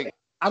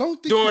 I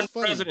don't think during he's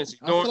funny. presidency,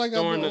 I feel like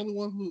I'm the only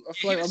one who. I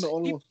feel like I'm the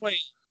only one.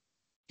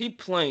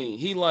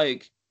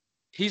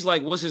 He's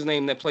like, what's his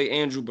name that played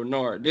Andrew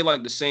Bernard? They're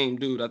like the same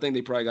dude. I think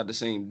they probably got the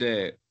same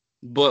dad.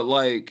 But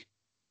like,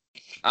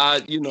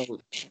 everybody in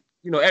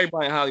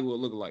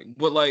Hollywood look alike.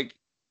 But like,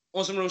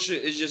 on some real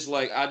shit, it's just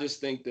like I just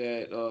think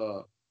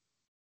that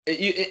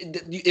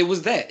it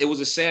was that. It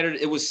was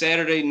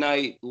Saturday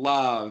Night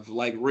Live,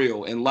 like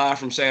real, and Live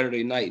from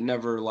Saturday Night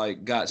never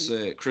like got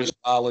said. Chris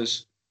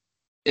Wallace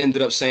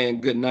ended up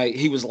saying good night.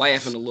 He was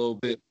laughing a little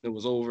bit. It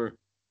was over.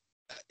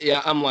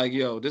 Yeah, I'm like,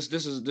 yo, this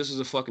is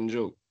a fucking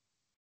joke.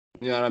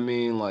 You know what I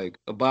mean? Like,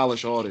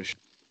 abolish all this shit.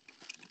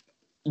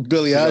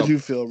 Billy, how'd you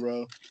feel,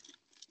 bro?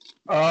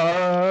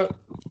 I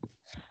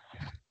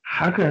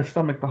couldn't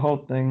stomach the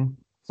whole thing,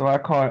 so I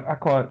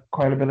caught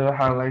quite a bit of the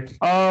highlights.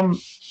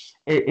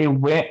 It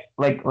went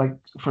like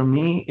for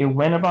me, it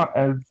went about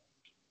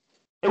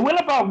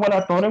what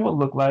I thought it would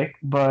look like,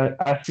 but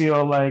I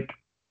feel like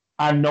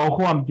I know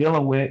who I'm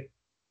dealing with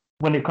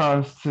when it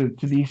comes to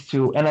these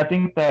two, and I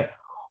think that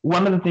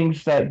one of the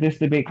things that this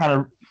debate kind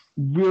of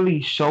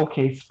really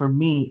showcased for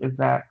me is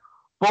that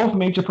both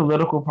major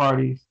political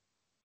parties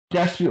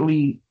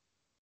desperately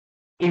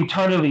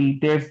internally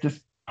there's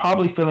this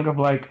probably feeling of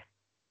like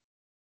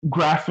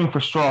grasping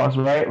for straws,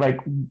 right? Like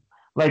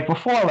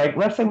before, like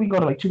let's say we go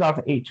to like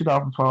 2008,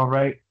 2012,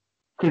 right?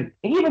 Because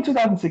even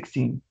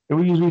 2016, if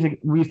we use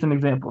recent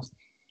examples,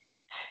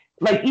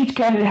 like each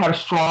candidate had a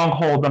strong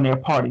hold on their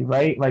party,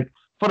 right? Like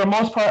for the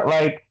most part,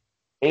 like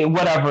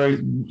whatever,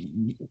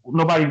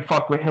 nobody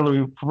fucked with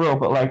Hillary for real,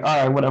 but like,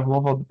 all right, whatever,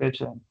 we'll vote the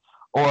bitch in.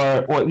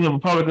 Or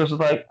Republicans was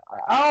like,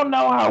 I don't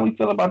know how we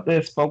feel about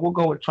this, but we'll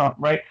go with Trump,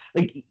 right?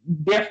 Like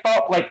there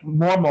felt like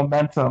more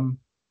momentum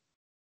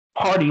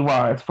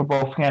party-wise for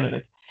both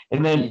candidates.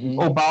 And then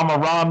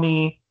Obama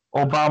Romney,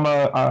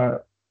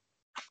 Obama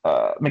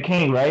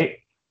McCain, right?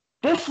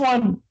 This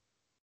one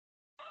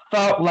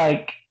felt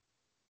like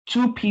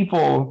two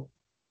people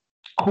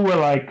who were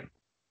like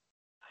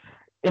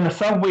in a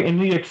subway in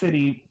New York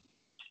City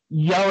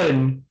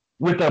yelling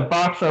with a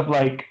box of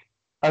like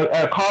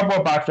a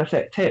cardboard box that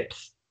said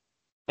tips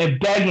and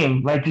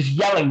begging, like just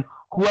yelling,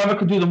 whoever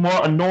could do the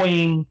more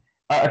annoying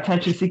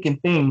attention-seeking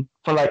thing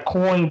for like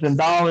coins and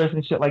dollars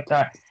and shit like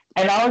that.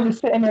 And I was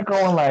just sitting there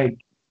going like,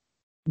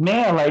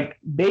 man, like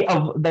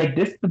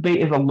this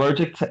debate is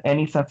allergic to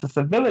any sense of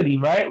civility,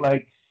 right?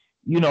 Like,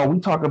 we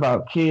talk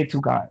about kids who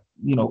got,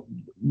 your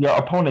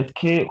opponent's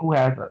kid who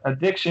has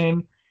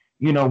addiction.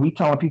 We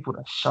telling people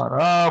to shut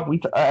up.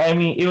 I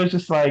mean, it was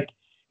just like,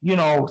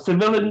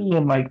 civility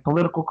and like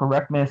political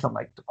correctness and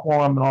like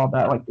decorum and all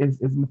that like is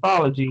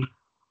mythology.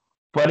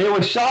 But it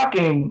was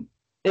shocking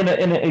in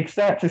an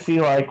extent to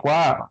see like,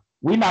 wow,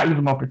 we're not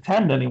even gonna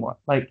pretend anymore.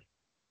 Like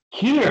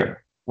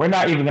here, we're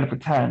not even gonna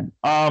pretend.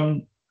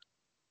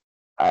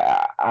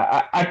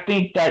 I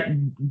think that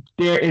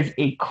there is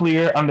a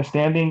clear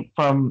understanding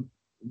from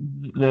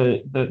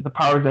the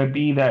powers that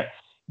be that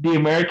the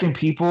American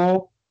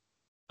people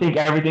think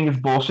everything is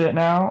bullshit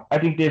now. I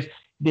think there's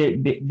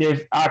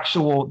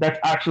that's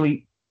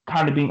actually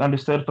kind of being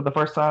understood for the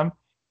first time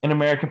in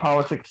American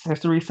politics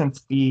history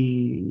since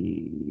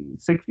the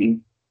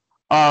 60s,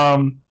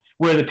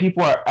 where the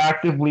people are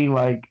actively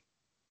like,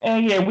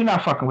 yeah, we're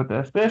not fucking with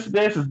this. This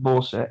is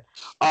bullshit.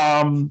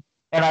 And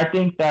I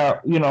think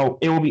that,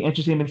 it will be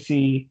interesting to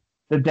see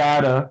the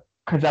data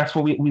because that's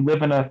what we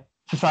live in a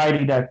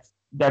society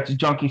that's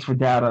junkies for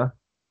data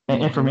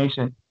and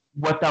information.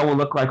 What that will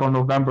look like on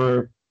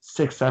November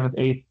 6th,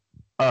 7th,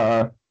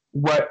 8th,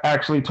 what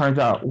actually turns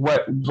out,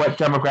 what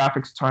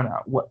demographics turn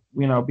out,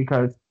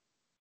 because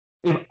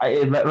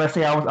let's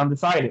say I was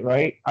undecided,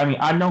 right? I mean,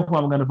 I know who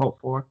I'm going to vote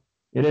for.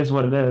 It is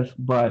what it is.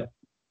 But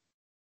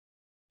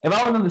if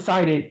I was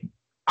undecided,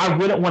 I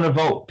wouldn't want to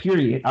vote,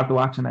 period, after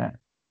watching that.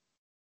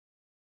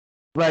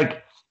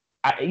 Like,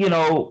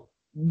 the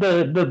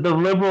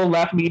liberal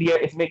left media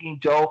is making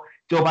Joe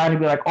Biden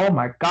be like, oh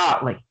my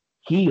God, like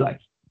he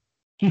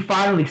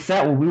finally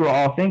said what we were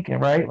all thinking,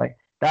 right? Like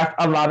That's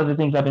a lot of the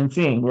things I've been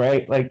seeing,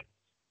 right? Like,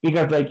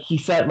 because like he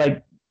said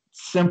like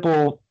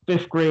simple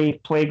fifth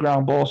grade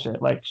playground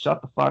bullshit, like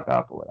shut the fuck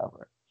up or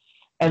whatever.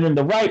 And then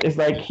the right is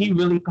like he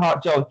really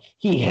caught Joe.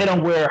 He hit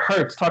him where it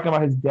hurts, talking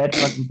about his dead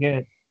fucking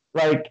kid.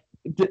 Like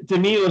to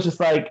me, it was just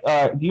like,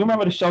 do you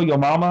remember the show Yo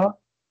Mama?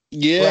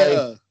 Yeah.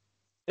 Like,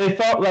 it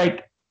felt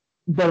like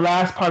the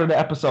last part of the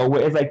episode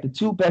where it's like the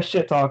two best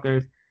shit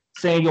talkers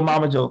saying Yo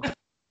Mama jokes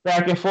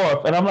back and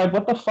forth, and I'm like,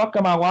 what the fuck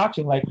am I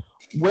watching? Like,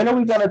 when are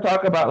we gonna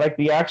talk about like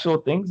the actual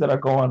things that are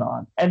going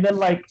on? And then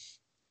like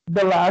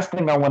the last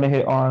thing I want to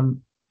hit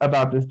on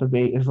about this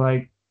debate is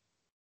like,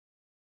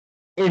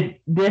 if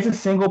there's a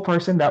single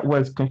person that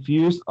was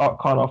confused,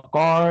 caught off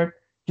guard,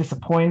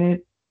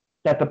 disappointed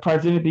that the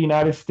president of the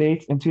United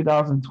States in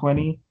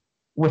 2020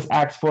 was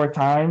asked 4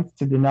 times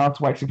to denounce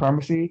white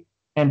supremacy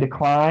and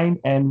declined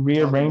and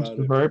rearranged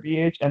the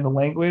verbiage and the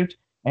language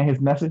and his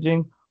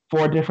messaging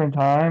 4 different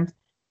times,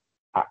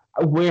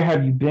 where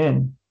have you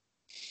been?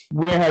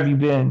 Where have you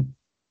been?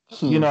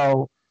 You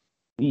know,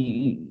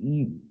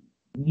 you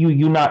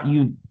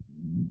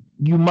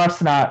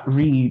must not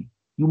read.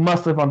 You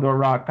must live under a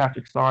rock,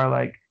 Patrick Starr.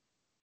 Like,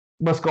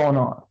 what's going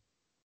on?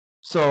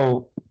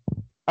 So,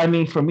 I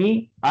mean, for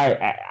me,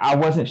 I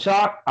wasn't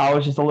shocked. I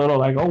was just a little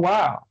like, oh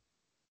wow.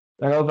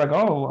 Like I was like,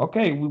 oh,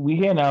 okay, we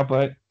here now,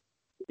 but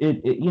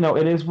it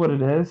it is what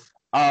it is.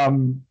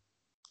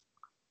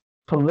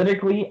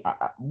 Politically,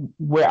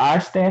 where I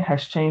stand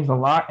has changed a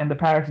lot in the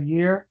past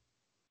year.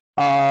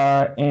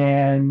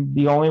 And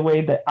the only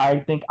way that I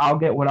think I'll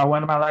get what I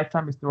want in my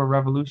lifetime is through a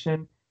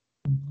revolution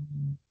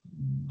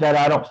that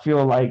I don't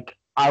feel like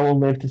I will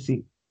live to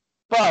see.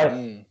 But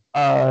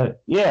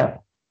yeah,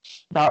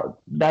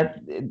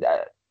 that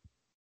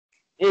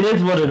it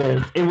is what it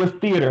is. It was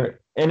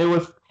theater, and it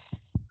was,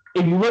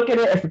 if you look at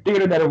it as the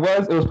theater that it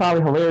was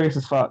probably hilarious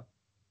as fuck.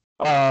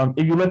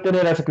 If you looked at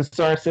it as a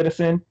concerned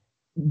citizen,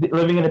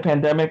 living in a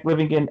pandemic,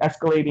 living in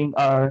escalating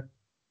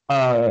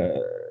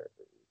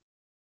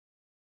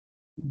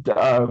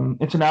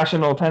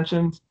international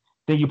tensions,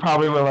 then you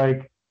probably were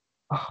like,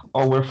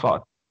 oh, we're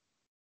fucked.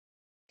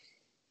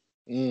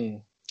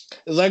 It's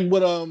like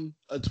what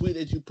a tweet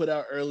that you put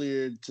out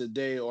earlier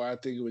today, or I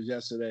think it was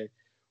yesterday,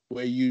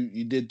 where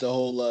you did the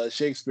whole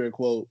Shakespeare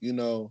quote, you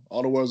know,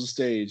 all the world's a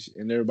stage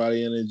and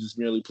everybody in it just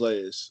merely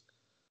players.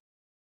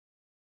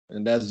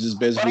 And that's just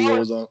basically what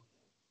was on.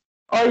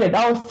 Oh yeah,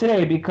 that was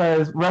today,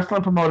 because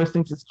wrestling promoters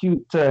thinks it's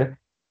cute to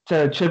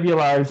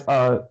trivialize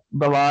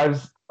the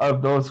lives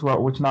of those who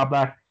are not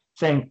black,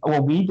 saying,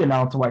 well, we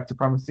denounce white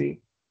supremacy.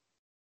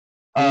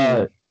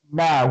 Nah,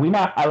 we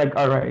not. I like.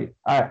 All right,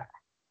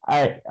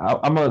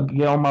 I'm gonna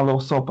get on my little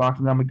soapbox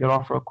and I'm gonna get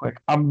off real quick.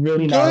 I'm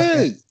really not. Go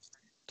ahead.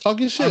 Talk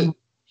your shit.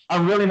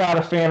 I'm really not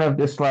a fan of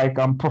this like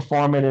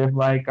performative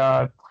like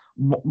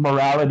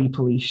morality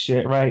police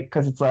shit, right?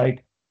 Because it's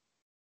like,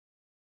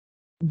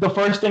 the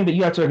first thing that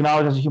you have to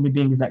acknowledge as a human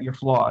being is that you're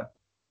flawed,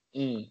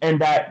 and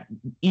that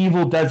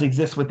evil does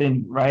exist within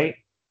you, right?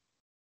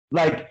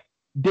 Like,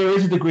 there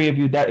is a degree of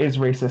you that is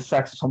racist,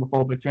 sexist,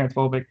 homophobic,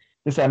 transphobic,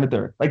 this, and the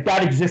third. Like,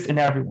 that exists in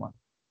everyone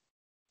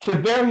to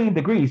varying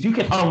degrees. You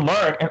can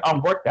unlearn and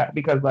unwork that,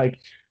 because like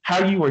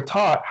how you were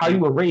taught, how you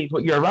were raised,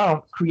 what you're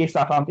around creates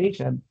that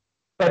foundation.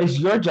 But it's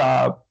your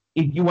job,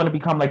 if you want to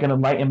become like an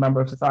enlightened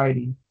member of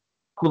society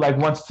who like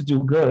wants to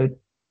do good,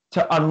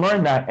 to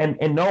unlearn that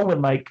and know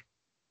when like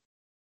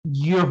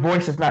your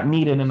voice is not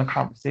needed in the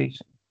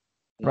conversation,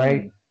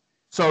 right?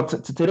 So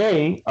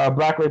today,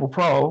 Black Label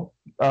Pro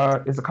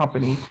is a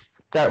company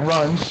that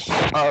runs,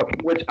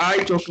 which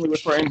I jokingly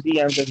refer in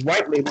DMs as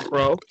White Label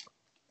Pro,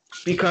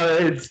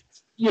 because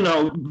you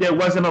know there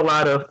wasn't a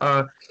lot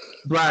of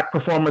black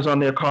performers on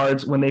their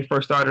cards when they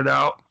first started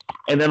out,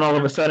 and then all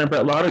of a sudden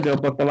Brett Lauderdale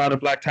booked a lot of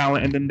black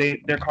talent, and then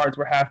their cards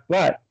were half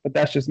black. But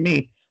that's just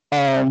me,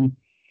 you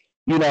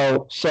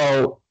know.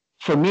 So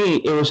for me,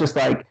 it was just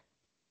like,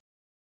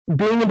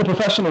 being in the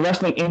professional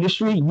wrestling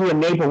industry, you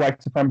enable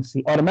white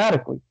supremacy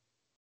automatically.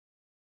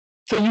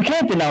 So you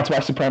can't denounce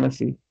white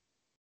supremacy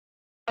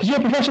because you're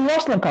a professional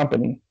wrestling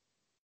company.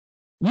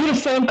 You're the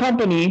same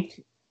company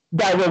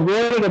that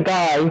rewarded a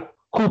guy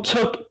who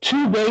took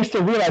 2 days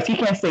to realize he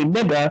can't say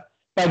nigga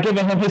by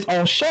giving him his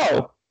own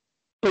show.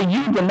 But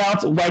you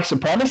denounce white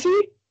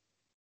supremacy?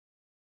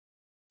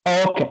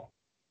 Okay.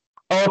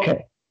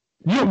 But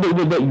you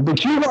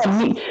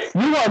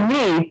want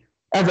me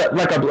as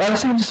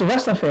I'm just a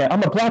wrestling fan.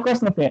 I'm a black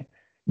wrestling fan.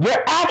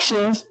 Your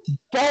actions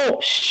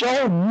don't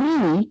show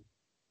me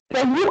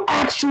that you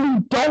actually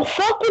don't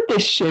fuck with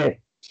this shit.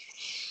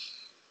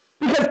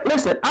 Because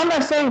listen, I'm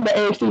not saying that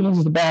Eric Stevens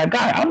is a bad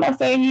guy. I'm not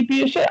saying he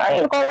be a shit. I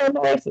ain't calling him a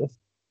racist.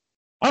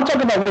 I'm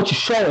talking about what you're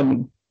showing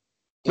me,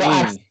 what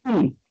I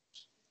see,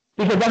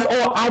 because that's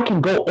all I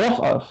can go off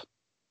of.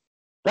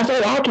 That's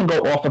all I can go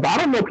off of. I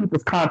don't know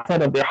people's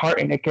content of their heart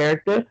and their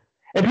character,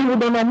 and people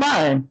don't know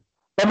mine.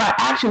 But my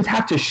actions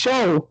have to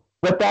show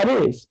what that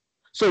is.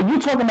 So you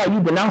talking about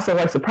you denouncing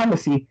white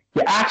supremacy,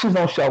 your actions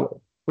don't show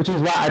it. Which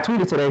is why I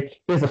tweeted today,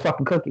 here's a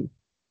fucking cookie.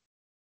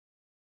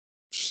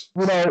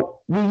 You know,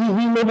 we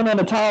living in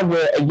a time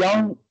where a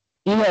young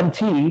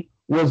EMT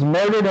was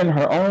murdered in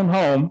her own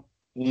home,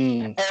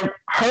 and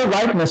her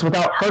likeness,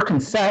 without her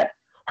consent,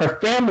 her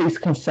family's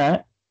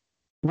consent,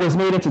 was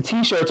made into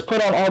T-shirts,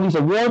 put on all these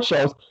award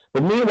shows.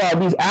 But meanwhile,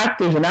 these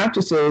actors and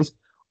actresses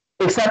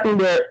accepting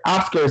their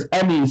Oscars,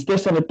 Emmys,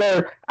 this and the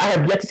third, I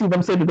have yet to see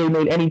them say that they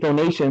made any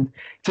donations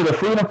to the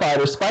freedom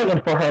fighters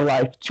fighting for her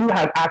life to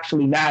have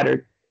actually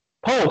mattered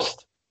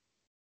post.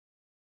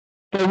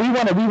 But we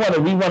want to get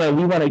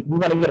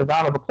a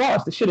round of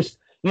applause. This shit is,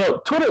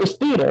 Twitter is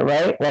theater,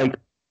 right? Like,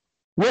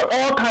 we're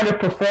all kind of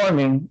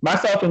performing,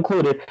 myself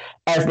included,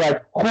 as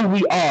like who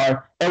we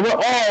are, and we're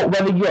all,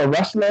 whether you're a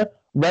wrestler,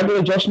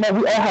 regular Joe Schmo,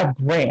 we all have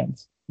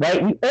brands,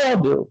 right? We all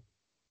do.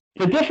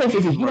 The difference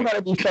is you don't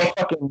gotta be so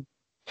fucking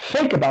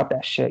fake about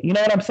that shit. You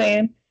know what I'm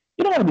saying?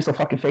 You don't gotta be so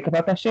fucking fake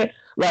about that shit.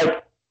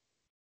 Like,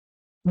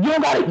 you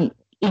don't gotta.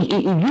 If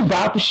you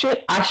about the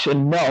shit, I should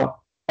know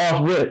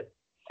off rip.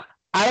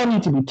 I don't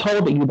need to be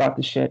told that you about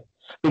the shit,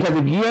 because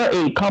if you're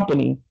a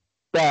company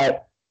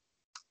that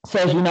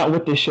says you're not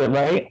with this shit,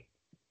 right?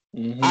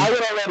 I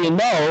would already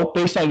know,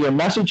 based on your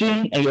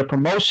messaging and your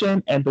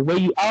promotion and the way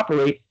you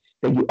operate,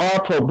 that you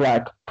are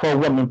pro-black,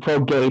 pro-woman,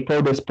 pro-gay,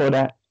 pro-this,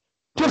 pro-that.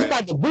 Just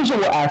by the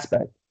visual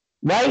aspect,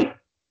 right?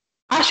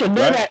 I should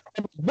know that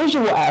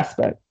visual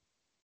aspect.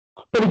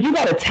 But if you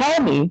got to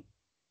tell me,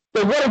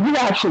 then what are you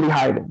actually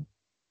hiding?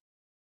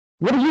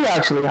 What are you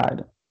actually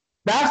hiding?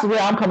 That's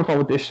where I'm coming from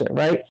with this shit,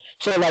 right?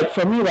 So, like,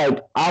 for me,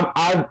 like,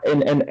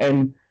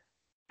 and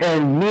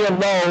me and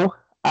Lo,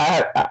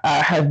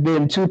 I have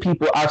been two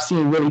people I've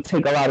seen really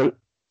take a lot of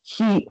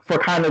heat for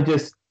kind of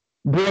just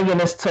bringing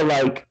this to,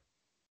 like,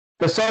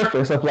 the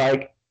surface of,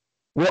 like,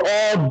 we're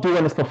all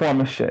doing this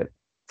performance shit.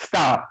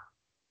 Stop.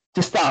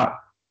 Just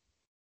stop.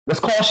 Let's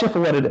call shit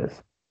for what it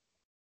is.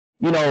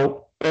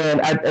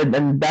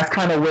 And that's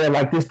kind of where,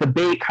 like, this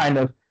debate kind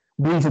of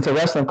bleeds into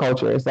wrestling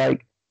culture. It's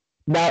like,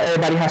 now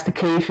everybody has to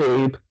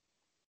kayfabe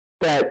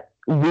that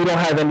we don't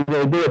have anything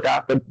to do with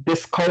that. But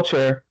this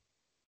culture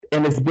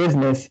and this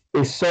business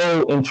is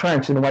so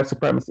entrenched in white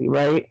supremacy,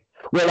 right?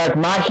 Where, like,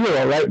 my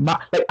hero, right?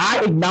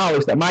 I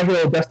acknowledge that my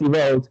hero, Dusty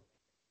Rhodes,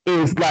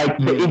 is like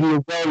the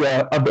Iggy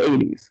Azalea of the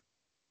 80s.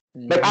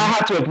 Like, I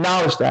have to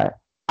acknowledge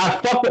that. I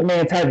fuck with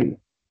Man's Heavy.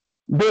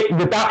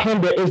 Without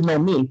him, there is no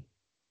me.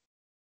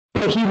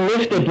 But he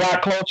lifted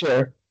black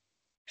culture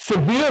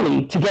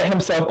severely to get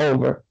himself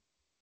over.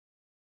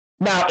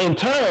 Now, in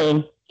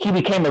turn, he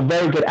became a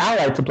very good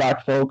ally to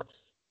black folk,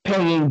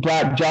 paying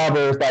black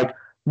jobbers like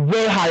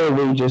way higher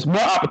wages,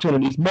 more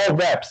opportunities, more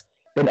reps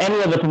than any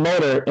other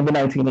promoter in the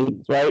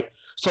 1980s, right?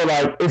 So,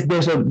 like,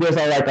 there's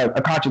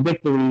a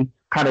contradictory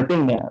kind of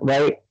thing there,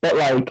 right? But,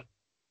 like,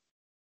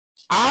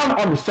 I'm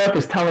on the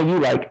surface telling you,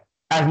 like,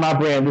 as my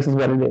brand, this is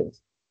what it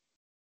is.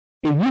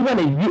 If you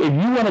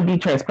want to be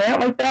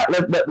transparent like that,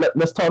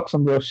 let's talk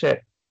some real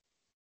shit.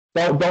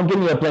 Don't give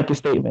me a blanket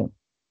statement.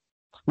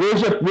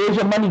 Where's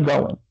your money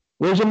going?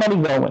 Where's your money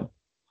going?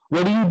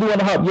 What are you doing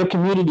to help your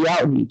community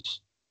outreach?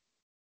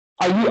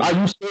 Are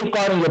you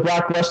safeguarding your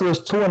black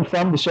wrestlers to and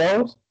from the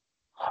shows?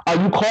 Are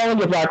you calling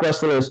your black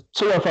wrestlers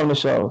to and from the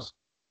shows?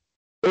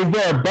 Is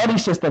there a buddy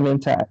system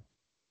intact?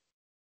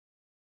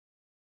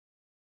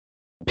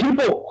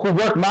 People who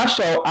work my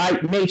show, I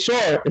made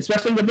sure,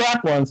 especially the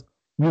black ones,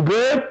 you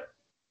good?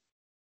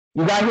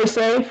 You got here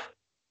safe?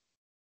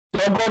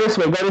 Don't go this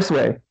way, go this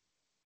way.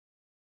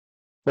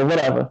 But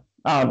whatever.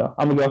 I don't know.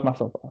 I'm gonna go off my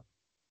soapbox.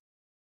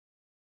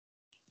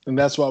 And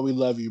that's why we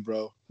love you,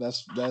 bro.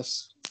 That's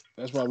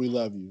why we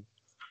love you.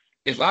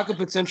 If I could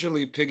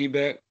potentially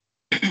piggyback,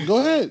 go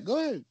ahead.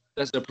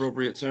 That's the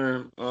appropriate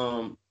term.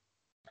 And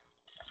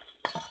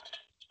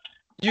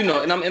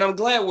I'm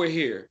glad we're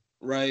here,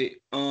 right?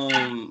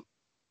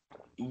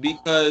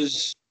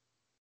 Because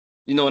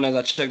and as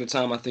I check the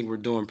time, I think we're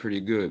doing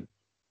pretty good.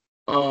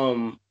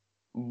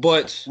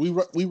 But we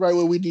right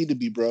where we need to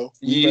be, bro.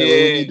 We right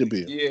where we need to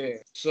be. Yeah.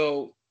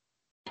 So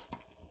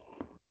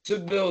to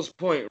Bill's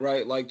point,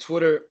 right? Like,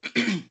 Twitter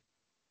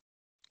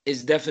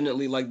is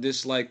definitely like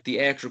this, like,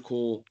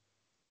 theatrical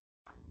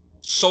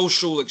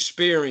social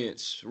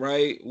experience,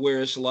 right?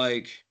 Where it's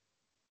like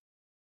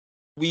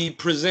we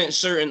present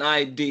certain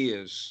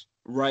ideas,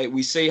 right?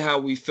 We say how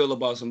we feel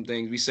about some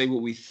things. We say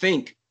what we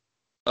think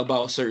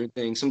about certain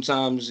things.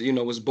 Sometimes,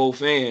 it's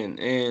both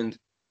and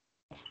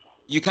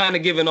you kind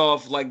of giving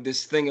off like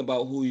this thing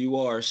about who you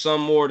are.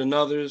 Some more than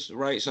others,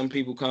 right? Some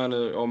people kind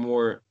of are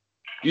more,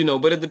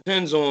 but it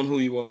depends on who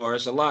you are.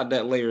 It's a lot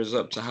that layers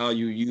up to how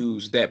you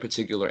use that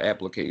particular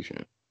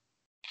application.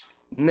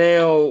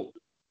 Now,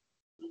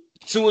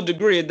 to a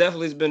degree, it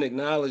definitely has been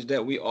acknowledged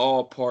that we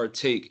all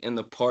partake in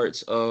the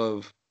parts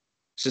of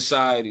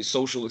society,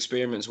 social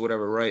experiments,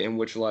 whatever, right? In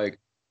which, like,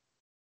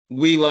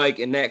 we, like,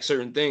 enact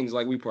certain things,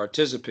 like, we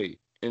participate.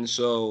 And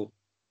so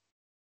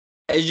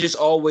it's just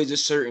always a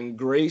certain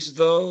grace,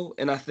 though.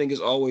 And I think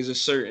it's always a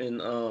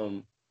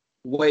certain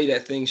way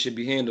that things should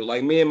be handled.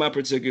 Like, me and my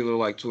particular,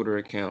 like, Twitter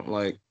account,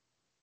 like,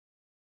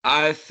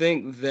 I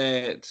think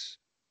that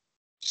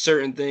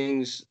certain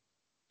things,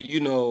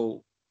 in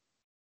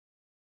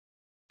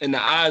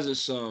the eyes of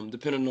some,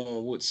 depending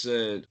on what's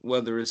said,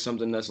 whether it's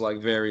something that's, like,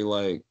 very,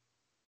 like,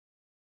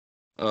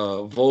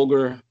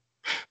 vulgar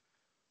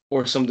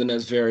or something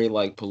that's very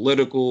like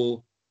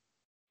political.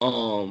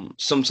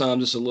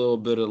 Sometimes it's a little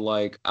bit of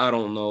like, I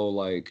don't know,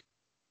 like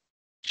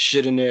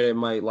shit in there that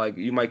might like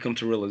you might come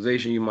to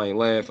realization, you might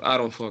laugh. I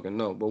don't fucking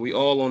know. But we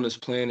all on this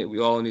planet, we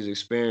all in these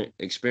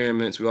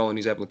experiments, we all in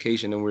these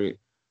applications, and we're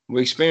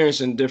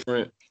experiencing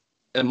different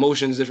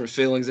emotions, different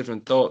feelings,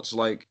 different thoughts,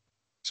 like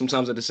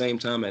sometimes at the same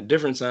time at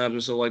different times.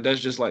 And so like that's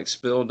just like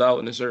spilled out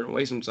in a certain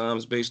way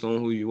sometimes based on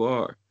who you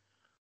are.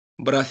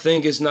 But I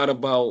think it's not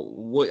about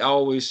what I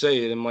always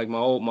say it, and like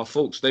my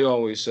folks, they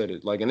always said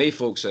it. Like, and they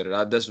folks said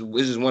it. This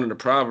is one of the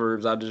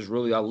proverbs I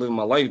live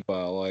my life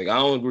by. Like, I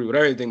don't agree with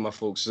everything my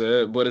folks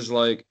said, but it's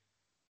like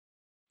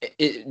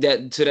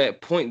that to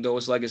that point though.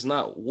 It's like it's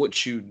not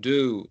what you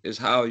do, it's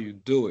how you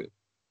do it.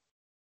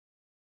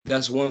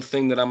 That's one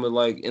thing that I'm gonna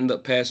like end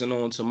up passing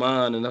on to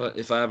mine, and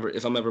if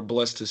I'm ever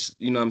blessed to,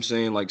 you know what I'm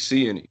saying, like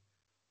see any.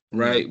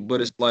 Right,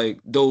 but it's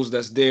like those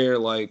that's there,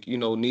 like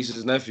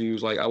nieces,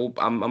 nephews. Like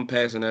I'm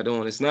passing that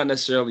on. It's not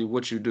necessarily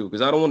what you do,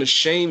 because I don't want to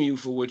shame you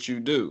for what you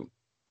do.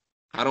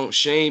 I don't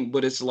shame,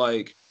 but it's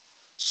like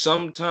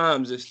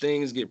sometimes if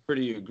things get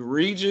pretty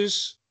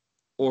egregious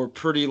or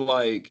pretty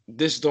like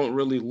this don't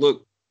really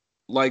look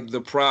like the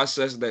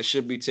process that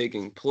should be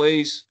taking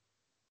place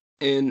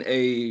in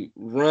a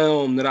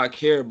realm that I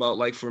care about,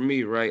 like for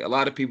me, right? A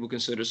lot of people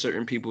consider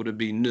certain people to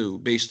be new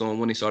based on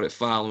when they started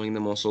following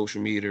them on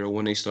social media or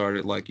when they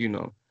started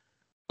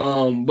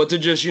but to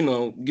just,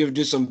 give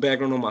just some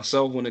background on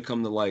myself when it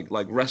comes to like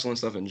wrestling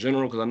stuff in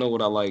general, because I know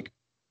what I like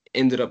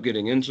ended up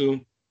getting into.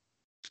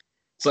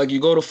 It's like you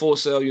go to Full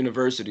Sail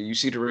University, you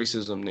see the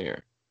racism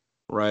there,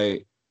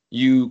 right?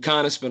 You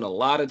kind of spend a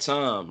lot of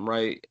time,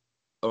 right,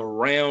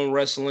 around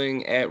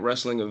wrestling, at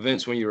wrestling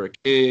events when you're a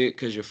kid,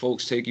 because your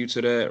folks take you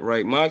to that,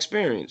 right? My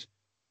experience,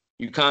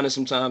 you kind of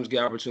sometimes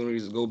get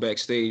opportunities to go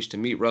backstage, to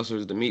meet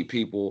wrestlers, to meet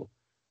people,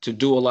 to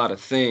do a lot of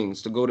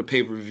things, to go to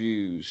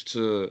pay-per-views,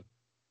 to,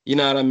 you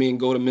know what I mean,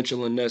 go to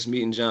Mitchell and Ness,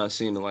 meeting John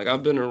Cena. Like,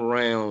 I've been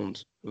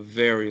around a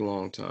very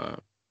long time.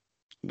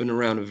 Been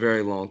around a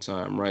very long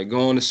time, right?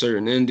 Going to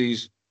certain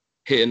indies,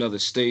 hitting other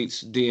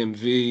states,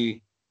 DMV,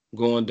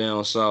 going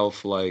down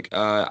south. Like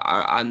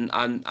I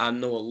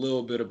know a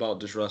little bit about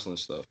this wrestling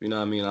stuff. You know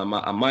what I mean?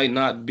 I might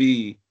not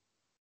be,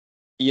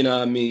 you know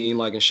what I mean,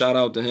 like, and shout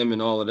out to him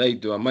and all that they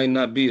do. I might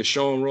not be a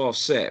Sean Ross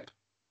Sapp,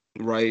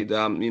 right?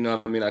 You know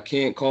what I mean? I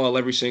can't call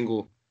every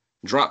single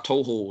drop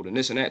toe hold and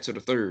this and that to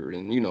the third,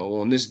 and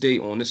on this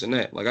date, on this and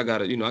that. Like I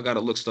gotta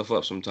look stuff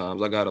up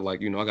sometimes. I gotta I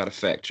gotta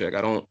fact check.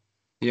 I don't,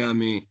 you know what I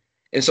mean?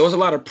 And so it's a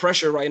lot of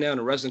pressure right now in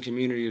the wrestling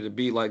community to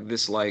be like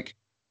this, like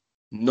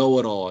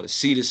know-it-all, to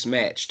see this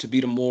match, to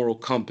be the moral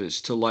compass,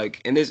 to like,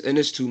 and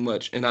it's too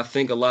much. And I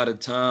think a lot of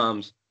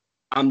times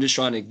I'm just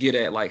trying to get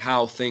at like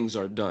how things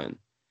are done.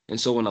 And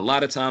so when a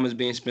lot of time is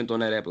being spent on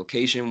that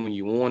application, when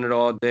you want it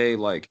all day,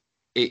 like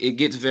it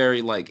gets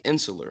very like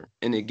insular,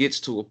 and it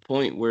gets to a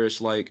point where it's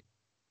like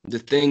the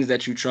things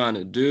that you're trying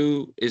to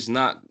do is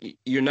not,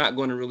 you're not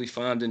going to really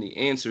find any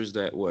answers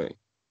that way.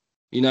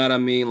 You know what I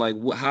mean? Like,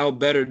 how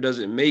better does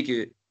it make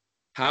it?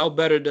 How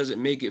better does it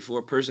make it for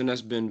a person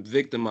that's been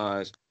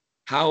victimized?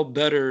 How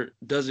better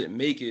does it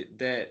make it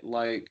that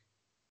like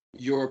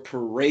you're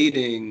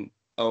parading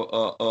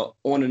on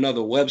another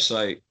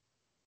website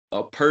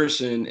a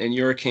person in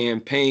your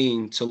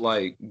campaign to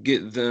like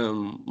get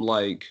them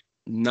like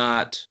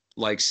not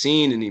like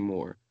seen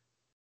anymore?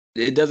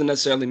 It doesn't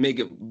necessarily make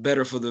it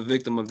better for the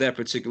victim of that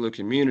particular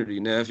community.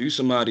 Now, if you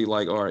somebody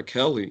like R.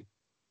 Kelly,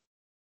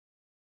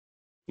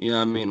 you know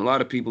what I mean? A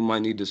lot of people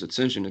might need this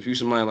attention. If you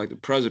somebody like the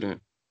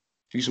president,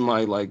 if you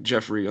somebody like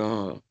Jeffrey,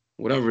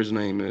 whatever his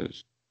name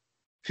is,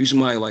 if you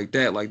somebody like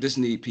that, like this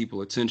need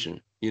people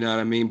attention. You know what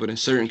I mean? But in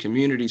certain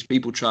communities,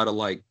 people try to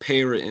like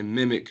parrot and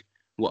mimic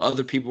what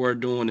other people are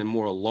doing in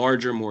more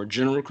larger, more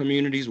general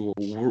communities where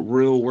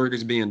real work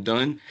is being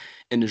done,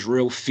 and there's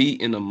real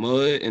feet in the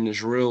mud, and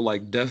there's real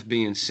like death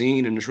being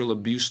seen, and there's real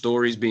abuse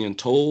stories being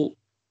told.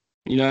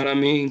 You know what I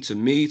mean? To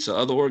me, to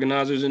other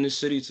organizers in this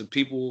city, to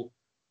people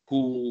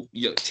who,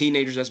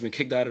 teenagers that's been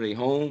kicked out of their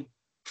home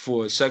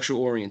for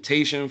sexual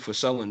orientation, for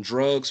selling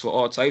drugs, for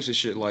all types of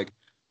shit. Like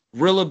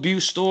real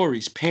abuse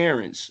stories,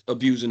 parents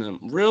abusing them,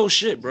 real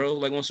shit, bro.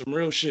 Like on some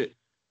real shit.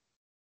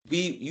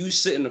 You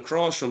sitting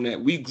across from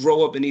that. We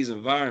grow up in these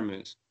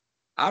environments.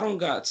 I don't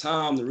got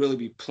time to really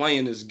be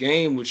playing this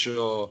game with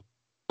y'all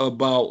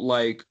about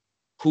like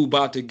who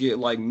about to get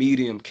like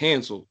medium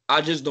canceled.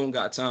 I just don't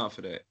got time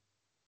for that.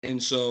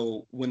 And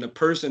so when the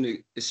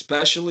person,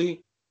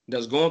 especially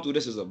that's going through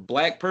this as a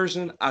black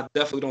person, I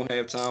definitely don't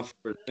have time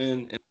for it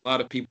then. And a lot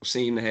of people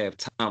seem to have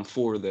time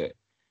for that.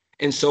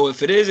 And so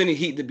if it is any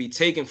heat to be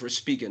taken for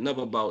speaking up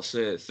about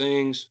said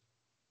things,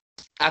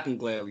 I can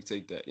gladly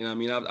take that. You know what I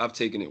mean? I've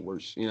taken it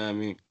worse. You know what I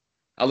mean?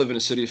 I live in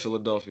the city of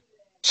Philadelphia.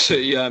 So,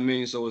 you know what I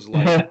mean? So it's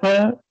like,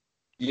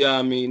 yeah,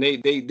 I mean, they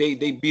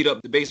beat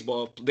up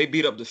they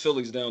beat up the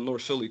Phillies down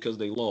North Philly because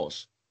they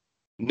lost.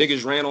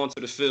 Niggas ran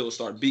onto the field,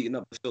 started beating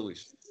up the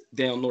Phillies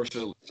down North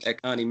Philly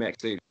at Connie Mack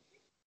Stadium.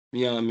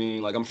 You know what I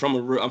mean? Like I'm from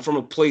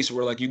a place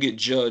where like you get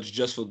judged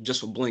just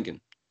for blinking.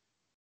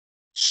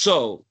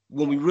 So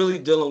when we really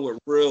dealing with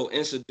real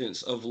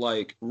incidents of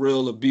like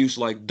real abuse,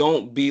 like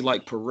don't be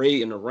like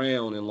parading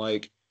around and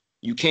like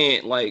you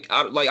can't like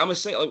I'm gonna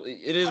say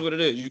it is what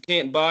it is. You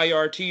can't buy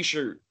our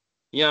T-shirt.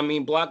 You know what I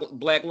mean?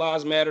 Black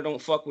Lives Matter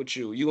don't fuck with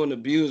you. You an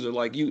abuser.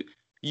 Like you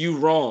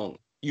wrong.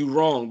 You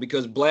wrong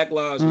because Black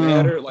Lives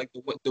Matter. Like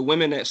the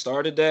women that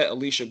started that,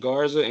 Alicia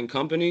Garza and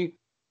company.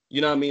 You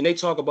know what I mean? They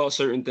talk about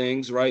certain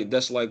things, right?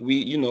 That's like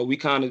we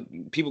kind of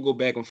people go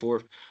back and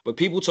forth, but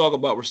people talk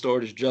about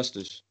restorative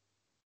justice.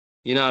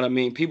 You know what I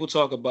mean? People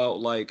talk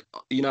about like,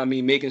 you know what I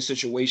mean, making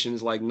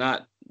situations like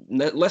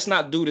let's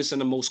not do this in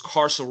the most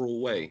carceral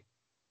way.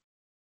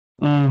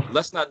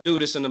 Let's not do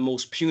this in the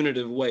most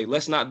punitive way.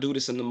 Let's not do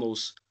this in the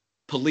most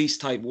police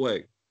type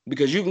way.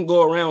 Because you can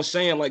go around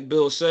saying, like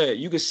Bill said,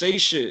 you can say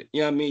shit. You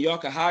know what I mean? Y'all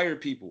can hire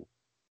people.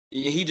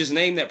 He just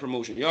named that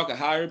promotion. Y'all can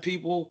hire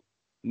people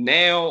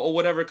now or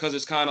whatever, because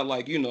it's kind of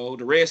like, you know,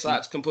 the Red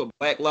Sox can put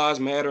Black Lives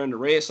Matter in the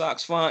Red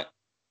Sox font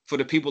for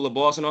the people of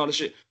Boston, all this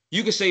shit.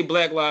 You can say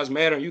Black Lives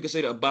Matter, and you can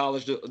say to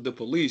abolish the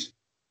police.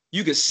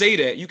 You could say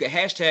that. You could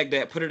hashtag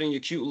that, put it in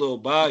your cute little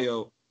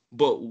bio.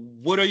 But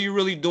what are you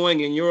really doing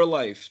in your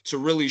life to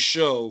really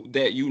show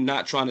that you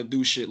not trying to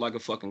do shit like a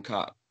fucking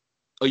cop?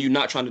 Or you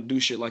not trying to do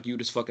shit like you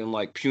this fucking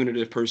like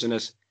punitive person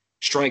that's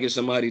striking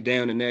somebody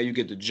down and now you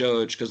get to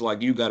judge because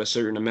like you got a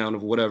certain amount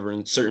of whatever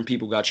and certain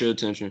people got your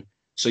attention.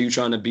 So you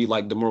trying to be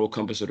like the moral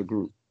compass of the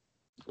group.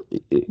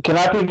 Can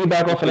I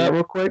piggyback off of that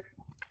real quick?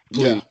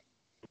 Yeah.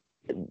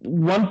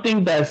 One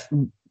thing that's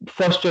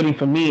frustrating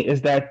for me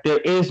is that there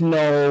is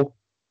no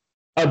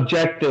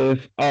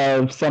objective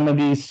of some of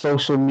these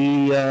social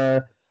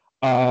media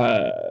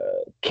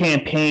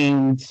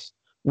campaigns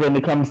when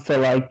it comes to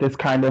like this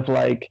kind of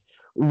like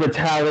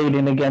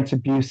retaliating against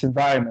abuse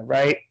environment,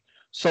 right?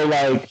 So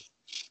like,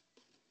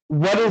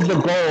 what is the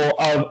goal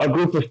of a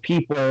group of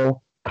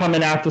people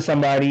coming after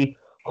somebody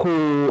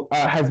who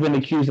has been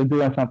accused of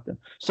doing something?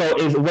 So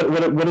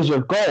what is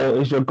your goal?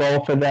 Is your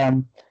goal for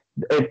them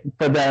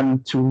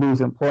to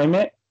lose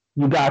employment?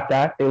 You got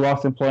that. They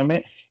lost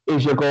employment.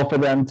 Is your goal for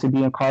them to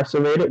be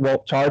incarcerated?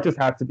 Well, charges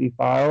have to be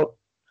filed.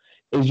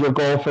 Is your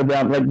goal for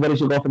them, like, what is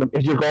your goal for them?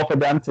 Is your goal for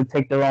them to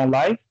take their own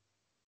life?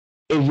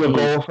 Is your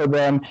goal for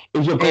them,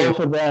 like,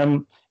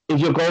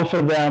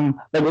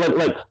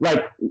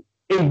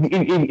 if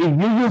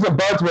you use a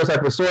buzzword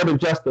like restorative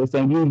justice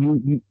and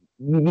you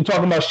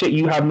talking about shit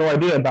you have no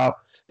idea about,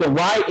 then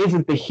why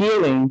isn't the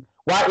healing,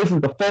 why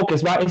isn't the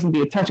focus, why isn't the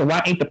attention,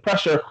 why ain't the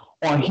pressure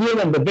on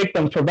healing the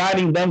victims,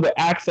 providing them with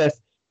access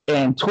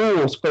and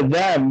tools for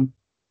them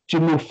to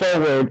move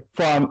forward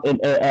from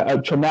a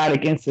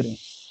traumatic incident?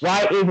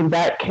 Why isn't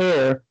that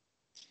care,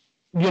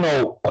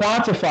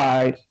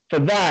 quantified for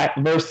that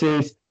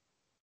versus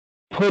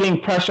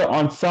putting pressure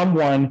on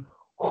someone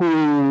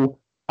who,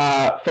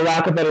 for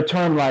lack of a better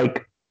term,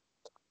 like,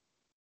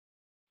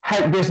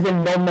 there's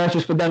been no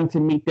measures for them to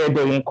meet their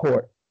day in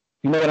court?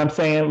 You know what I'm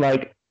saying?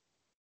 Like,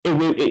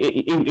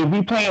 if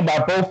we playing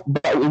about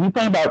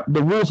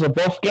the rules of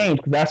both games,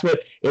 because that's what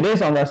it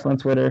is on wrestling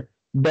Twitter,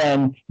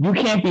 then you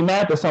can't be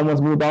mad that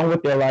someone's moved on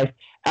with their life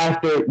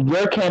after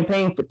your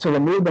campaign to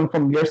remove them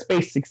from your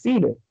space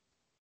succeeded.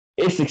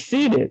 It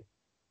succeeded.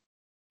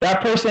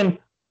 That person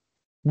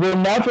will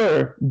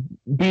never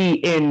be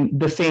in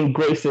the same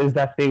graces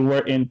that they were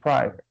in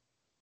prior.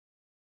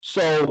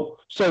 So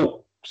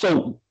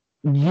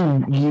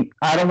you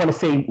I don't want to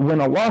say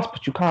win or loss,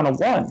 but you kind of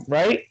won,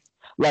 right?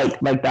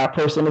 Like that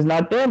person is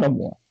not there no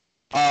more.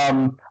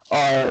 A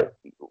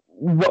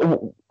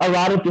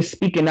lot of this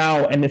speaking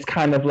out and this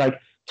kind of like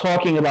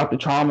talking about the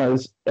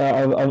traumas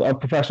of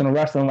professional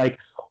wrestling, like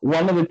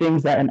one of the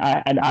things that,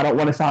 and I don't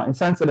want to sound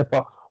insensitive,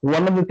 but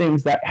one of the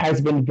things that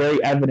has been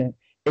very evident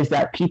is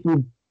that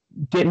people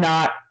did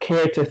not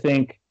care to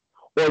think,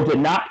 or did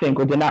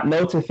not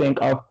know to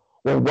think of,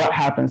 well, what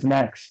happens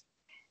next?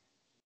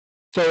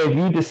 So if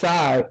you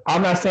decide,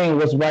 I'm not saying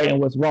what's right and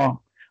what's wrong,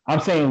 I'm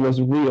saying what's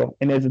real,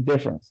 and there's a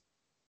difference.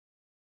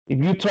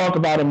 If you talk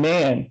about a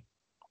man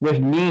with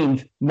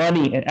means,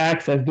 money, and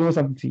access doing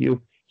something to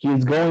you, he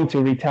is going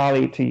to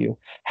retaliate to you.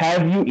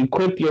 Have you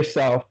equipped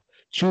yourself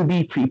to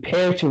be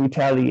prepared to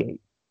retaliate?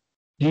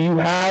 Do you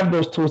have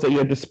those tools at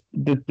your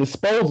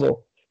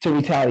disposal to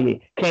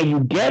retaliate? Can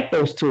you get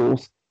those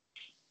tools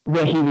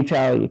when he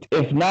retaliates?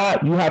 If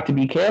not, you have to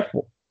be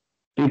careful,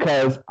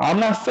 because I'm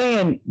not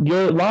saying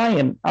you're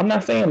lying. I'm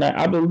not saying that.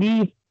 I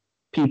believe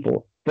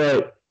people,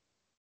 but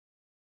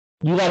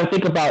you got to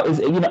think about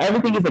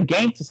everything is a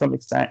game to some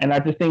extent, and I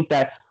just think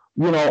that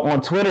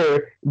on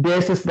Twitter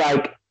there's just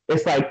like,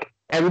 it's like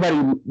everybody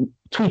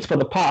tweets for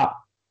the pop,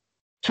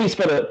 tweets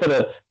for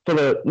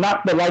the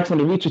not the likes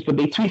and the retweets, but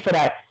they tweet for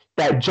that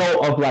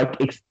jolt of like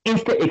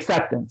instant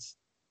acceptance.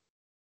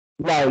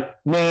 Like,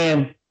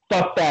 man,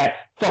 fuck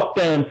that, fuck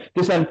them,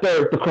 this and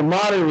third, the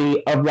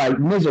camaraderie of like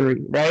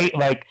misery, right?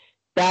 Like,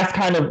 that's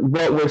kind of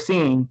what we're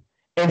seeing,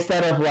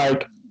 instead of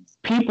like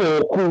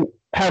people who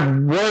have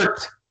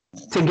worked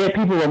to get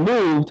people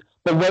removed,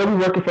 but what are we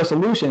working for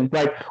solutions?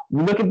 Like,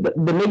 look at the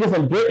niggas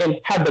in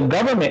Britain had the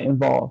government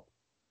involved.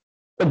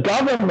 the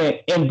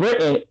government in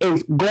Britain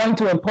is going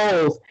to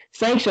impose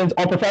sanctions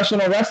on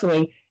professional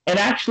wrestling and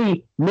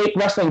actually make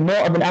wrestling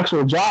more of an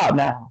actual job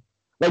now.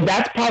 Like,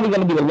 that's probably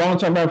going to be the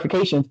long-term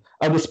ramifications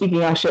of the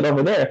speaking out shit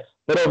over there.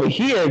 But over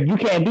here, you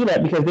can't do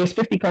that because there's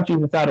 50 countries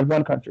inside of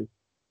one country.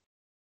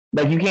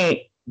 Like, you can't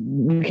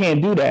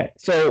do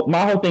that. So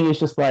my whole thing is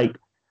just like,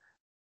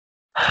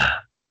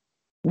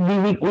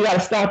 we got to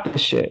stop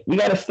this shit. We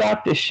got to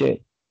stop this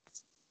shit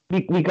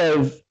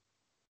because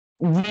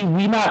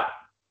we not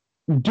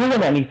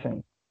doing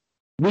anything.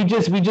 We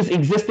just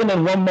existing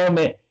in one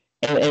moment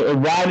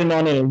and riding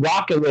on it and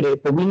rocking with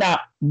it, but we're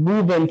not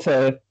moving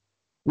to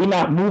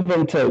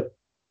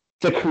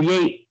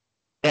create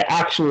an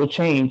actual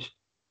change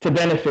to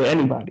benefit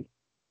anybody.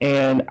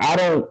 And I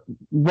don't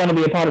want to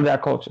be a part of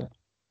that culture.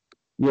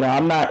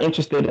 I'm not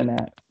interested in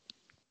that.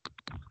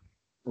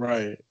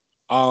 Right.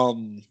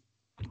 I'm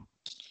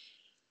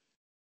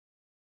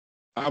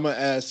gonna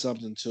add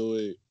something to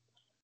it.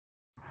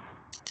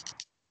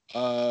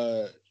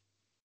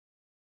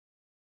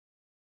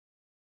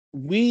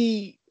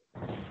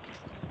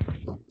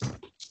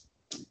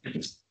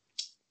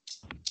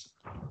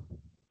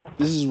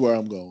 This is where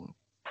I'm going.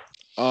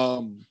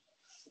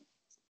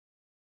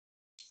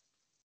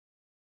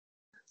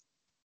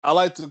 I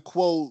like to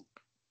quote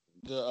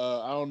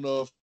I don't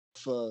know if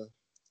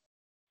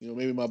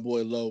maybe my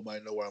boy Lowe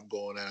might know where I'm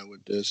going at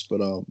with this,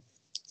 but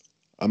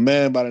a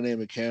man by the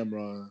name of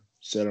Cameron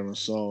said on a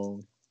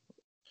song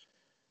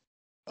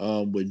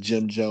with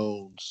Jim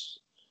Jones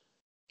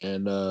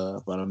and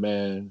about a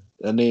man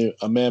by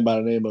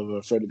the name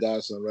of Freddie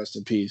Godson, rest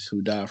in peace,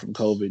 who died from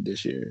COVID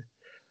this year.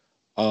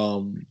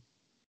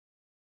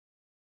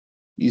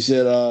 He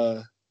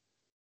said,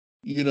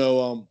 we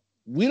don't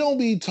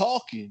be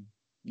talking,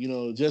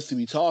 just to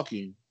be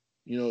talking.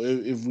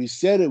 If we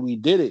said it, we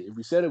did it. If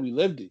we said it, we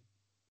lived it.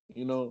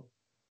 Let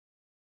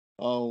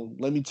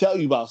me tell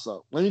you about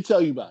something. Let me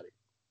tell you about it.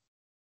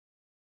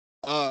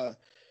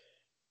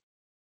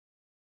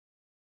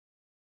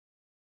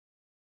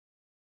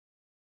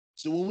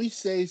 So when we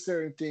say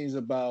certain things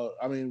about,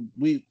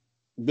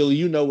 Billy,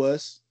 you know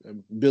us.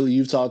 Billy,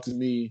 you've talked to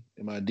me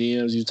in my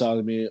DMs. You talk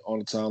to me on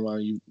the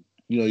timeline.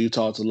 You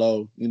talk to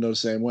Lowe. The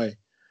same way.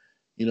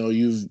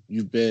 You've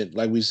been,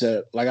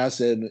 like I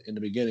said in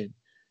the beginning,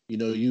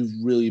 you've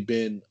really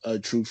been a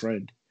true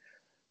friend.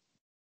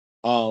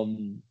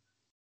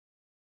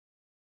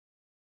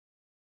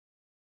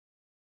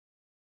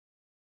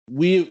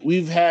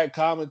 We've had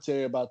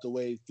commentary about the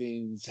way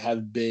things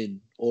have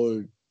been,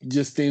 or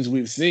just things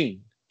we've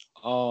seen.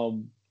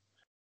 And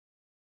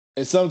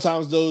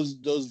sometimes those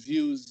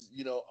views,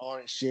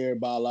 aren't shared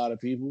by a lot of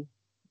people,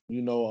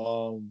 and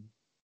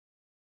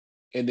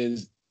then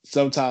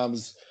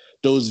sometimes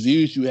those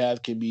views you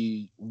have can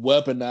be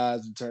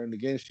weaponized and turned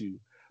against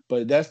you.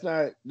 But that's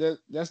not here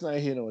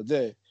nor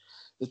there.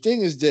 The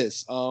thing is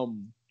this: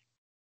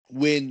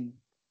 when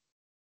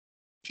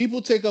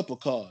people take up a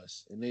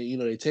cause, and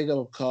they take up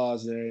a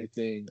cause and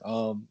everything,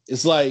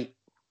 it's like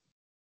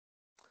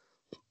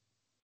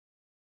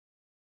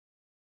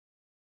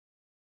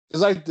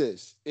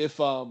this.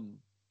 If I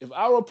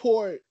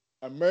report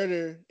a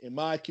murder in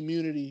my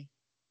community,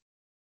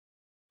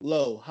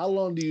 Lo, how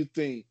long do you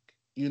think,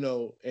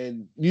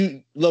 and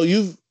Lo,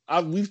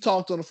 we've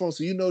talked on the phone,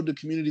 so the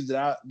communities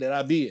that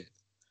I be in.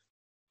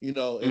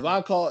 If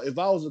I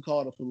was to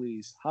call the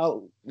police,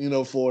 how,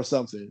 for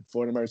something,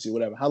 for an emergency,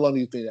 whatever, how long do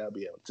you think that'll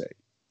be able to take?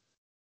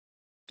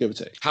 Give or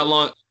take. How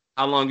long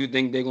do you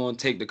think they're gonna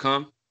take to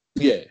come?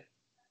 Yeah.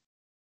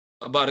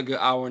 About a good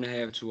hour and a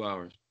half, 2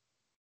 hours.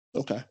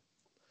 Okay.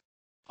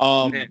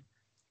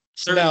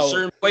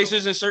 Certain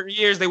places in certain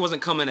years they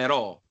wasn't coming at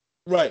all.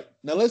 Right.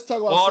 Now let's talk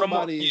about Baltimore,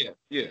 somebody.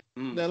 Yeah.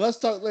 Mm. Now let's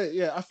talk.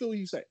 Yeah, I feel what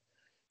you say.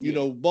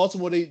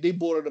 Baltimore, they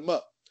boarded them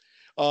up.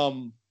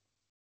 Now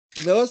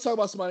let's talk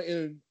about somebody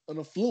in an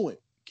affluent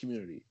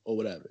community or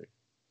whatever.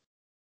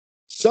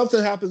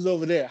 Something happens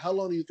over there. How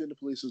long do you think the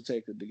police will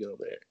take to get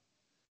over there?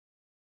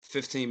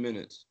 15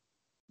 minutes.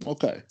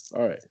 Okay.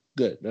 All right.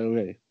 Good.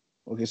 Okay.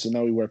 So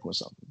now we work on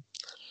something.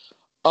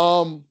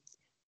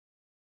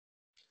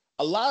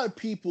 A lot of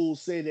people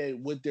say that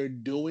what they're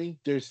doing,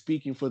 they're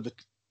speaking for the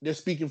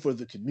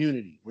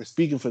community. We're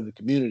speaking for the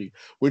community.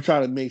 We're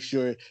trying to make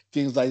sure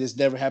things like this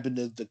never happen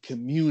to the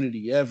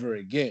community ever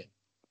again.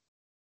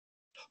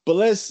 But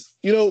let's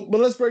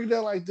break it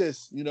down like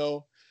this.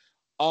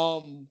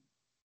 I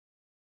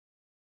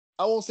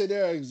won't say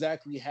there are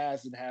exactly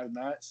haves and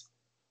have-nots,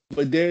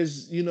 but there are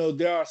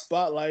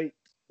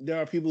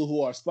people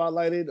who are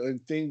spotlighted or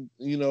think,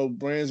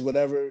 brands,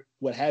 whatever,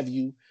 what have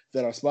you,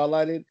 that are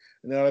spotlighted,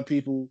 and there are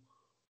people,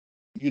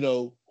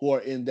 who are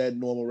in that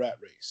normal rat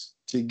race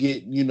to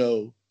get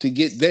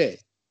there.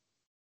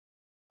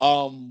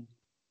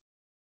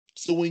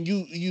 So when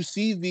you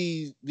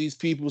see these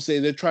people say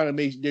they're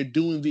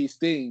doing these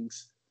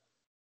things,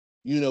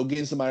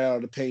 getting somebody out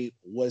of the paint,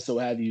 what so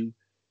have you,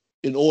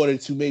 in order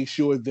to make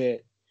sure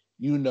that,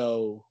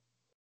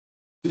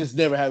 this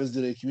never happens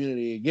to the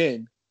community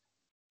again,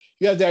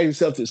 you have to ask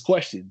yourself this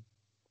question: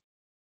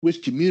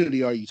 which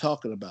community are you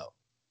talking about?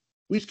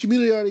 Which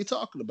community are they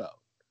talking about?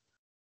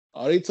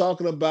 Are they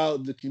talking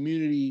about the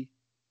community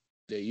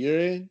that you're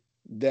in?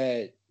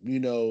 That, you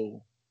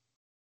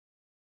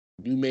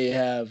may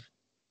have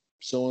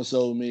so and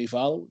so many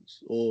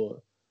followers,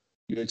 or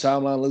your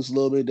timeline looks a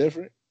little bit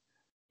different?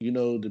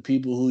 The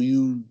people who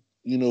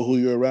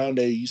you're around,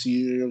 that you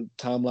see in your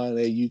timeline,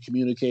 that you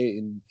communicate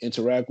and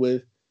interact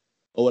with,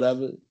 or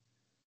whatever.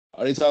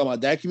 Are they talking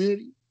about that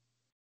community?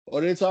 Or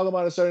are they talking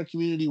about a certain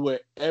community where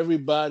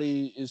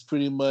everybody is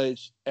pretty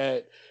much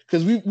at?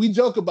 Because we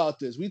joke about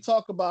this. We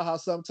talk about how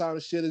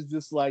sometimes shit is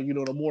just like,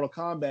 the Mortal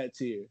Kombat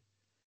tier.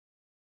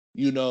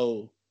 You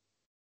know,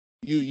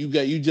 you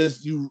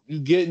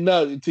get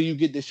nuts until you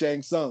get to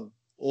Shang Tsung,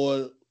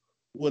 or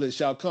what is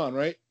Shao Kahn,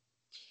 right?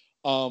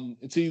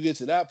 Until you get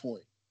to that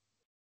point.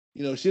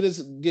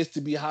 Shit gets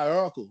to be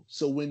hierarchical.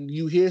 So when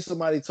you hear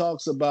somebody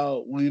talks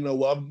about,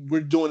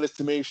 we're doing this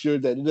to make sure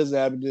that it doesn't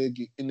happen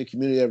in the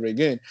community ever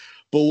again.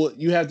 But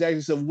you have to ask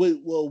yourself,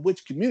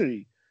 which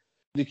community?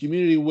 The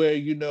community where,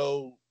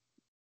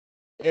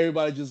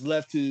 everybody just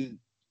left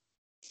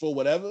for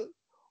whatever,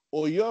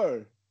 or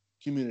your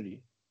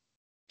community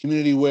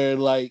where,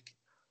 like,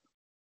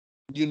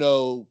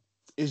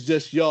 it's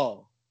just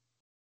y'all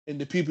and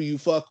the people you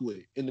fuck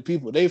with and the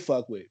people they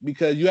fuck with,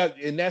 because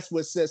and that's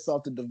what sets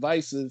off the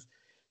divisive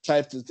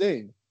types of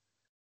thing,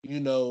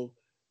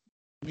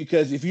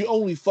 because if you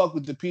only fuck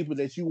with the people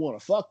that you want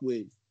to fuck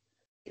with,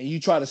 and you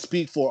try to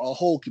speak for a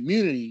whole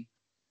community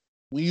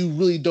when you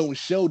really don't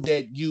show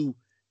that you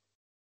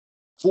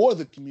for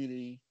the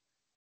community,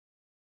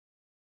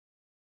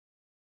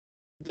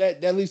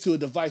 that leads to a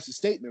divisive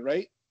statement,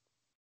 right?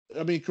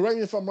 I mean, correct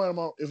me if I'm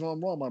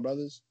wrong, my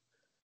brothers.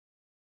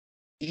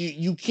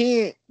 You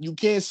can't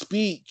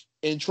speak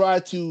and try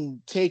to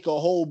take a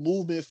whole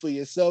movement for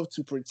yourself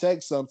to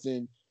protect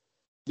something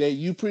that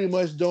you pretty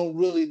much don't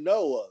really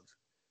know of.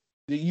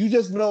 That you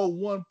just know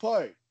one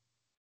part.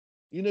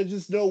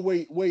 Just know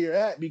where you're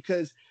at,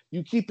 because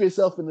you keep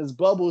yourself in this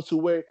bubble to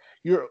where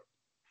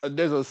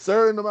there's a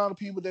certain amount of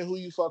people that who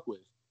you fuck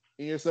with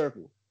in your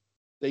circle,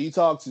 that you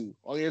talk to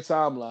on your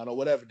timeline, or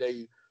whatever,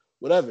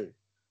 whatever.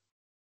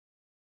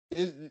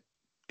 It's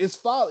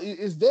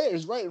there,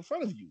 it's right in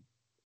front of you.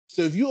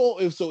 So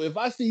if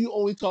I see you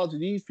only talk to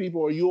these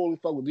people, or you only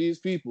fuck with these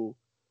people,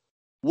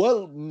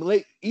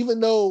 even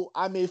though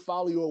I may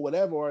follow you or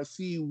whatever, or I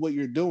see what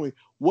you're doing,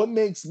 what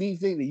makes me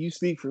think that you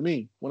speak for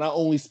me when I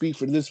only speak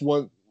for this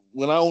one?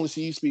 When I only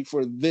see you speak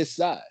for this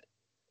side,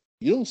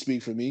 you don't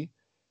speak for me.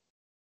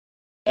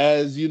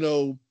 As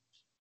I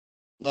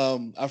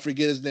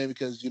forget his name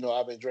because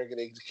I've been drinking,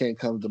 it can't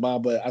come to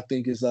mind, but I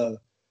think it's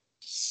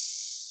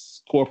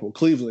Corporal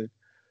Cleveland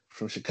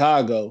from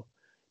Chicago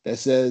that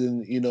said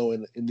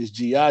in this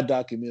GI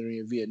documentary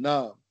in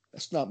Vietnam,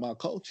 that's not my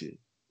culture.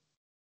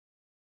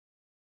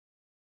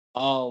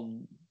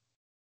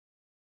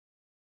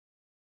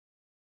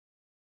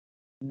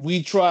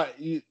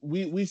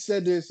 We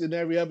said this in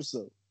every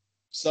episode.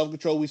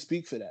 Self-control, we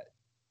speak for that.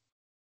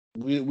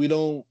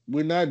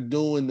 We're not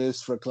doing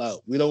this for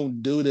clout. We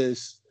don't do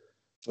this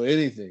for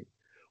anything.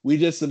 We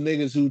just some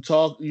niggas who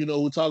talk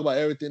about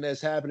everything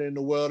that's happening in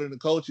the world and the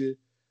culture,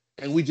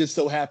 and we just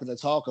so happen to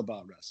talk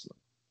about wrestling.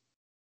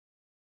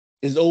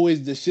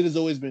 The shit has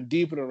always been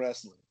deeper than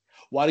wrestling.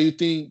 Why do you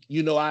think,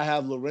 I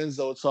have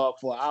Lorenzo talk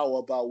for an hour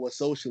about what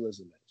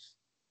socialism is?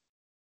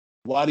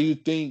 Why do you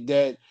think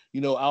that,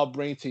 I'll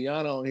bring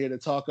Tiana on here to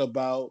talk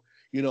about,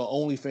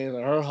 OnlyFans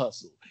and her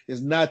hustle?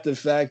 It's not the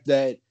fact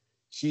that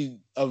she's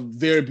a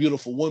very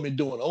beautiful woman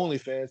doing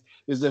OnlyFans.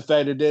 It's the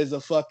fact that there's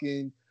a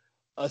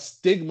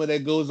stigma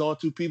that goes on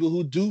to people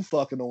who do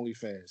fucking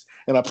OnlyFans.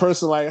 And a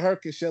person like her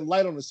can shed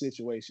light on the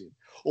situation.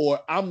 Or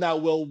I'm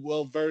not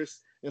well versed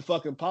in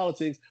fucking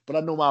politics, but I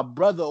know my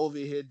brother over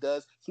here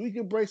does, so he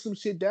can break some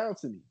shit down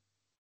to me.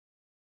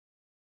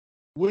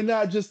 We're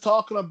not just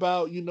talking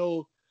about,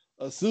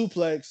 a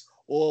suplex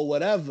or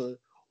whatever,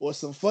 or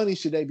some funny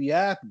shit that be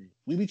happening.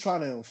 We be trying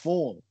to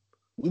inform.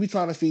 We be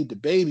trying to feed the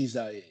babies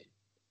out here.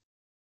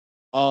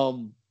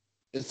 And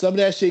some of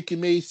that shit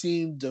may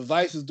seem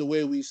divisive the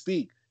way we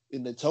speak,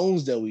 in the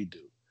tones that we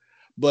do.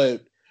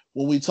 But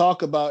when we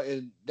talk about,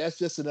 and that's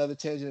just another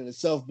tangent in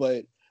itself,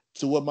 but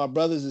to what my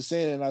brothers are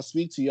saying, and I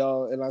speak to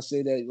y'all, and I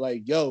say that,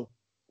 like, yo,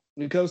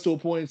 when it comes to a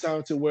point in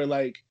time to where,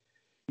 like,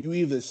 you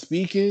either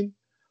speaking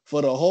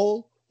for the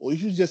whole, or you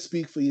should just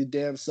speak for your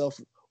damn self,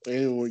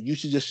 or you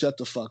should just shut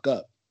the fuck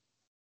up.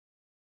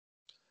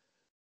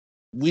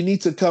 We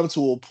need to come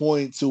to a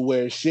point to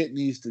where shit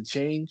needs to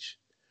change.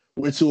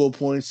 We're to a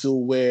point to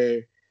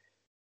where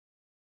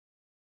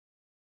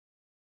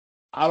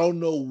I don't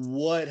know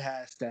what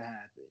has to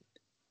happen,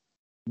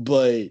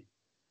 but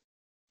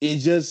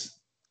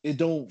it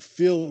don't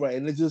feel right.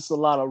 And it's just a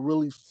lot of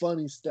really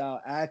funny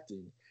style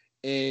acting.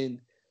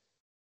 And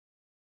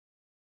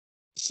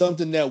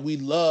something that we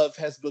love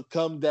has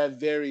become that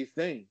very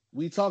thing.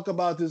 We talk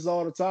about this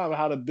all the time,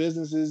 how the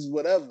business is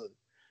whatever.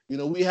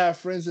 We have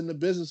friends in the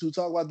business who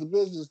talk about the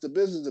business.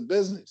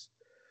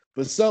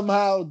 But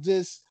somehow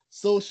this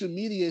social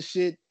media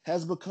shit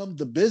has become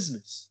the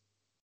business.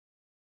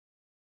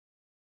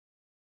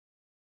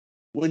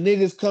 When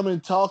niggas come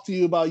and talk to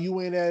you about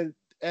you ain't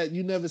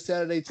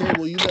sat at their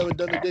table. You never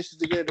done the dishes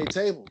to get at their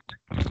table.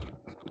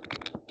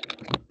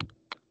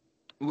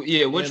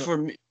 Yeah, which for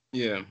me,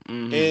 yeah.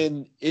 Mm-hmm.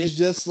 And it's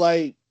just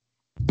like,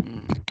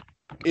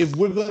 if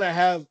we're gonna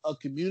have a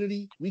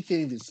community, we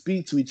can't even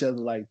speak to each other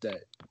like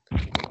that.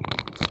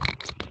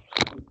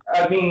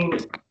 I mean,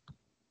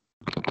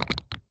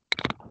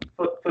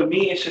 for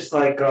me, it's just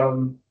like,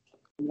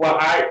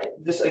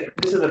 this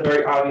is a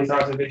very obvious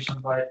observation,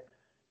 but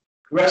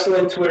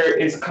wrestling Twitter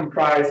is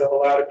comprised of a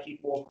lot of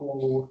people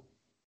who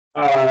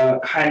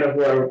kind of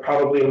were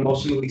probably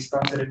emotionally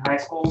stunted in high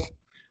school,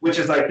 which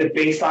is like the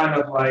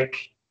baseline of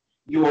like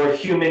your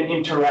human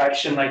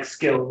interaction like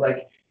skills.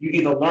 Like you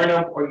either learn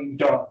them or you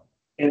don't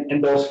in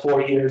those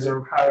 4 years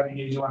or however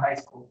many years you're in high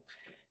school.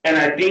 And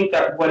I think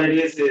that what it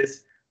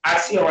is I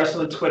see on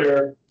wrestling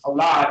Twitter a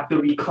lot the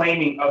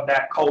reclaiming of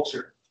that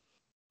culture,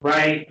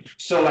 right?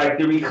 So like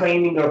the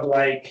reclaiming of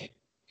like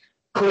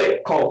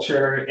clique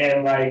culture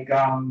and like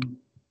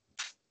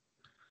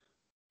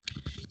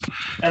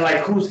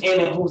who's in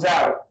and who's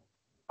out,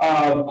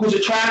 who's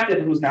attractive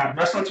and who's not.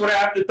 Wrestling Twitter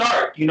after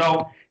dark, you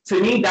know. To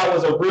me, that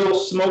was a real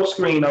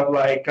smokescreen of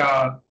like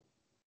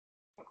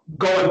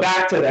going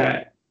back to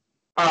that.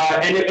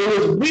 And it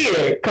was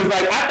weird because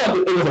like I thought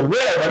it was a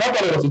real, like I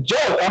thought it was a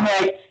joke. I'm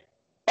like,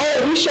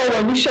 oh, we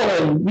showing meat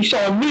on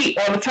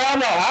the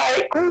timeline. All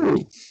right,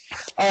 cool.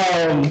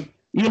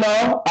 You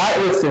know,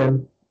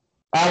 listen.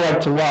 I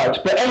like to watch,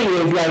 but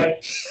anyways,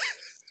 like,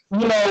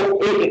 you know,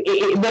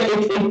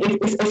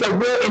 it's a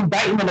real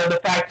indictment of the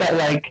fact that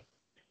like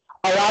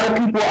a lot of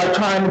people are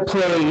trying to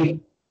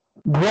play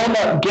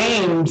grown-up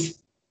games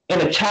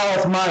in a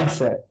child's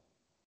mindset.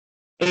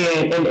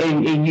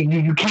 And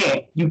you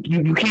can't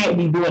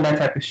be doing that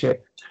type of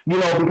shit, you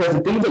know, because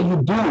the things that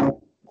you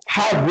do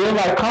have real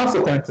life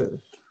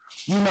consequences.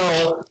 You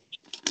know,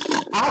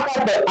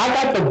 I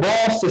got the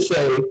balls to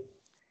say,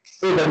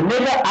 if a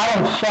nigga I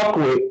don't fuck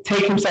with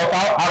take himself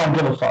out, I don't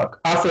give a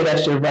fuck. I'll say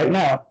that shit right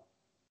now.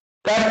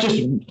 That's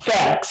just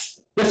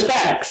facts. It's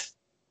facts.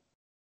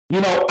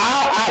 You know,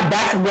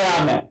 that's where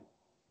I'm at.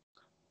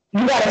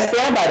 You gotta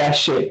stand by that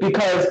shit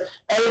because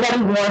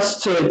everybody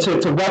wants to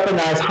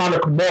weaponize Hana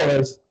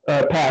Kimura's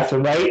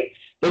passing, right?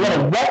 They want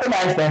to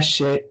weaponize that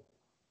shit,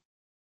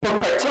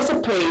 but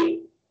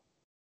participate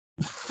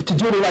to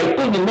do the right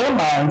thing in their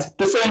minds,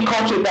 the same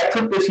culture that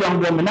took this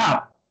young woman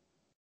out.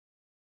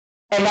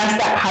 And that's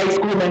that high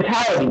school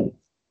mentality.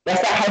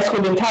 That's that,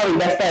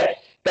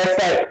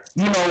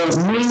 you know,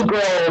 mean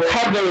girls,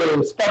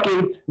 headers,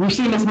 fucking, we've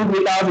seen this movie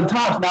 1,000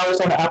 times, now it's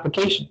on the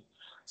application.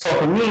 So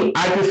for me,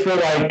 I just feel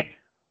like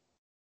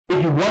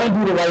if you want to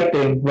do the right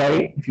thing,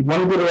 right? If you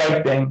want to do the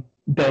right thing,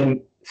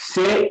 then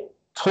sit,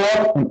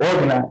 talk, and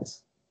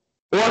organize.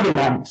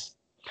 Organize.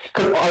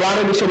 Because a lot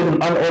of this shit is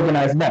an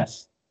unorganized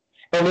mess.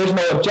 And there's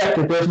no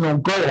objective, there's no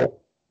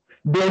goal.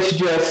 There's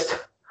just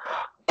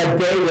a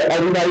day where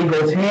everybody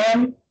goes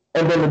ham,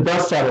 and then the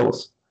dust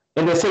settles.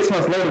 And then 6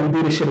 months later, we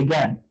do this shit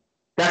again.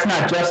 That's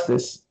not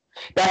justice.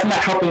 That's not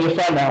helping your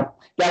friend out.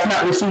 That's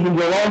not receiving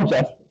your own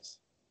justice.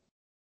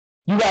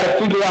 You got to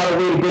figure out a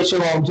way to get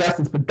your own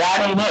justice, but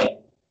that ain't it.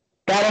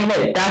 That ain't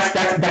it. That's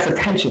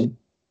attention.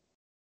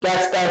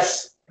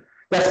 That's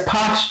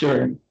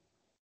posturing.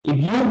 If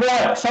you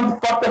want some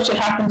fucked up shit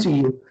happen to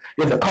you,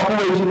 there's a couple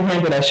ways you can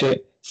handle that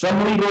shit.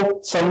 Some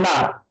legal, some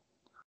not.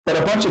 But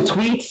a bunch of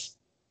tweets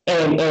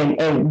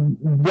and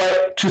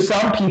what to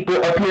some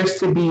people appears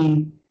to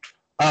be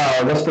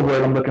what's the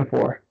word I'm looking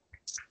for?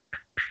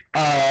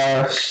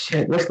 What's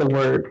the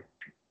word?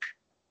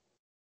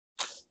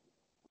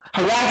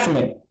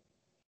 Harassment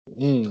of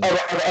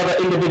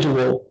an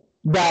individual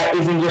that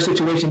is in your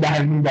situation that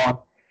has moved on.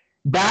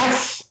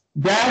 That's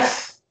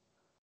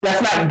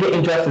not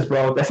getting justice,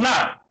 bro. That's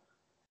not.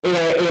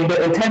 And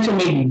the intention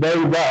may be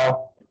very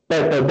well,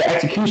 but the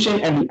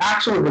execution and the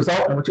actual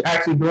result and what you're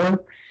actually doing,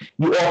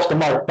 you off the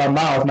mark by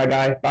miles, my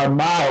guy, by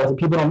miles. And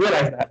people don't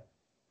realize that.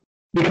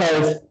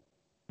 Because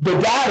the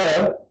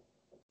data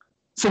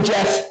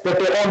suggests that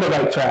they're on the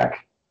right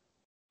track.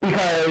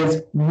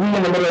 Because we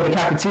in the middle of the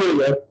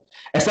cafeteria,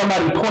 and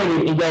somebody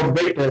pointed and yelled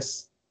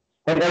rapist,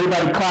 and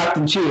everybody clapped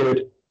and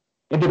cheered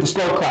and did the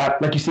slow clap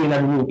like you see in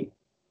every movie.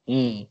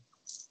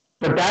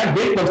 But that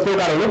victim still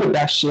got to live with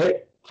that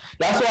shit.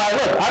 That's why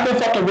I've been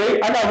fucking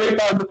raped. I got raped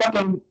by the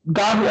fucking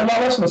guy who in my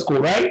wrestling school,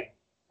 right?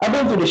 I've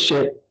been through this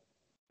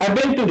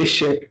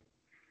shit.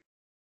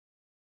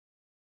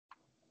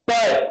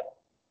 But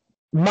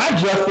my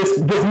justice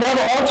was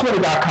never on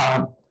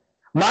Twitter.com.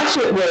 My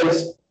shit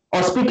was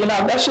on Speaking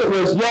Out. That shit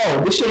was,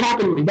 yo, this shit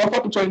happened to me. Don't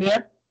fucking train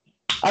here.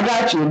 I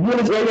got you. If you in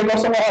this area, go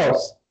somewhere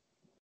else.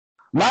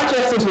 My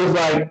justice was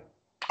like,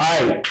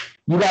 all right,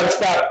 you gotta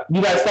stop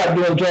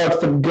doing drugs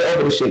to get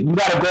over the shit. You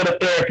gotta go to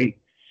therapy.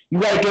 You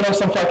gotta get on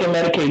some fucking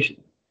medication.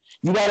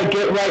 You gotta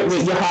get right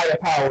with your higher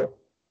power.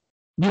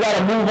 You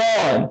gotta move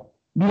on.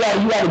 You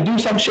gotta do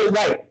some shit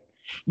right.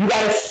 You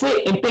gotta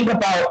sit and think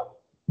about,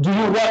 do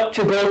you want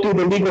to go through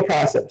the legal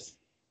process?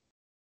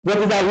 What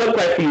does that look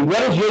like for you? What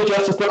does your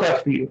justice look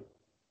like for you?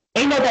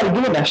 Ain't nobody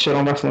doing that shit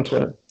on wrestling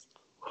Twitter.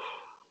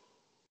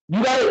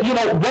 You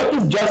gotta, what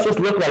does justice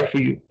look like for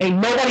you? Ain't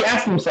nobody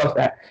asking themselves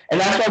that. And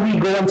that's why we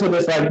go into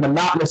this like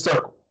monotonous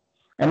circle.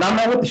 And I'm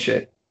not with the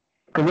shit.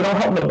 Because it don't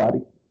help nobody.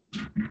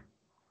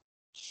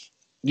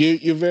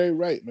 You're very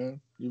right, man.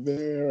 You're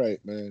very right,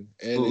 man.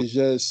 And it's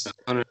just,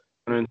 I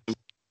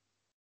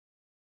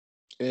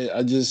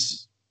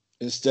just,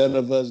 instead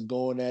of us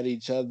going at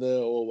each other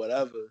or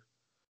whatever,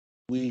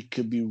 we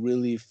could be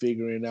really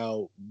figuring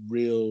out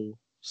real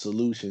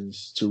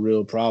solutions to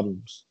real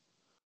problems.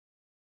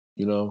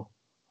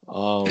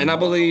 And I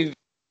believe,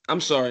 I'm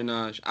sorry,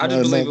 Naj. I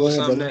just believe it was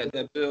something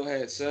that Bill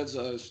had said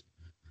to us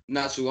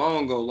not too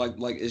long ago.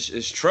 Like it's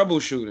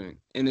troubleshooting,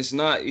 and it's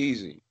not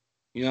easy.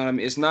 You know what I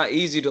mean? It's not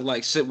easy to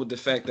like sit with the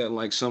fact that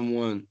like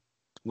someone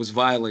was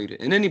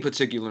violated in any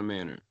particular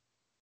manner,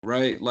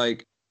 right?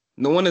 Like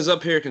no one is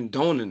up here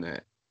condoning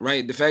that,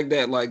 right? The fact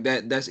that like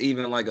that's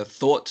even like a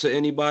thought to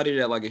anybody,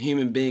 that like a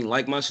human being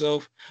like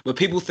myself, but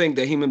people think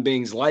that human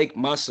beings like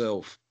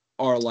myself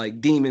are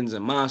like demons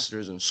and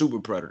monsters and super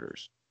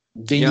predators.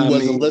 Then you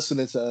wasn't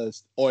listening to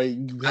us, or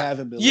you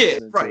haven't been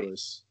listening to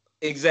us.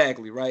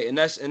 Exactly, right. And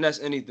that's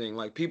anything.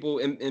 Like people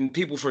and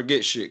people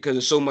forget shit because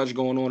there's so much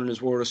going on in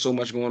this world. There's so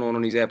much going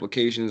on these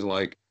applications.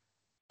 Like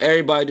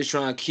everybody just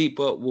trying to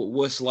keep up with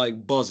what's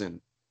like buzzing.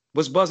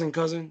 What's buzzing,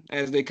 cousin?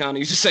 As they kind of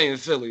used to say in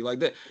Philly, like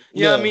that.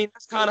 Yeah, I mean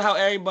that's kind of how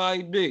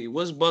everybody be.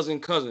 What's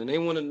buzzing, cousin? They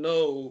want to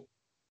know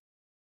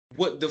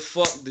what the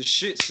fuck the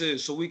shit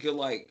says so we could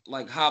like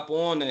hop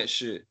on that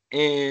shit.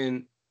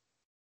 And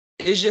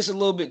it's just a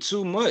little bit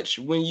too much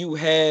when you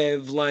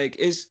have like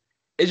it's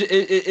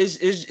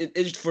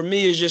for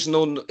me. It's just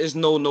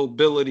no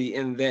nobility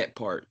in that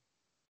part.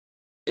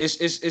 It's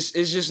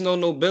just no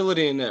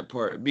nobility in that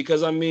part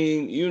because I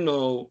mean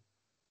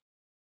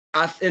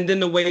and then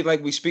the way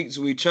like we speak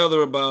to each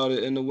other about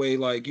it and the way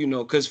like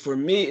because for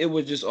me it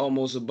was just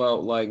almost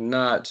about like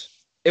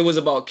it was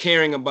about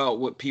caring about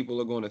what people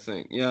are going to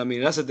think. You know what I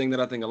mean? That's the thing that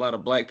I think a lot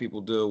of black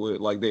people deal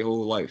with like their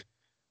whole life.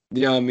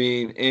 You know what I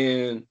mean?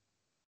 And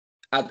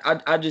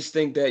I just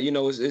think that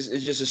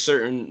it's just a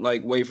certain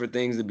like way for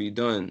things to be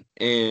done,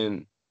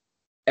 and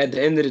at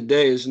the end of the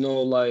day, it's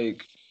no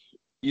like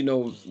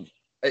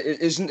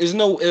it's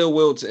no ill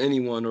will to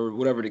anyone or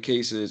whatever the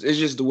case is. It's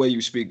just the way you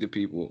speak to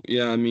people.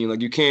 Yeah, I mean,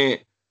 like you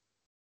can't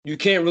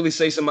really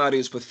say somebody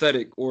is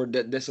pathetic or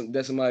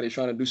that somebody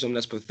trying to do something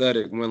that's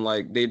pathetic when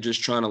like they're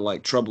just trying to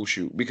like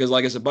troubleshoot because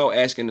like it's about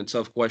asking the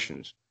tough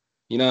questions.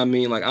 You know what I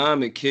mean? Like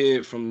I'm a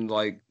kid from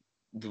like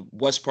the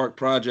West Park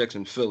projects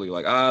in Philly.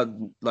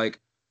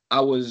 I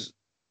was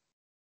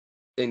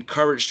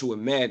encouraged to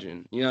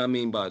imagine, you know what I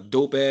mean, by a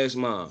dope ass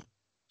mom.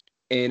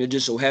 And it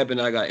just so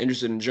happened I got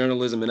interested in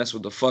journalism and that's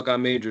what the fuck I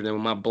majored in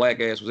when my black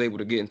ass was able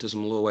to get into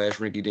some little ass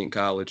rinky dink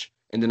college.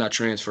 And then I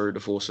transferred to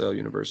Full Sail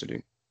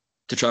University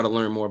to try to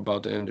learn more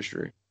about the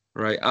industry.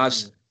 Right. I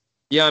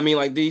mean,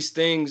 like these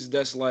things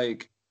that's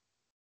like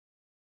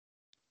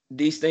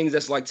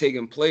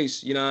taking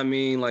place, you know what I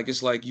mean? Like,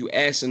 it's like you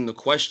asking the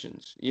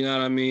questions, you know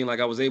what I mean?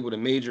 Like I was able to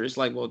major. It's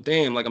like, well,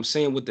 damn, like I'm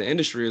saying what the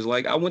industry is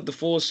like. I went to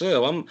Full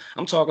Sail. I'm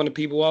talking to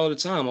people all the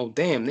time. Oh,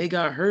 damn, they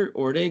got hurt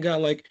or they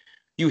got like,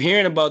 you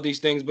hearing about these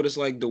things, but it's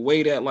like the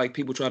way that like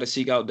people try to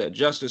seek out that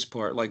justice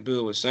part, like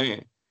Bill was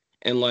saying.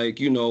 And like,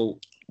 the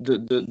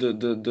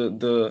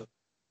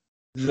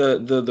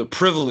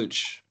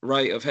privilege,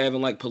 right, of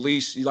having like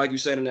police, like you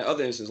said in the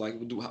other instance, like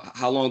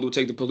how long do it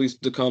take the police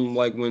to come?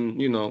 Like when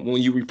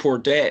you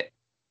report that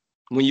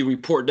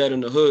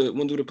in the hood,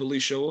 when do the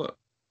police show up?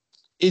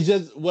 It's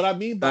just what I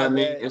mean by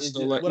that. It's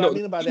just, what I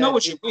mean by that. You know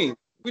what you mean.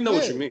 We know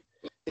what you mean.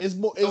 It's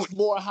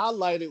more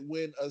highlighted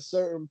when a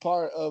certain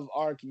part of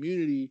our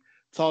community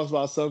talks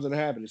about something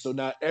happening. So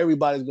not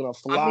everybody's gonna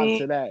flock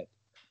to that.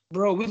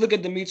 Bro, we look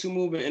at the Me Too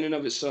movement in and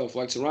of itself.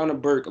 Like Tarana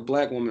Burke, a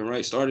black woman,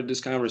 right, started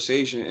this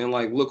conversation, and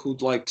like look who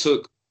like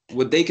took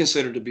what they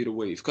consider to be the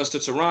wave. Because to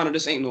Tarana,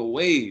 this ain't no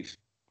wave.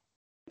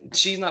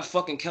 She's not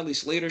fucking Kelly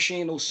Slater. She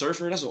ain't no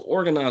surfer. That's an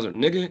organizer,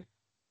 nigga.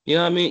 You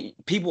know what I mean?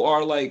 People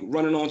are like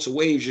running onto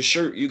waves. Your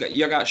shirt, you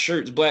got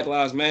shirts. Black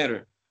Lives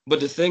Matter. But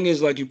the thing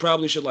is, like, you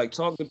probably should like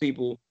talk to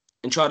people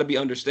and try to be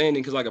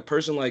understanding. Because like a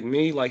person like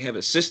me, like have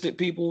assisted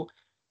people.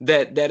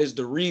 That is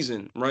the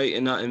reason, right?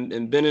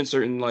 And been in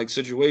certain like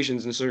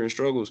situations and certain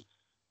struggles.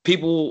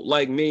 People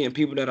like me and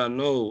people that I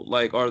know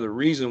like are the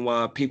reason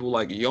why people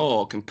like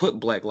y'all can put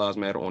Black Lives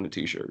Matter on the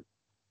t-shirt.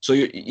 So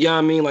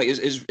I mean, like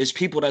it's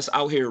people that's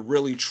out here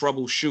really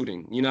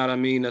troubleshooting. You know what I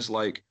mean? That's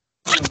like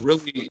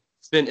really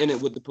been in it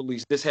with the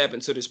police. This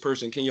happened to this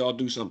person. Can y'all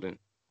do something?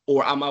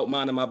 Or I'm out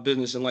minding my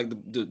business and like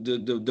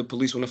the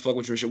police want to fuck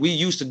with your shit. We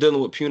used to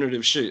dealing with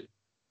punitive shit.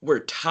 We're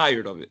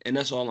tired of it, and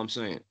that's all I'm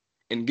saying.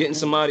 And getting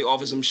somebody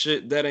off of some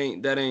shit that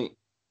ain't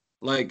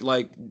like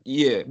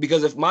yeah.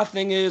 Because if my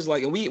thing is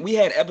like, and we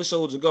had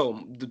episodes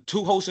ago, the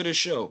two hosts of this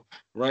show,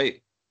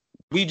 right?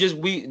 We just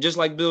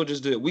like Bill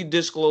just did. We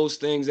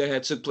disclosed things that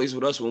had took place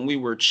with us when we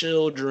were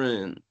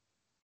children.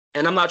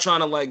 And I'm not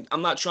trying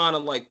to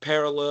like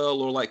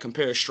parallel or like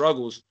compare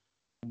struggles,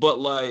 but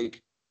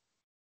like,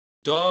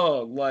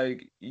 dog,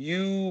 like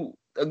you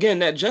again,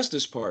 that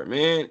justice part,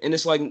 man. And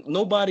it's like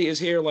nobody is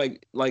here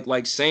like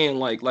saying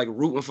like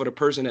rooting for the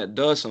person that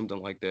does something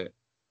like that.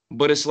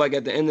 But it's like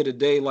at the end of the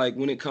day, like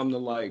when it comes to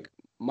like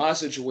my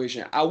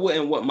situation, I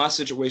wouldn't want my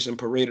situation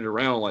paraded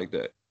around like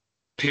that.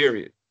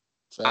 Period.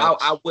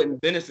 I wouldn't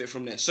benefit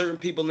from that. Certain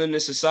people in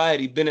this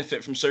society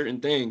benefit from certain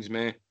things,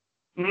 man.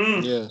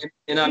 Yeah.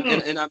 And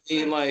I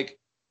mean, like,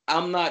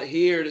 I'm not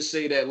here to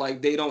say that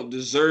like they don't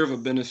deserve a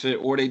benefit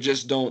or they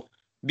just don't,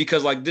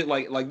 because like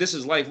this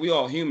is life. We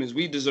all humans.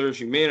 We deserve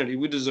humanity.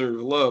 We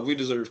deserve love. We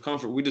deserve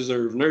comfort. We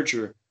deserve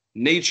nurture,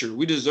 nature.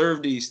 We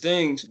deserve these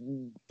things.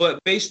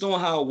 But based on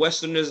how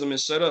Westernism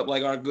is set up,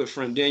 like our good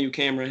friend Daniel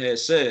Cameron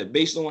has said,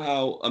 based on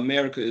how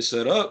America is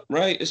set up,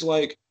 right? It's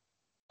like,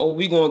 oh,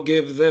 we gonna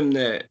give them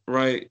that,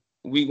 right?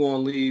 We gonna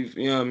leave,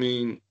 you know what I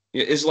mean?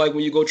 It's like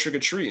when you go trick or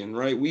treating,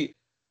 right?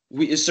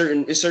 It's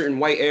certain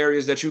white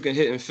areas that you can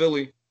hit in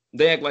Philly.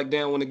 They act like they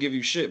don't want to give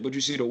you shit, but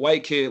you see the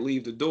white kid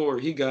leave the door,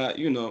 he got,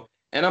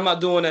 and I'm not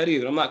doing that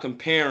either. I'm not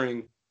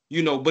comparing,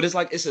 but it's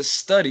like it's a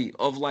study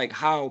of like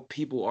how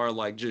people are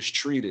like just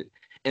treated.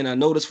 And I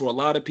noticed for a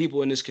lot of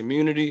people in this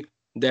community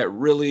that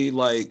really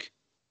like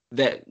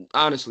that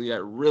honestly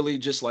that really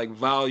just like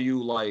value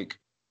like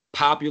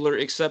popular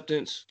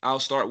acceptance. I'll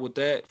start with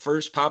that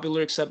first,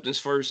 popular acceptance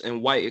first,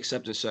 and white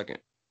acceptance second.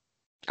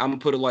 I'm gonna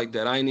put it like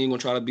that. I ain't even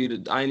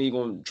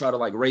gonna try to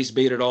like race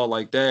bait it all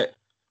like that.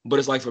 But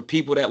it's like for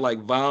people that like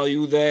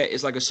value that,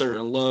 it's like a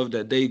certain love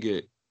that they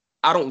get.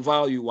 I don't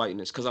value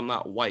whiteness because I'm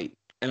not white,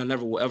 and I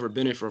never will ever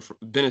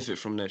benefit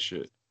from that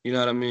shit. You know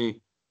what I mean?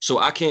 So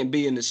I can't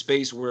be in the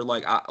space where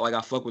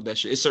I fuck with that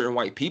shit. It's certain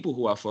white people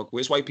who I fuck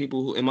with. It's white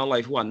people who in my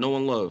life who I know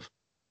and love.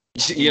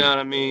 You know what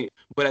I mean?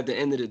 But at the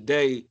end of the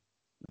day,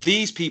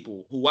 these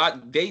people who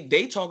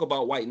they talk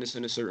about whiteness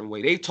in a certain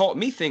way. They taught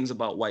me things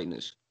about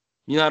whiteness.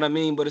 You know what I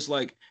mean? But it's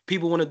like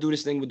people want to do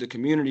this thing with the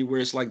community where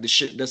it's like the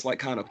shit that's like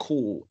kind of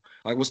cool.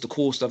 Like what's the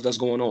cool stuff that's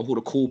going on? Who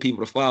the cool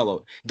people to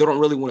follow? They don't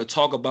really want to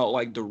talk about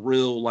like the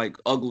real like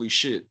ugly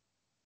shit.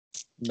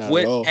 Not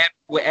What at all. happened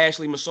with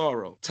Ashley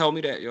Massaro? Tell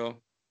me that, y'all.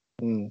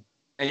 Mm.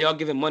 And y'all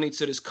giving money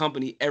to this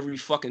company every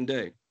fucking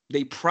day.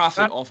 They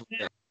profit off of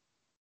that.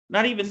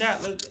 Not even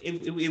that. Look,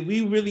 if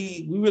we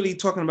really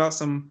talking about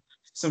some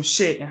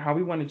shit and how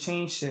we want to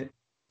change shit.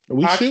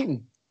 We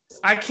shooting.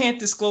 I can't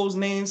disclose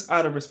names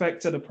out of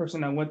respect to the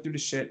person that went through the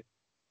shit.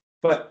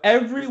 But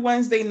every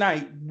Wednesday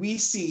night, we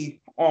see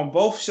on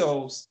both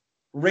shows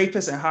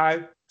rapists and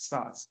high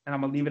spots. And I'm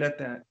going to leave it at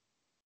that.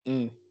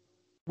 Mm.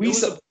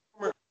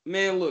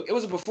 Man, look, it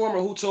was a performer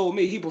who told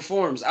me he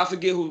performs. I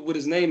forget what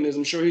his name is.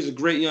 I'm sure he's a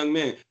great young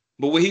man.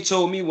 But what he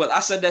told me was, I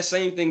said that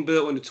same thing,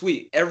 Bill, in the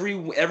tweet.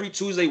 Every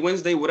Tuesday,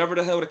 Wednesday, whatever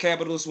the hell the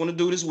Capitalists want to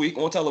do this week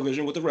on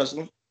television with the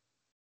wrestling,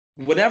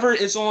 whenever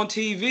it's on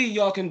TV,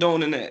 y'all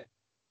condone that.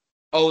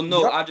 Oh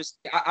no, yep.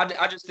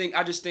 I just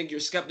think your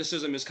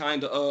skepticism is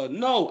kind of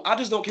no, I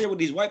just don't care what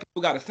these white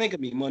people got to think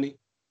of me, money.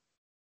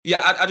 Yeah,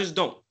 I just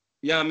don't.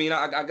 Yeah, I mean,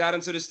 I got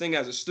into this thing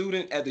as a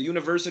student at the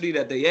university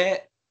that they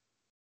at.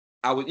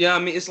 I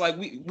mean, it's like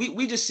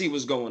we just see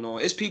what's going on.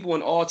 It's people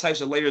in all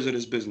types of layers of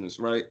this business,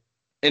 right?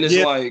 And it's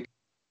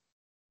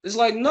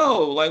like no,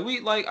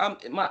 like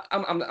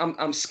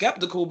I'm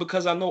skeptical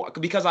because I know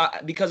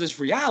because it's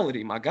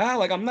reality, my guy.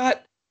 Like I'm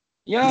not,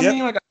 you know what I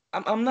mean? Like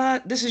I'm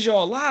not. This is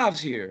your lives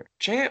here,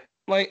 champ.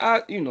 Like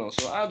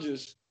so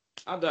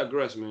I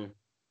digress, man.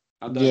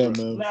 Yeah,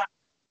 man. Nah,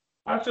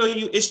 I feel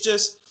you. It's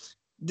just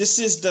this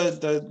is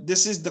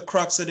the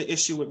crux of the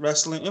issue with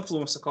wrestling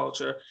influencer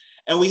culture,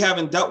 and we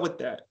haven't dealt with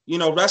that.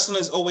 Wrestling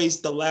is always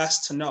the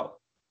last to know.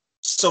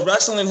 So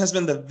wrestling has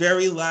been the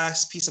very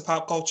last piece of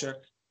pop culture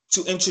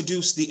to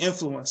introduce the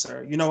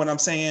influencer. You know what I'm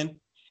saying?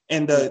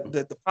 And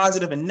the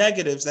positive and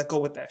negatives that go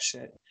with that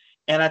shit.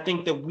 And I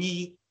think that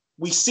we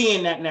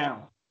seeing that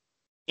now.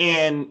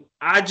 And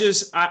I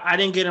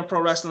didn't get in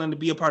pro wrestling to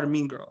be a part of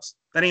Mean Girls.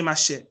 That ain't my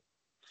shit.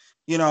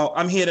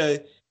 I'm here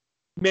to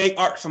make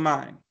art for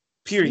mine,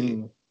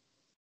 period.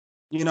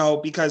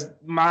 Because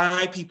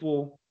my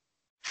people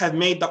have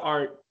made the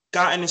art,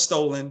 gotten it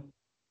stolen,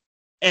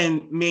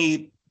 and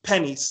made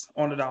pennies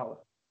on the dollar.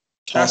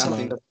 I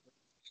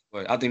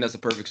think that's the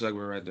perfect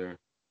segue right there.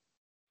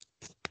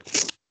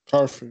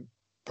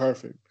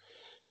 Perfect.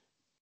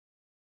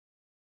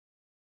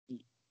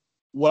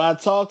 What I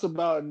talked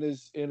about in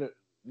this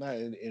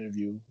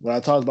interview, what I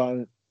talked about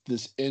in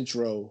this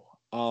intro,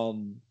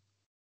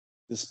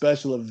 the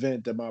special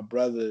event that my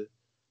brother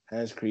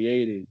has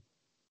created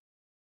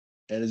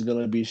and is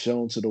going to be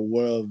shown to the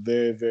world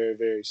very, very,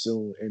 very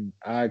soon. And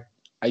I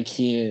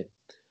can't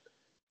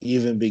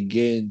even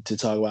begin to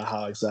talk about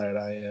how excited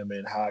I am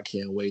and how I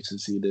can't wait to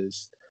see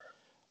this.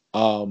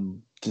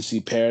 To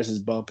see Paris is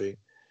Bumping.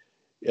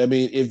 I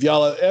mean, if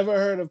y'all have ever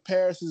heard of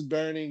Paris is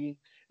Burning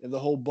and the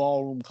whole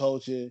ballroom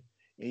culture,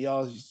 and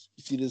y'all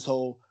see this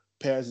whole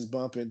Paris is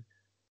Bumping,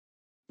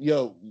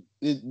 yo,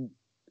 it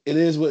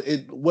is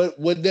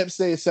what Nip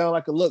say. It sound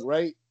like a look,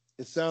 right?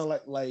 It sounds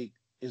like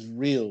it's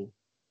real,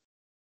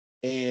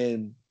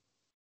 and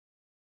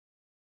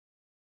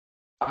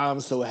I'm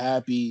so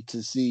happy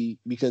to see,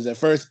 because at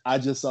first I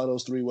just saw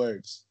those 3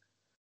 words.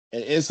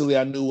 and instantly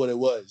I knew what it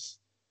was.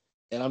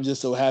 And I'm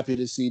just so happy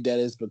to see that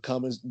it's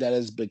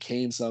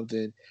became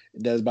something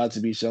that is about to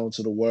be shown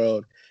to the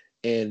world.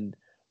 And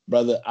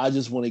brother, I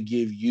just want to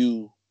give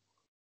you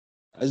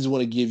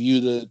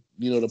the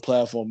the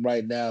platform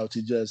right now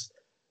to just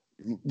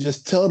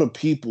tell the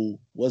people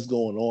what's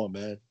going on,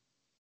 man.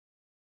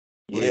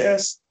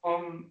 Yes.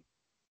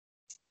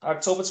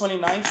 October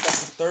 29th,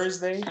 that's a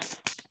Thursday,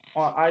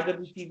 on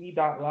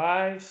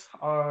IWTV.live,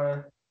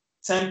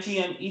 10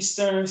 p.m.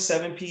 Eastern,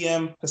 7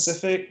 p.m.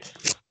 Pacific.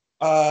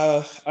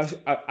 An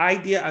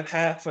idea I've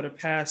had for the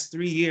past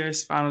 3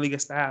 years finally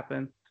gets to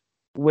happen,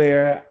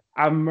 where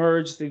I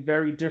merged the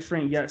very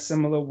different yet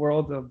similar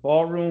world of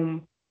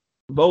ballroom,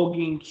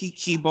 voguing,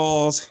 kiki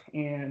balls,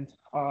 and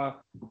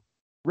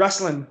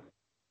wrestling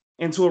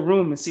into a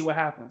room and see what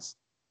happens.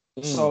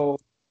 So,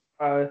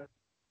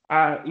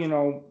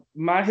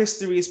 my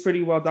history is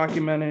pretty well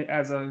documented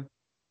as a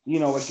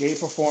gay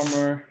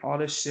performer, all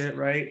this shit,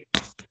 right?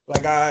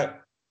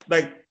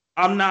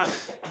 I'm not.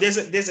 There's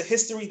a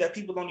history that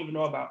people don't even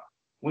know about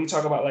when you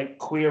talk about like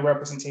queer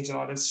representation,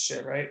 all this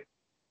shit, right?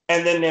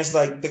 And then there's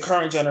like the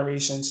current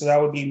generation. So that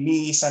would be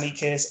me, Sonny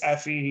Kiss,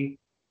 Effie,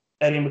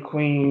 Eddie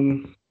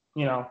McQueen,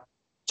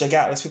 Jake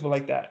Atlas, people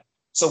like that.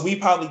 So we're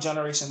probably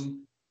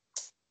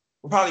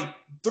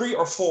 3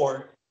 or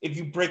 4 if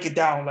you break it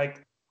down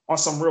like on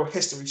some real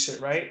history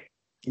shit, right?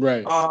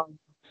 Right.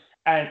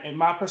 And in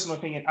my personal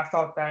opinion, I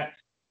felt that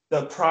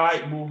the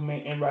pride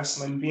movement in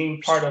wrestling,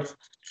 being part of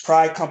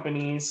pride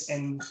companies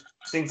and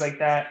things like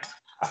that,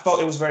 I felt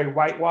it was very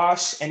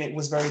whitewashed and it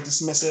was very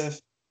dismissive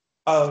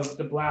of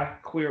the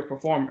Black queer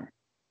performer.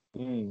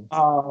 And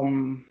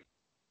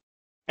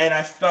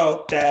I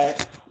felt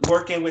that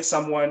working with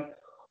someone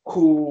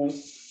who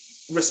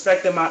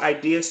respected my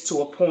ideas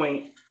to a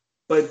point,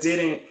 but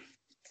didn't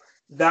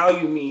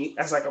value me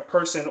as like a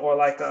person or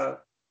like a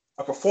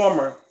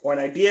performer or an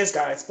ideas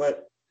guy,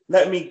 but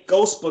let me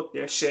ghost book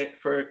their shit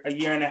for a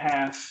year and a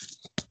half.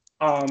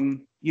 I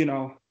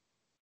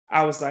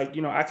was like,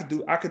 I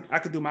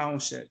could do my own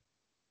shit.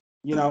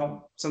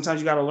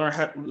 Sometimes you got to learn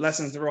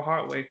lessons the real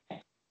hard way.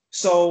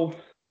 So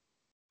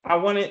I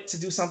wanted to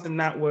do something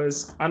that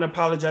was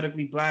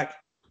unapologetically Black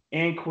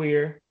and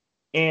queer,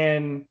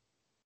 and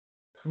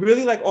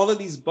really like all of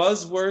these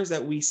buzzwords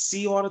that we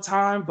see all the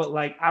time, but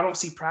like I don't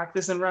see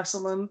practice in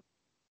wrestling.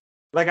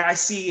 Like I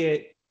see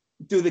it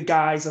through the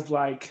guise of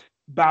like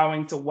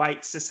bowing to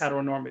white cis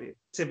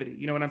heteronormativity.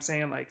 You know what I'm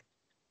saying? Like,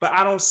 but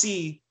I don't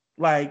see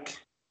like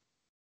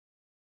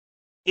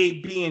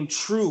it being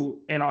true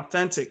and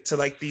authentic to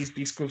like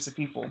these groups of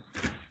people.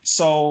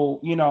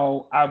 So,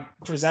 I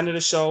presented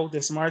a show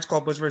this March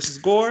called Butch versus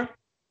Gore.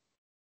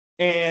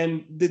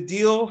 And the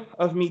deal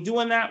of me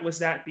doing that was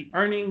that the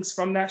earnings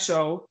from that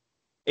show,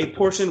 a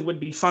portion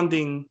would be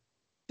funding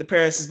the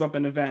Paris is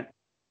Bumping event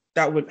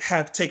that would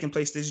have taken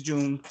place this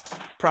June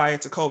prior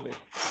to COVID.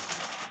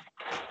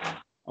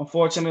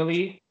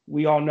 Unfortunately,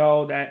 we all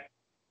know that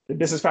the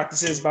business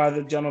practices by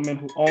the gentlemen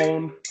who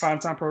own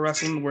Primetime Pro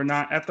Wrestling were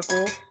not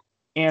ethical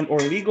and or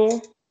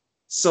legal.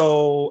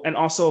 So, and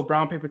also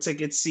Brown Paper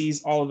Tickets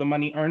seized all of the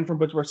money earned from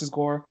Butch versus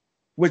Gore,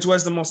 which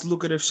was the most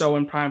lucrative show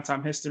in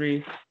primetime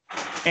history.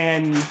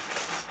 And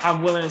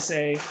I'm willing to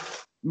say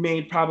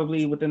made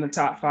probably within the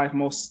top 5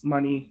 most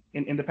money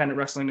in independent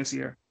wrestling this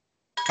year.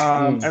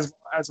 As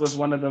was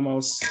one of the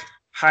most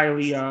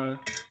highly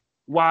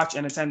watched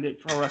and attended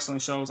pro wrestling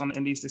shows on the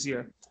indies this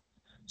year.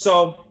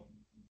 So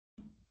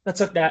I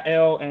took that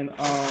L, and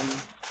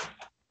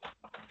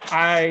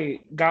I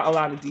got a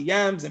lot of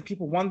DMs and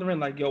people wondering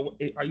like, yo,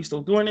 are you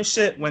still doing this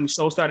shit? When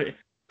shows started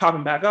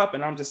popping back up,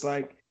 and I'm just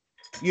like,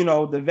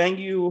 the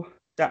venue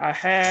that I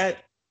had,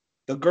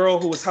 the girl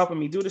who was helping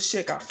me do the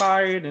shit got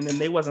fired, and then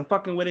they wasn't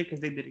fucking with it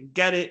because they didn't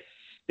get it.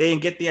 They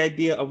didn't get the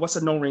idea of what's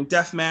a no-ring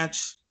death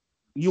match.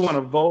 You want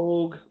to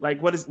Vogue?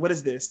 Like, what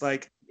is this?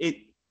 Like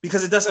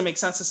because it doesn't make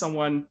sense to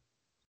someone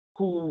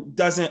who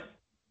doesn't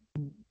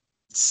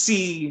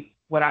see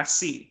what I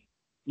see,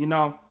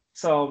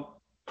 So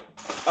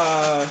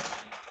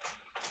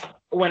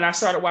when I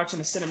started watching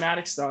the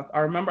cinematic stuff,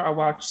 I remember I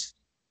watched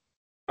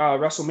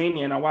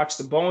WrestleMania, and I watched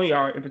the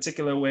Boneyard in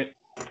particular with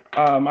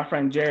my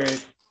friend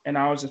Jared, and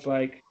I was just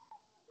like,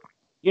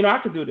 I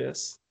could do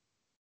this.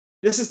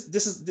 This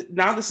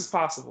is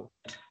possible.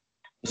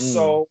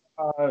 So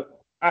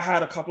I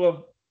had a couple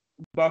of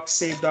bucks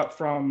saved up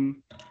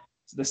from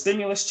the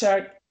stimulus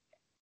check,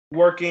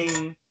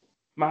 working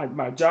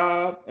my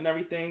job and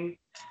everything.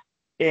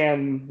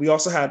 And we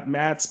also had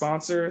mad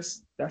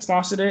sponsors that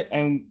sponsored it.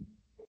 And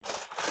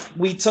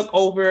we took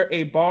over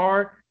a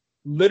bar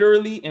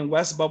literally in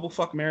West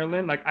Bubblefuck,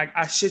 Maryland. Like,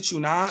 I shit you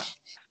not.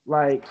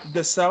 Like,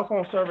 the cell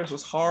phone service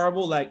was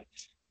horrible. Like,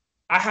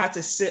 I had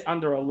to sit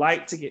under a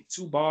light to get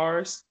 2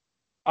 bars.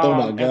 Oh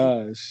my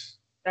gosh.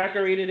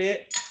 Decorated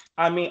it.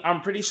 I mean,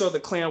 I'm pretty sure the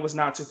Klan was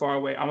not too far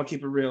away. I'm gonna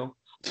keep it real.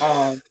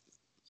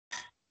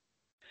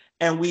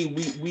 And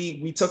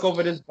we took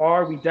over this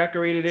bar. We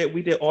decorated it.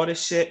 We did all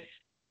this shit.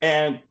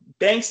 And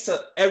thanks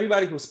to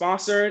everybody who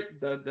sponsored,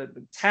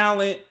 the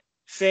talent,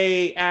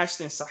 Faye,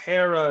 Ashton,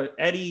 Sahara,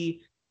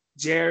 Eddie,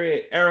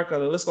 Jared, Erica,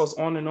 the list goes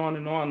on and on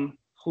and on,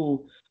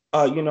 who,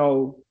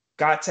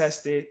 got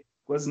tested,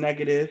 was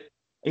negative,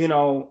 and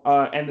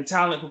the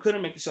talent who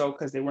couldn't make the show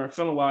because they weren't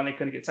feeling well and they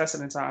couldn't get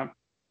tested in time,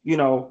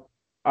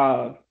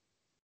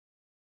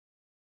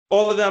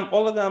 all of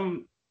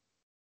them,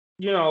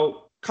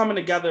 coming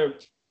together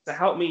to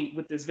help me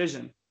with this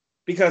vision,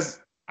 because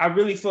I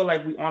really feel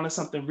like we onto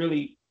something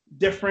really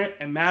different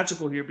and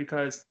magical here,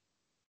 because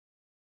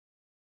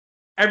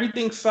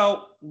everything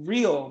felt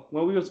real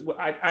when we was.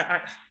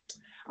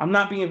 I'm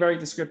not being very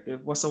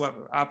descriptive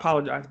whatsoever. I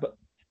apologize, but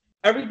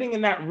everything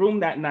in that room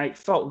that night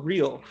felt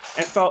real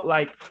and felt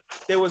like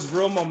there was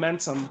real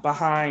momentum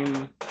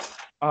behind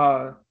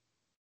the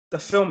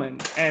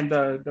filming and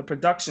the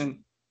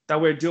production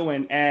that we're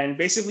doing. And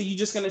basically,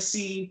 you're going to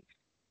see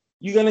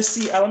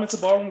elements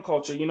of ballroom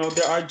culture.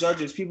 There are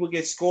judges. People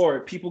get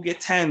scored. People get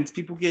 10s.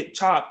 People get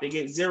chopped. They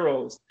get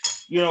zeros.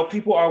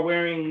 People are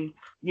wearing,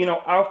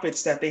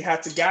 outfits that they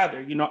had to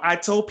gather. I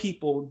told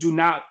people, do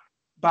not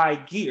buy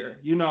gear.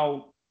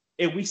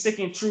 If we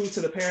sticking true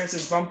to the Paris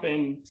is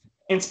Bumping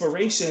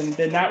inspiration,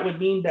 then that would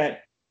mean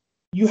that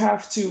you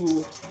have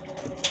to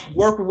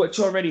work with what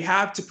you already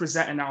have to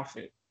present an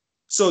outfit.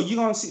 So you're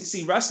going to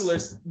see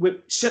wrestlers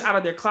with shit out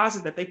of their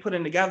closet that they put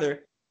in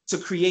together to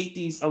create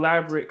these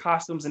elaborate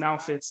costumes and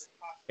outfits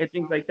and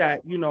things like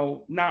that.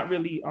 Not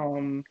really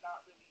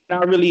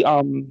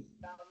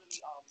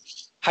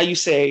how you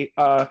say,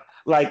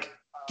 like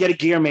get a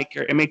gear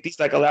maker and make these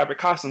like elaborate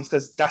costumes,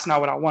 because that's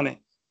not what I wanted.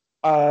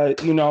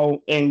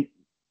 And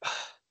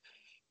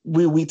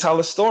we tell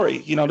a story.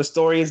 The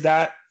story is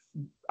that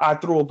I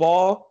threw a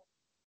ball.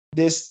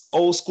 This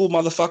old school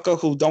motherfucker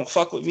who don't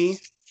fuck with me,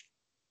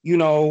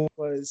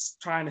 was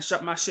trying to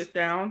shut my shit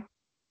down.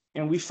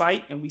 And we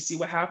fight and we see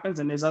what happens.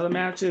 And there's other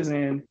matches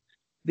and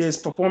there's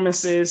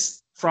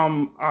performances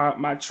from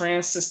my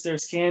trans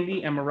sisters,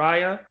 Candy and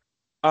Mariah,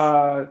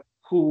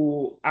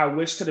 who I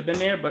wish could have been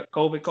there, but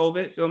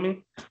COVID, feel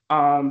me?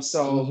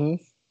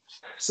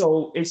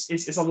 So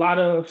it's a lot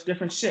of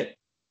different shit.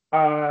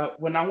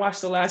 When I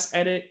watched the last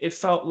edit, it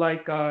felt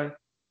like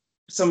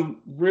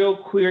some real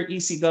queer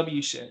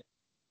ECW shit.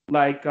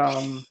 Like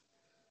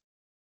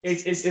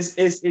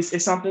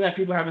it's something that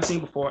people haven't seen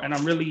before, and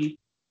I'm really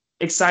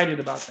excited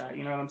about that.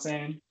 You know what I'm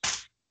saying?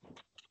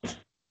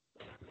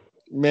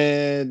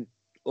 Man,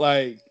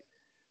 like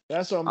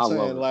that's what I'm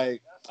saying.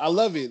 Like I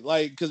love it.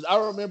 Like, cause I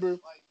remember,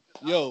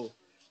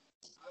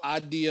 I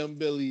DM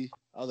Billy.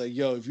 I was like,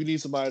 if you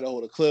need somebody to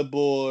hold a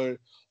clipboard,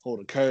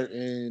 hold a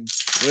curtain,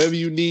 whatever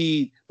you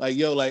need, like,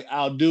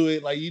 I'll do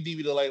it. Like, you need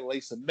me to like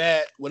lace a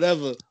mat,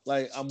 whatever.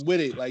 Like, I'm with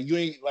it. Like, you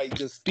ain't like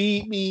just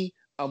feed me.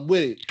 I'm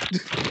with it.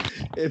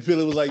 And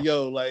Billy was like,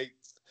 like,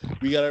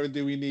 we got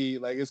everything we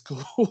need. Like, it's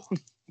cool.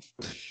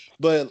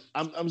 But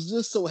I'm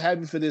just so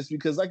happy for this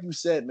because, like you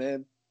said,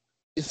 man,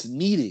 it's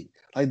needed.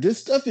 Like, this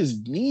stuff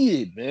is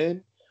needed,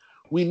 man.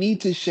 We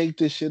need to shake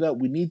this shit up.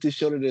 We need to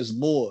show that there's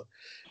more.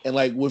 And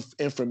like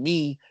and for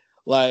me,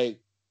 like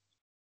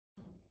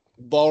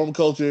ballroom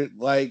culture,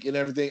 like and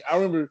everything. I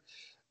remember,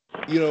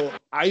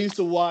 I used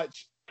to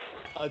watch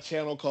a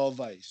channel called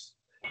Vice,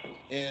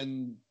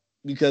 and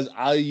because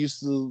I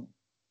used to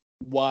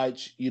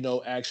watch,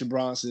 Action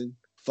Bronson,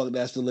 Fuck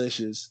That's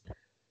Delicious,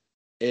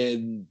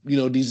 and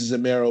Desus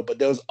and Mero. But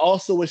there was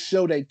also a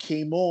show that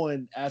came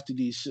on after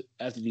these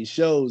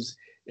shows.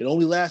 It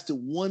only lasted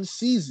one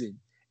season,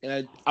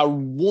 and I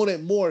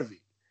wanted more of it.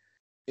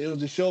 It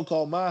was a show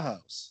called My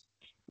House.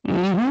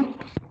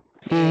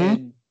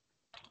 And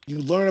you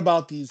learn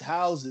about these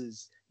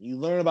houses. You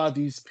learn about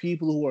these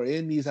people who are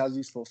in these houses,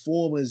 these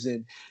performers,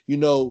 and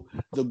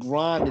the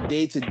grind, the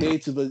day-to-day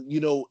to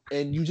the,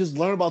 and you just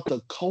learn about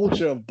the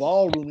culture of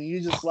ballroom, and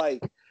you're just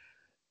like,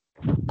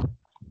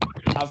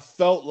 I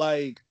felt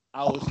like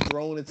I was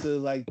thrown into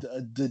like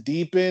the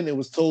deep end. It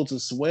was told to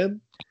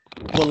swim,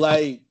 but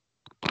like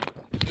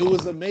it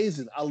was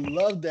amazing. I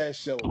love that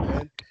show,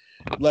 man.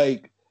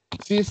 Like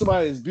seeing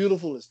somebody as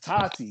beautiful as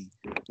Tati,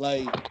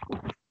 like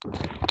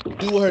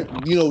do her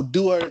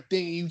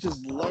thing. And you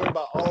just learn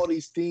about all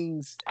these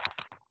things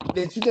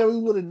that you never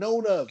would have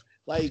known of.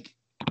 Like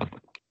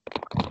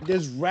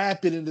there's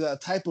rapping into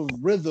that type of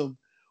rhythm,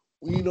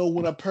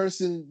 when a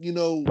person,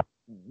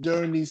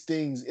 during these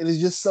things, and it's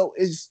just so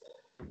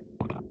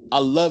I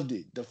loved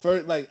it. The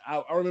first, like,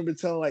 I remember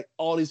telling like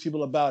all these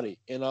people about it,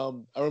 and I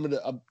remember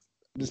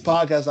this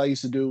podcast I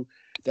used to do.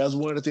 That was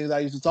one of the things I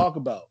used to talk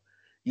about,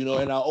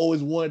 and I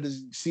always wanted to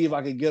see if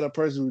I could get a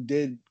person who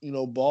did,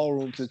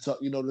 ballroom to talk,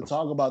 to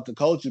talk about the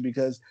culture,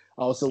 because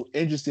I was so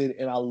interested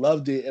and I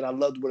loved it and I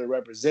loved what it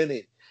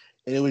represented,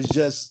 and it was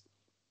just,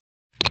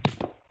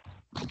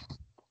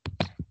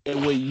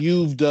 and what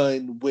you've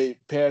done with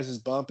Paris is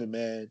Bumping,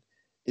 man,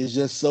 is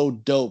just so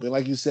dope. And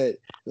like you said,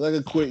 it's like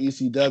a queer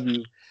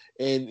ECW.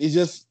 And it's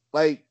just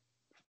like,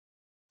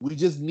 we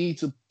just need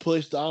to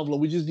push the envelope.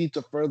 We just need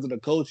to further the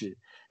culture.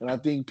 And I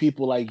think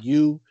people like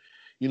you,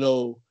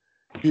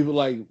 people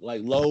like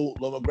Lo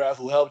McGrath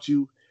who helped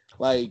you,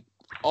 like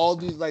all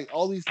these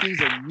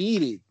things are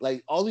needed.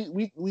 Like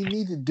we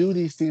need to do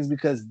these things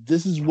because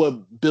this is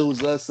what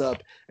builds us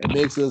up and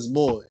makes us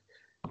more.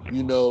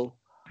 You know,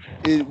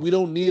 we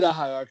don't need a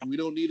hierarchy. We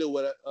don't need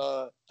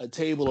a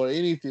table or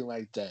anything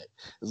like that.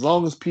 As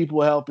long as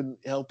people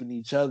helping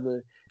each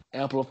other,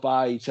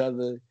 amplify each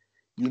other,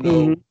 you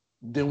know,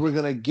 then we're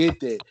gonna get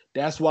there.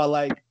 That's why,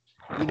 like,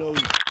 you know,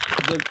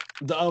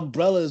 the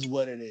umbrella is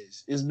what it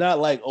is. It's not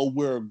like, oh,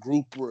 we're a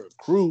group, we're a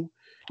crew.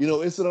 You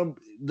know,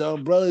 the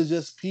umbrella is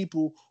just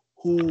people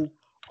who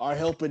are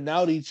helping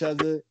out each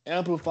other,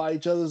 amplify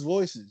each other's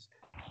voices.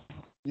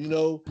 You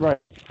know, right?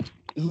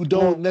 Who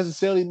don't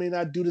necessarily may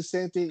not do the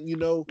same thing. You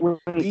know,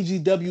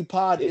 BGW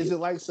Pod isn't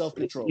like Self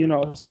Control. You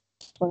know,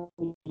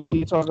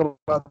 you talk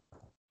about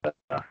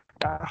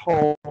that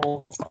whole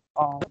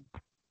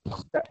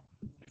that,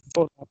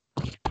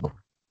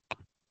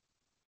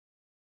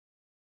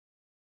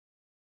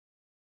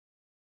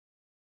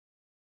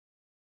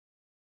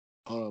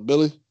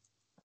 Billy,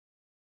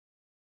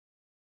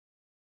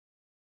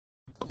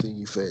 I think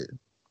you fed.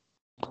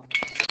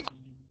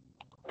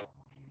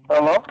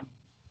 Hello?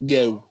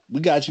 Yeah,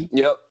 we got you.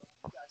 Yep.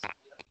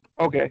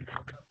 Okay.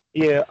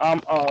 Yeah, I'm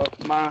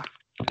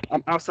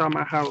outside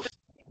my house.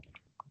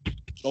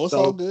 Oh, it's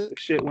all good.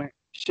 Shit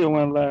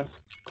went left.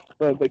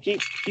 But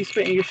keep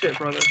spitting your shit,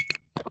 brother.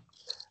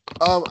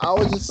 I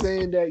was just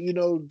saying that, you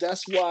know,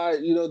 that's why,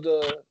 you know,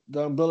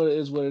 the umbrella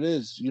is what it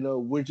is. You know,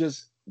 we're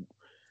just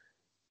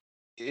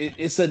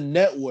it's a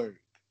network.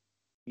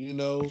 You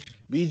know,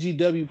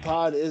 BGW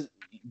Pod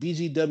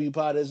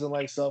isn't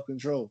like Self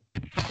Control.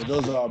 But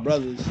those are our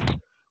brothers.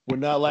 We're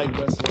not like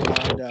Wrestling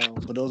Line Down,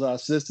 but those are our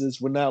sisters.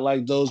 We're not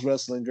like those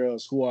wrestling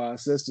girls who are our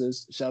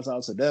sisters. Shout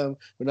out to them.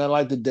 We're not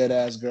like the dead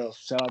ass girls.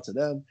 Shout out to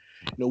them.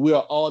 You know, we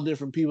are all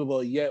different people,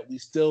 but yet we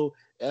still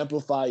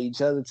amplify each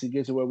other to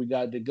get to where we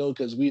got to go,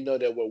 because we know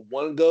that where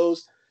one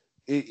goes,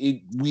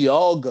 we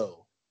all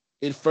go.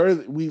 We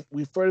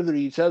further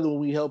each other when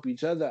we help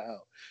each other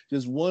out.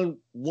 Just one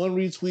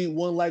retweet,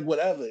 one like,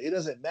 whatever. It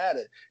doesn't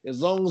matter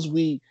as long as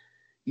we,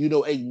 you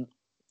know,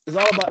 it's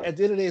all about, at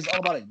the end of the day, it's all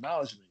about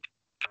acknowledgement.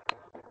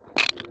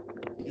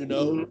 You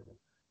know,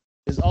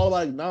 it's all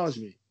about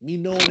acknowledgement. Me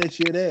knowing that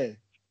you're there.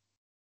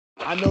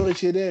 I know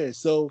that you're there.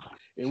 So,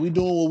 and we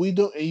doing what we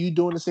do, and you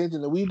doing the same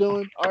thing that we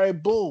doing. All right,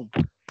 boom.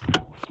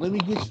 Let me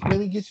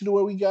get you to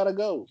where we gotta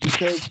go,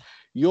 because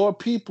your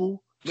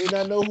people may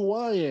not know who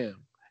I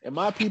am, and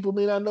my people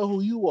may not know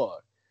who you are.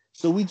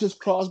 So we just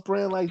cross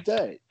brand like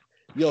that.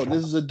 Yo,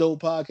 this is a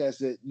dope podcast.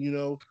 That, you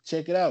know,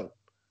 check it out.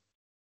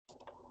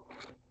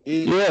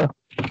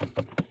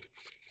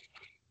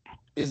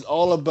 It's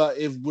all about,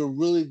 if we're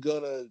really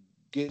gonna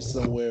get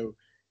somewhere,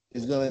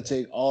 it's gonna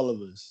take all of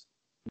us.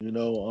 You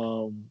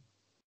know.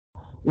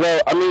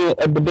 Well, I mean,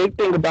 the big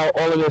thing about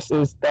all of this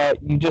is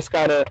that you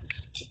gotta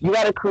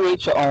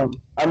create your own.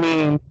 I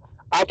mean,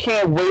 I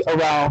can't wait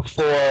around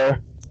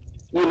for,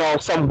 you know,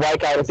 some white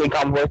guy to think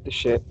I'm worth the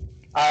shit.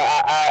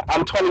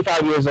 I'm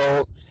 25 years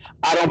old.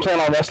 I don't plan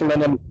on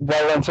wrestling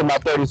well into my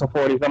 30s or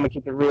 40s. I'm gonna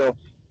keep it real.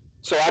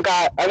 So I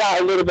got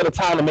a little bit of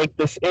time to make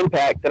this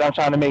impact that I'm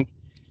trying to make.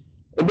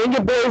 And then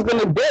your boy's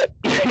gonna dip.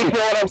 You know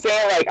what I'm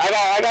saying? Like,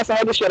 I got some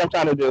other shit I'm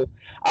trying to do.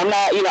 I'm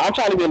not, you know, I'm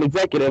trying to be an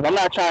executive. I'm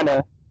not trying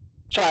to,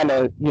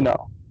 you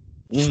know,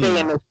 stay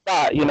in this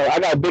spot. You know, I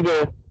got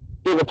bigger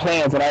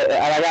plans, and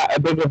I got a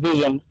bigger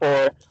vision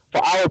for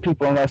our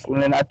people in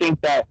wrestling. And I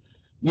think that,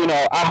 you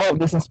know, I hope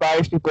this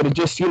inspires people to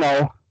just, you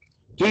know,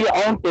 do your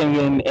own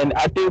thing. And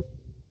I think,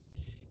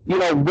 you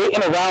know,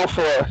 waiting around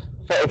for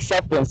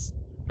acceptance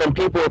from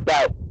people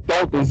that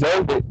don't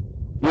deserve it,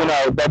 you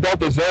know, that don't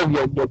deserve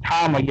your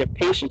time or your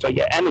patience or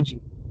your energy.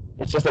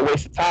 It's just a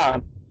waste of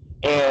time.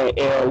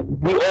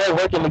 And we all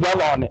working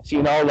together on this,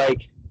 you know,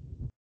 like,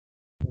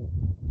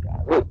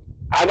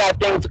 I got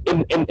things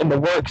in the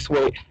works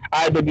with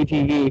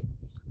IWTV,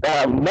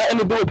 nothing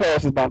to do with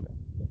Paris is bumping.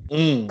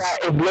 That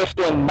is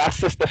lifting my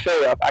sister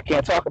Faye up. I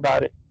can't talk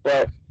about it,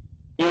 but,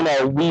 you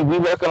know, we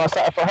working on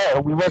something for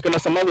her. We working on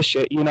some other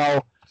shit, you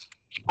know.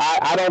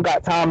 I don't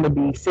got time to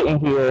be sitting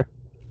here,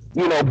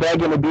 you know,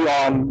 begging to be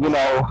on, you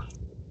know,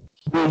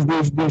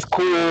 these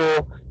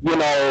cool, you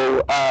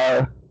know,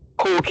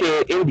 cool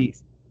kid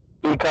indies,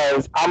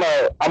 because I'm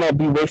gonna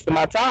be wasting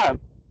my time.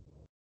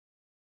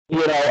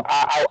 You know,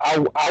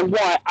 I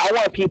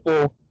want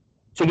people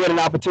to get an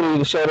opportunity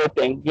to show their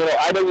thing. You know,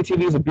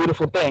 IWTV is a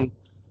beautiful thing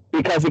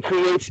because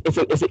it's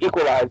an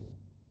equalizer.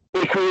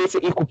 It creates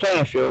an equal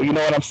playing field. You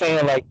know what I'm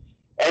saying? Like,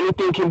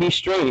 anything can be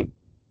straight.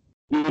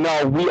 You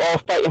know, we all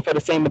fighting for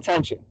the same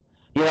attention.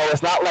 You know,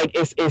 it's not like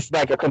it's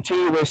like a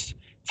continuous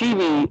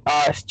TV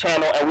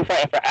channel and we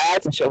fighting for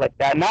ads and shit like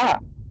that. Nah.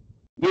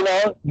 You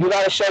know, you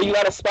got a show, you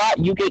got a spot,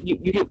 you can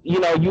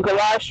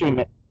live stream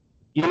it.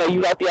 You know,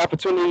 you got the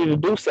opportunity to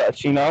do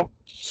such, you know?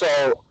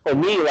 So for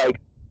me,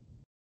 like,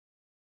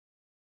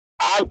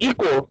 I'm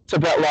equal to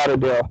Brett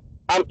Lauderdale.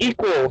 I'm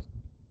equal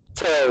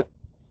to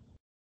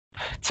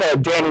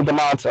Danny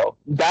DeMonto.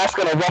 That's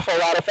gonna ruffle a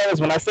lot of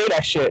feathers when I say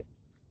that shit.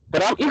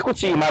 But I'm equal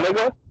to you, my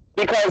nigga,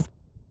 because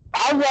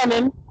I'm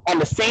running on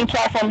the same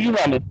platform you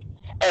running,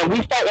 and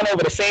we fighting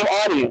over the same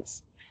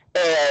audience.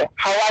 And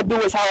how I do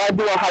is how I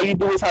do, and how you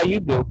do is how you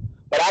do.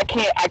 But I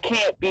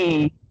can't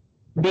be,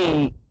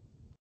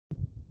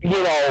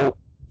 you know,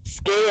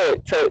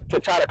 scared to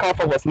try to come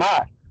for what's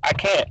mine. I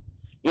can't.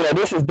 You know,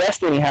 this is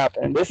destiny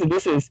happening. This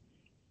is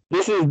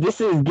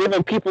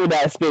giving people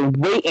that's been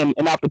waiting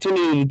an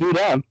opportunity to do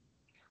them.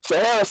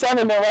 Sahara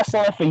Seven been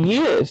wrestling for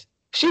years.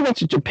 She went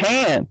to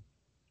Japan.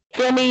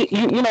 Feel me?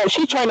 You know,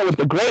 she's training with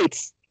the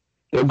greats.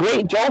 The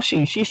great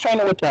Joshi. She's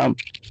training with them.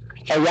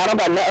 And y'all don't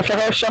got nothing for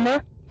her,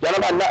 Shimmer? Y'all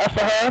don't got nothing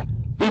for her?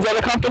 These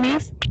other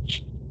companies?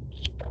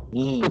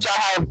 But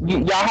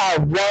y'all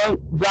have one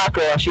black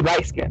girl, she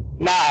light skinned.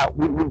 Nah,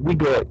 we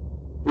good.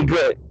 We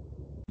good.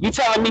 You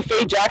telling me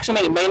Faye Jackson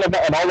ain't main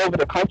eventing all over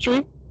the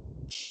country?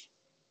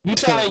 You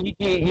telling me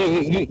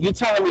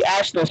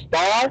Ashton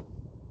Starr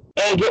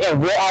ain't getting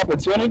real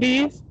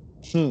opportunities?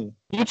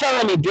 You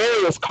telling me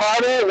Darius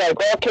Carter, like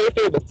all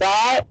kayfabe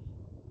aside,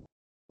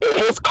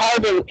 his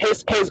carbon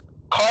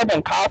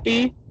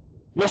copy,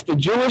 Mr.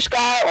 Jewish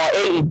guy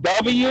on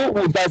AEW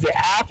who does it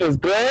half as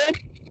good,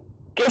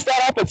 gets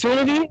that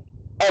opportunity,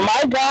 and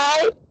my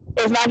guy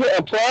is not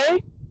getting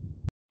play?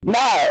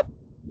 Nah,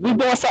 we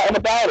doing something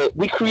about it.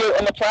 We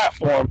creating a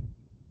platform,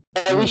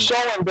 and we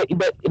showing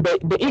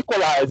the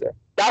equalizer.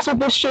 That's what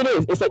this shit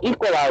is. It's an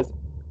equalizer.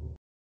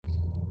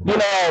 You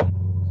know,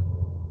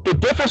 the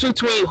difference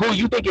between who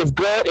you think is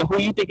good and who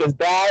you think is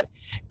bad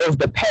is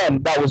the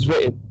pen that was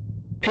written,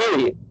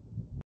 period.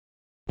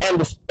 And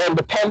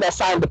the pen that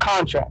signed the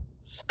contract.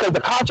 Because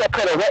the contract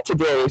could have went to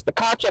Darius. The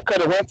contract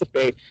could have went to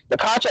Faye. The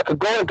contract could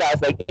go to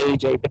guys like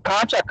AJ. The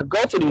contract could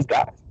go to these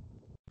guys.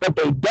 But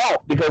they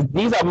don't, because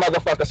these are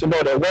motherfuckers who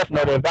know their worth,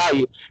 know their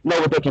value, know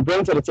what they can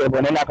bring to the table,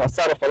 and they're not going to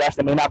settle for less,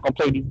 and they're not going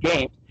to play these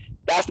games.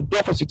 That's the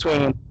difference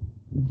between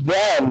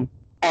them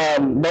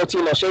and no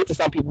tea, no shade to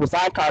some people who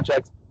sign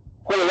contracts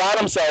who allow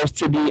themselves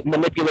to be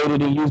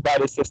manipulated and used by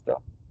the system.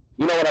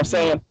 You know what I'm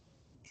saying?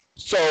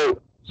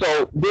 So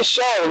this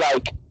show,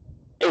 like,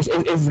 is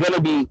going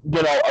to be,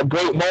 you know, a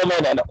great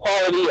moment and the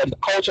quality and the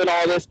culture and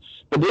all this,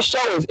 but this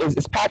show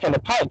is packing a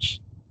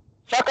punch.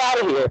 Fuck out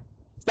of here.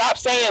 Stop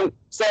saying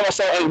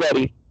so-and-so ain't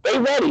ready. They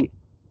ready.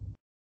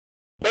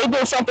 They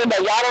did something that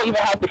y'all don't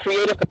even have the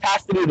creative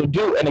capacity to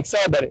do and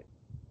excel at it.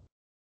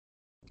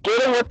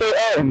 Get them what they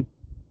earn.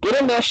 Get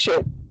them their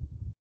shit.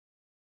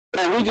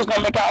 And we just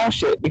gonna make our own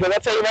shit. Because I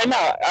tell you right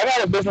now, I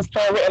got a business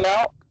plan written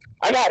out.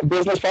 I got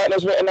business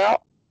partners written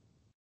out.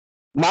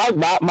 My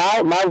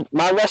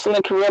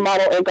wrestling career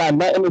model ain't got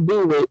nothing to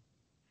do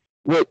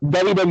with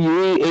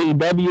WWE,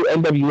 AEW,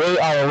 NWA,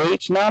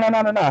 ROH.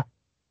 No.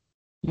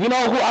 You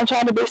know who I'm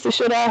trying to base this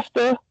shit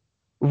after?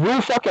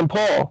 Ru fucking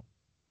Paul.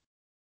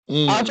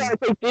 I'm trying to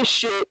take this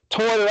shit,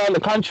 tour around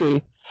the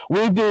country.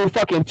 We do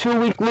fucking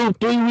 2-week loop,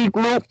 3-week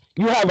loop.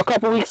 You have a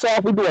couple weeks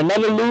off, we do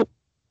another loop.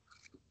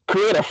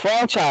 Create a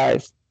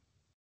franchise.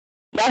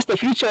 That's the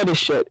future of this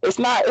shit. It's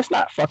not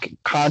fucking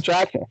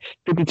contract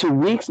 52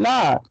 weeks.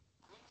 Nah.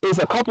 It's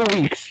a couple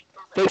weeks.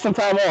 Take some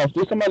time off.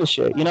 Do some other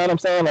shit. You know what I'm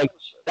saying? Like,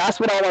 that's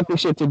what I want this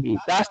shit to be.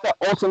 That's the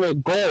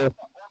ultimate goal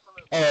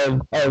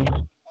of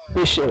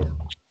this shit.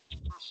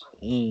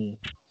 And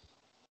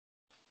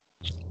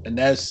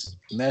that's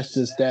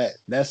just that.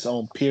 That's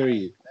on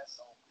period.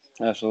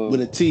 Absolutely.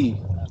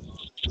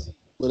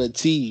 With a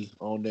T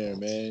on there,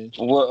 man.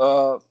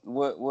 What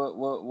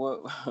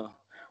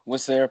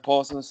Sarah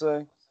Paulson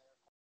say?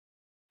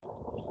 I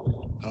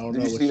don't know.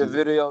 Did you see the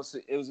video?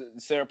 It was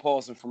Sarah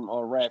Paulson from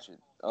Ratchet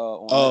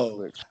on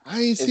Netflix.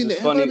 I ain't seen it.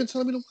 Everybody been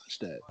telling me to watch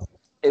that.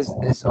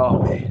 It's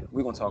oh man,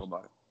 we're gonna talk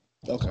about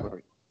it. Okay.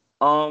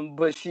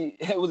 But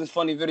it was this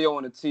funny video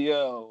on the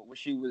TL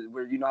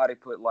where you know how they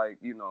put, like,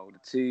 you know, the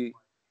T,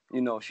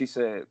 you know, she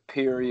said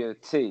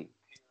period T.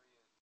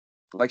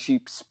 Like, she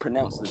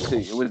pronounced the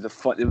T. It was the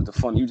fun.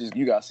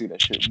 You gotta see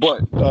that shit.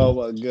 But oh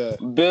my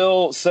god,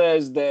 Bill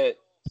says that's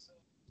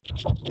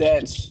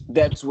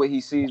what he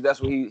sees. That's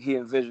what he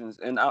envisions.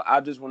 And I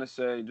just want to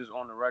say, just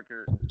on the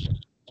record,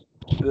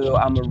 Bill,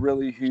 I'm a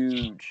really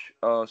huge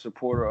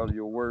supporter of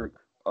your work.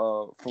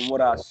 From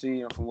what I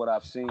see and from what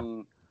I've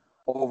seen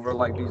over,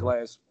 like, these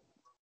last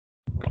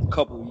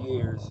couple of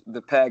years,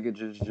 the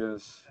package is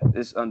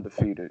it's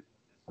undefeated.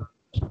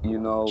 You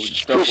know,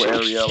 stuff with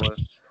Ariella.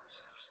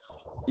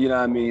 You know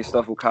what I mean?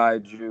 Stuff with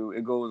Kaiju.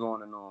 It goes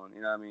on and on.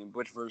 You know what I mean?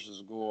 Butch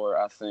versus Gore,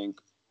 I think,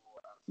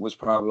 was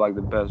probably, like,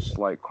 the best,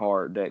 like,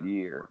 card that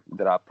year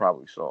that I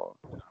probably saw.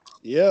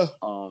 Yeah.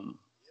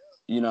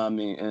 You know what I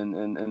mean?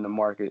 In the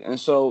market. And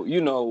so,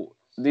 you know,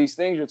 these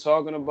things you're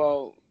talking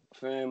about,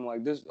 fam,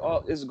 like, this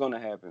is gonna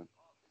happen.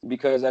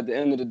 Because at the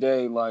end of the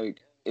day, like,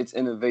 it's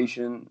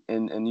innovation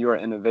and you're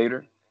an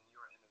innovator.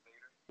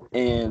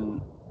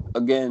 And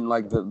again,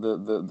 like,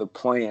 the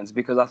plans,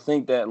 because I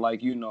think that,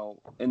 like, you know,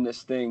 in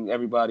this thing,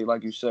 everybody,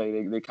 like you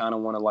say, they kind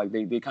of want to, like,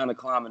 they kind of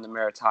climb in the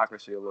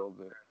meritocracy a little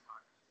bit.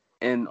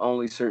 And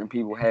only certain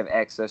people have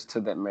access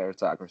to that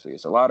meritocracy.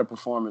 It's a lot of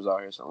performers out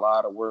here. It's a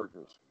lot of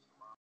workers.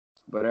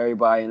 But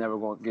everybody ain't never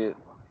going to get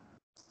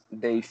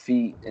their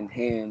feet and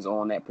hands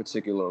on that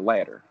particular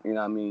ladder. You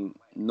know what I mean?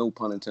 No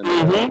pun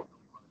intended.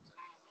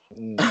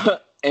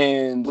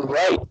 And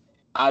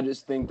I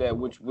just think that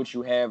what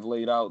you have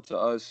laid out to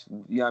us,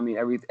 you know what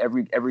I mean,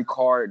 every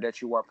card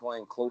that you are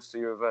playing close to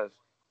your vest,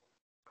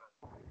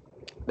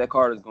 that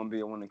card is going to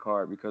be a winning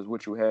card because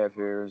what you have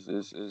here is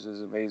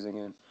amazing.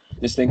 And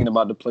just thinking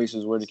about the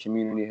places where the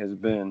community has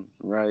been,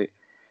 right?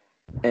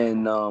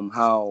 And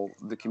how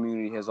the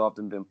community has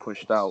often been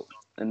pushed out,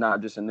 and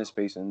not just in this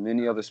space, in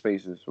many other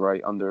spaces,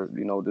 right? Under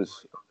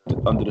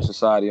under the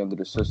society, under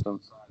the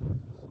system,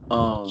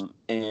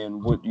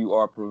 and what you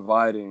are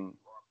providing.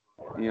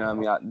 You know,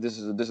 what I mean, this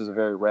is a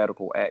very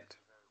radical act,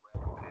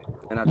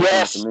 and I just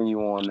want to commend you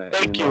on that.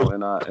 Thank you know, you.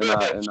 and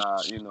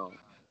I, you know,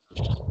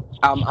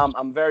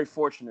 I'm very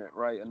fortunate,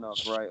 right?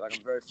 Like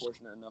I'm very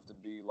fortunate enough to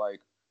be like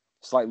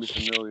slightly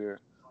familiar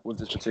with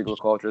this particular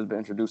culture. It's been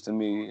introduced to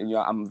me, and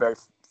I'm very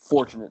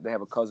fortunate to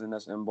have a cousin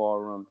that's in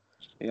ballroom.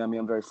 You know what I mean?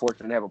 I'm very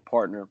fortunate to have a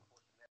partner,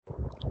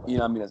 you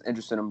know what I mean, that's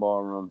interested in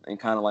ballroom and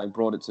kind of like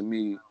brought it to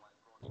me,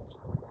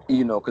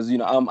 you know, because, you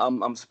know,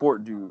 I'm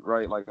sport dude,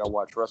 right? Like I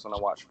watch wrestling, I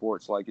watch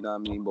sports, like, you know what I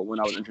mean? But when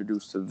I was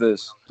introduced to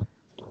this,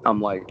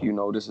 I'm like, you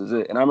know, this is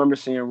it. And I remember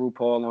seeing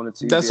RuPaul on the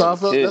TV That's how I as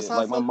a felt. kid. That's how I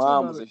Like my felt too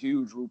mom about was a it.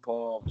 huge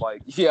RuPaul,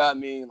 like, yeah, I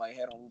mean, like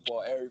had on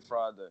RuPaul every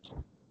Friday.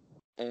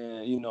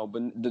 And, you know,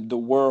 but the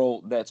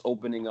world that's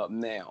opening up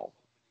now,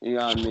 you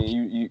know what I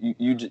mean?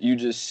 You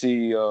just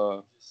see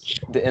the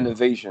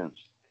innovation,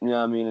 you know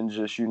what I mean, and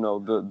just, you know,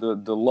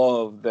 the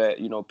love that,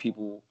 you know,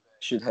 people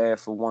should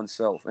have for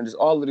oneself, and just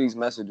all of these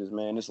messages,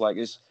 man. It's like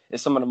it's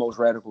some of the most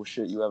radical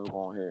shit you ever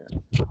gonna hear.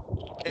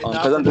 And not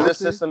Because for under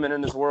this nothing. system and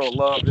in this world,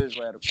 love is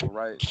radical,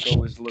 right?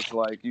 So it looks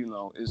like, you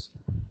know,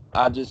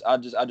 I just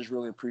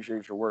really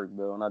appreciate your work,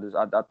 Bill, and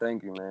I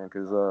thank you, man,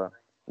 because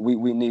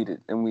we need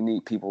it, and we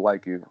need people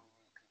like you.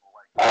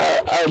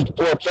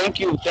 Well, thank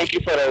you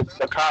for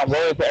the kind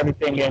words and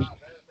everything. And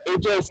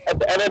it just, at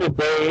the end of the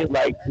day,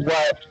 like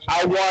what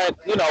I want,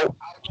 you know,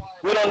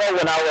 we don't know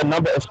when our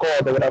number is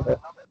called or whatever,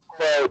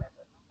 but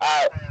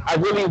I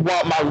really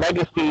want my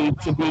legacy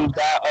to be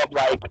that of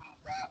like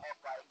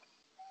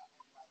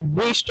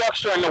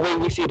restructuring the way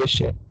we see this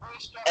shit,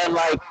 and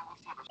like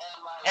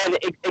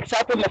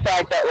accepting the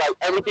fact that like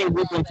everything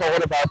we've been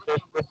told about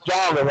this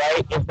genre,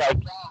 right, is like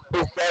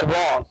is dead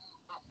wrong.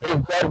 It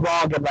is dead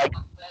wrong, and like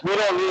we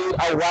don't need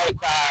a white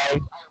guy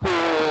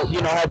who,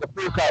 you know, has a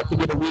crew cut to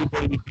be the lead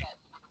baby face.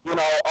 You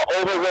know, an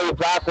overweight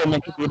black woman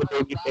could be the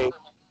baby face,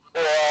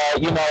 or,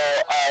 you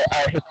know,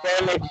 a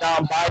Hispanic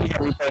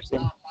non-binary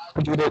person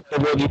could be the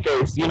baby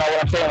face. You know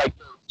what I'm saying? Like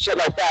shit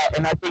like that.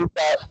 And I think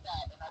that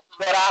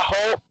what I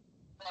hope,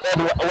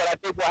 and what I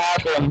think will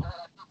happen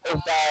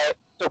is that,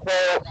 to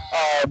quote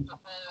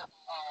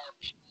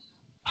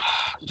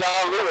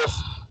John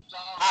Lewis,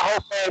 I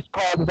hope Paris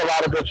causes a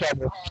lot of good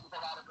trouble.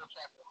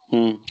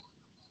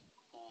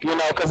 You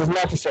know, because it's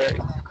necessary.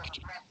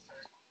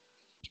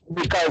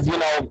 Because, you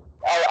know,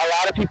 a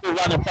lot of people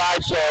running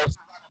pride shows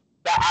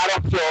that I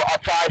don't feel are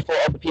prideful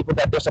of the people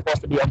that they're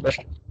supposed to be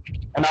uplifting.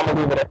 And I'm going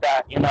to leave it at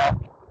that, you know.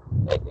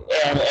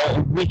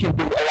 And we can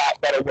do a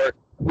lot better work.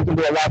 We can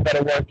do a lot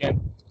better work,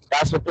 and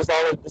that's what this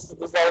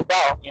is all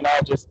about, you know,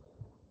 just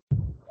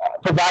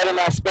providing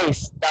that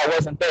space that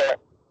wasn't there,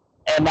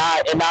 and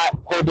not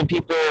holding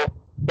people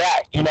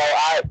back. You know,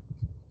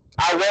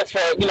 I worked for,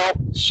 you know,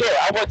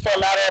 I worked for a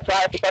matter of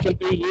pride for fucking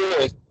 3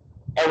 years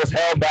and was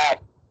held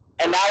back.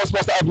 And that was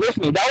supposed to uplift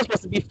me. That was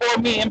supposed to be for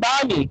me and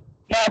by me. You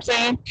know what I'm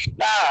saying?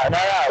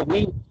 Nah. We,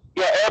 you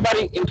know,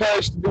 everybody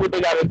encouraged to do what they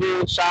gotta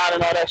do, shine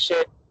and all that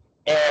shit.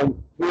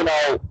 And, you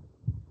know,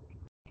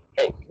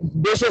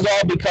 this is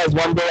all because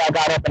one day I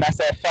got up and I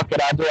said, fuck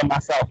it, I'll do it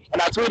myself.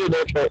 And I tweeted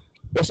it, but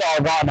it's all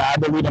gone now. I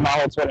deleted my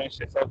whole Twitter and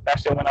shit, so that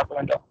shit went out the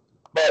window.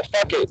 But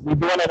fuck it, we're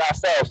doing it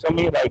ourselves. For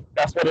me, like,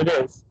 that's what it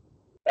is.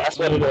 That's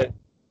what it is.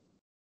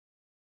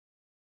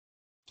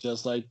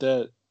 Just like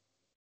that.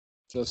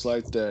 Just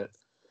like that.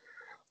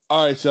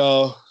 All right,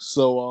 y'all.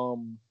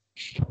 So,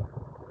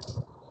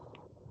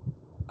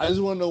 I just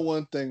want to know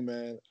one thing,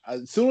 man.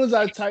 As soon as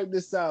I typed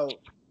this out,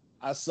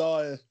 I saw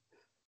it.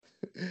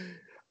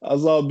 I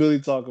saw Billy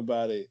talk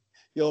about it.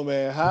 Yo,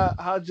 man,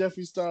 how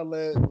Jeffree Star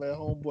let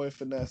homeboy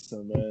finesse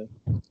him, man?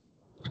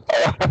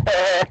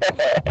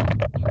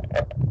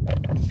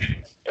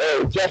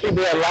 Hey, Jeffree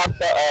did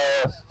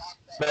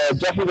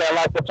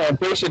unlock the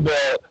plantation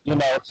there, you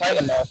know,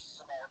 tight enough.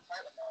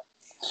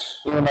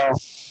 You know.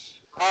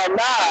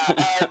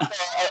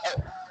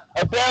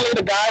 Apparently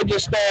the guy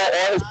just stole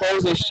all his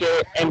clothes and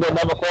shit and they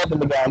never called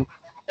him again.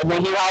 And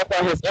when he hopped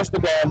on his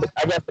Instagram,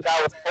 I guess the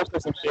guy was posting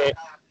some shit.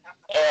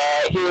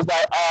 And he was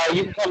like,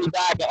 you can call me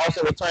back and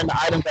also return the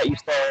items that you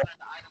stole.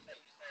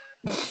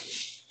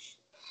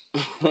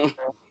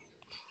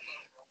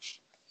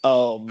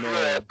 Oh, man.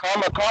 Yeah,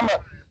 karma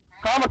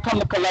come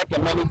to collect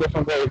in many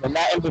different ways. And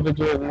that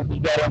individual will be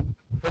getting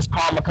his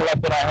karma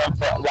collected on him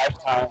for a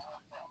lifetime.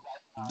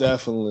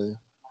 Definitely.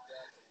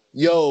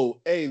 Yo,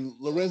 hey,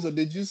 Lorenzo,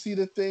 did you see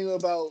the thing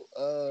about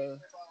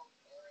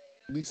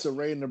Lisa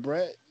Ray and the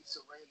Brat?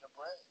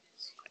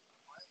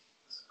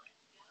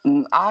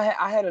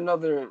 I had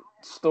another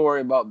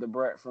story about the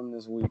Brat from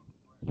this week.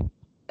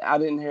 I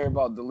didn't hear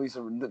about the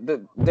Lisa.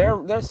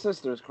 They're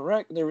sisters,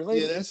 correct? They're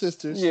related. Yeah, they're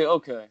sisters. Yeah.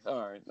 Okay.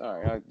 All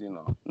right. You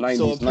know,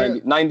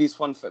 90s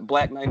fun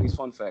black 90s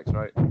fun facts,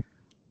 right?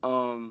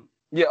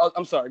 Yeah,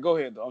 I'm sorry. Go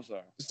ahead, though. I'm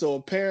sorry. So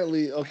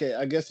apparently, okay,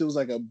 I guess it was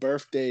like a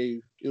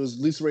birthday. It was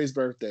Lisa Ray's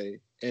birthday,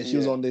 and she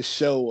was on this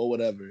show or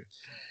whatever.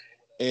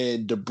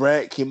 And Da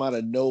Brat came out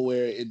of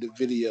nowhere in the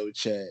video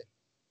chat,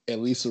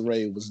 and Lisa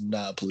Ray was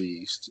not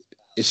pleased.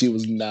 And she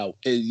was not,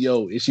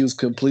 and she was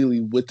completely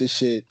with the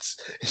shits.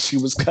 And she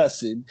was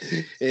cussing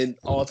and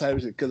all types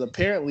of shit. Because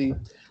apparently,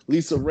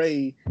 Lisa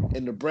Ray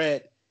and Da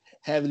Brat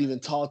haven't even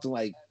talked in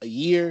like a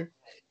year.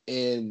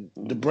 And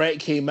Da Brat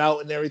came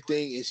out and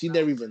everything, and she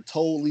never even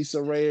told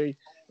Lisa Ray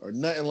or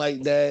nothing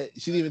like that.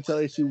 She didn't even tell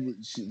her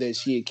that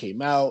she had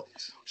came out.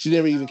 She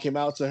never even came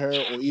out to her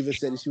or even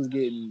said that she was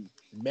getting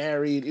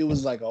married. It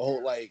was like a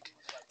whole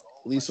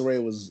Lisa Ray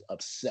was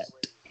upset.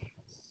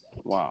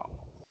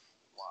 Wow.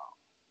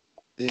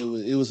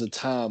 It was a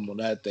time on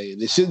that thing.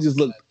 The shit just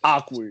looked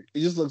awkward. It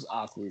just looks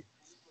awkward.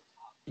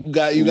 You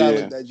gotta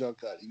let that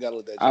junk cut. You gotta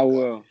let that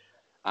junk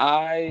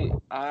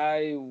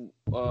I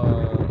will.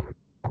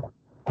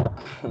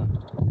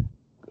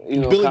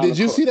 Billy, did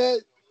you see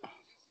that?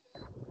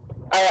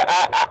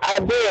 I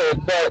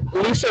did, but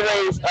Lisa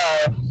Ray's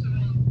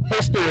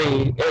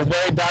history is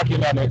very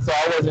documented, so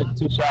I wasn't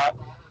too shocked.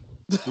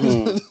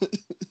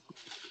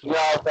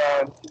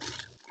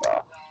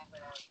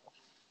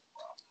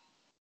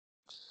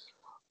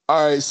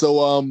 All right,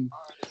 so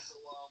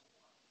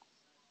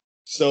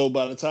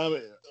by the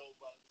time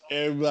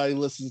everybody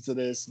listens to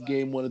this,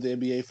 Game 1 of the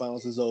NBA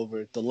Finals is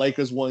over. The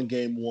Lakers won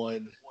Game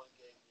 1,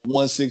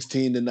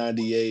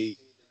 116-98.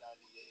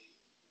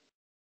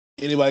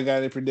 Anybody got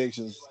any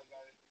predictions?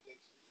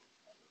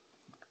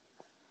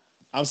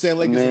 I'm saying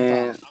Lakers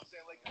in 5.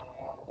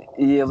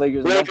 Yeah,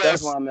 Lakers.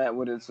 That's why I'm at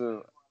with it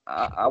too.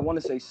 I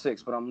want to say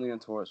 6, but I'm leaning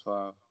towards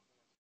 5.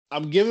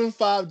 I'm giving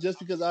 5 just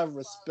because I have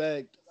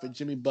respect for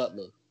Jimmy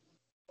Butler.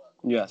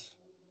 Yes.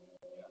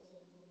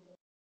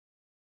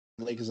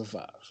 Lakers in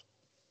 5.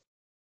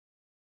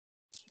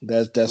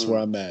 That's where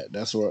I'm at.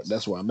 That's where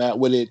I'm at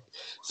with it.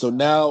 So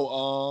now,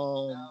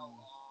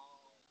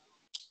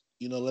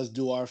 let's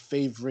do our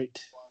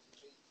favorite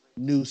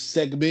new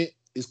segment.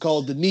 It's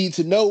called The Need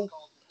to Know,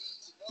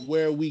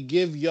 where we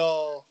give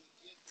y'all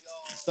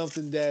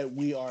something that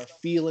we are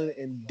feeling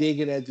and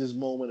digging at this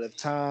moment of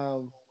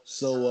time.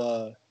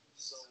 So,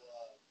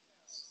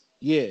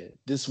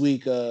 this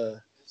week,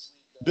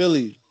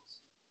 Billy,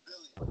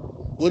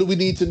 what do we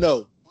need to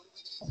know?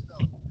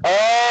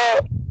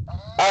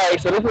 All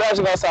right, so this is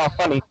actually gonna sound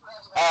funny.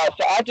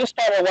 So I just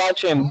started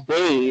watching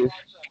Dave.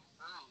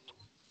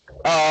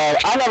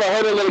 I never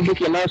heard of Little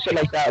Dicky and no shit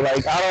like that.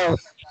 Like I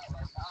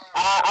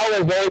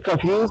was very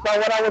confused by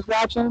what I was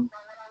watching.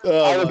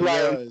 I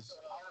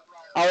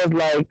was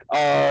like,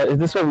 is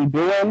this what we're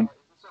doing?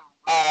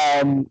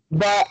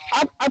 But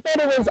I thought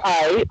it was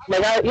alright.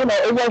 Like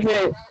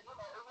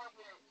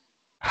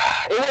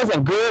it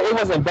wasn't good, it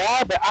wasn't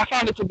bad, but I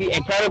found it to be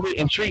incredibly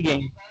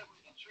intriguing.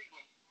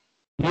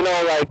 Because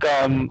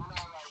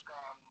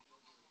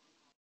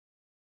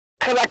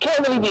I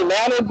can't really be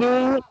mad at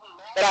dude,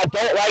 but I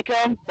don't like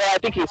him, but I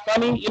think he's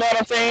funny, you know what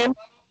I'm saying?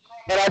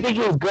 And I think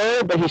he's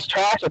good, but he's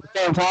trash at the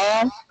same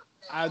time.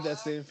 I have that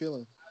same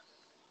feeling.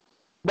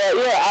 But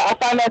yeah, I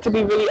find that to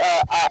be really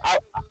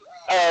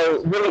a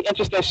really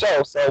interesting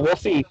show, so we'll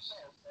see.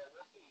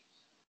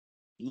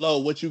 Lo,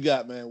 what you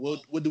got, man?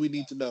 What do we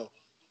need to know?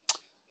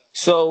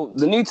 So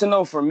the need to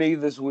know for me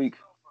this week,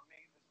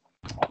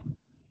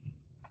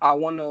 I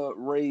want to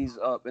raise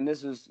up, and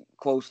this is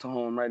close to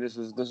home, right? This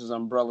is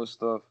umbrella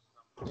stuff.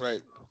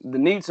 Right. The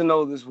need to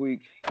know this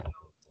week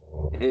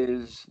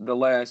is The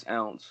Last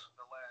Ounce.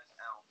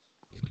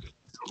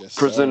 Yes,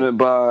 presented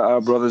by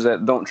our brothers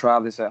at Don't Try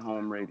This at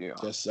Home Radio.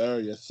 Yes, sir.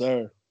 Yes,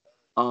 sir.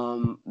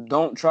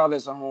 Don't Try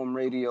This at Home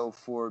Radio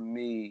for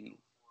me,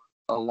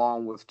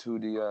 along with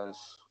 2DS,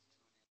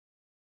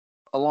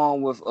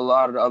 along with a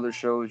lot of the other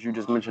shows you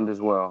just mentioned as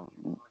well.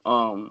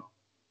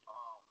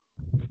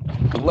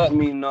 Let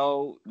me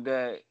know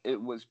that it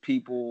was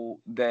people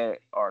that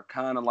are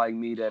kind of like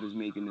me that is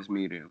making this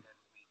medium.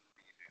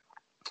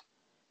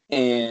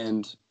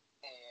 And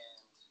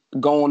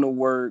going to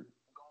work,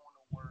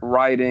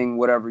 writing,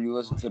 whatever, you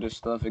listen to this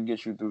stuff, it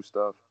gets you through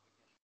stuff.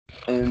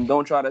 And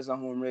Don't Try This at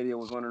Home Radio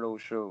was one of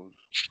those shows.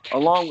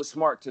 Along with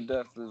Smart to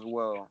Death as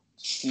well.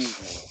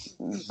 Excuse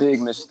me. Big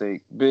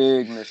mistake,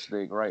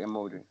 right,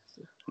 emoji.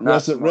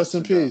 Rest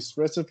in peace.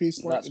 Rest in peace,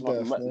 Smart to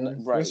Death,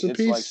 man. Right, rest in it's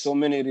peace. like so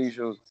many of these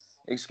shows.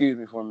 Excuse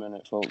me for a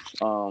minute, folks.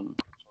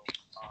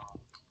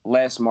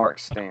 Last Mark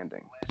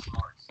Standing.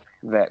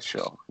 That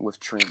show with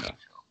Trina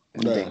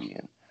and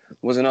Damien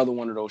was another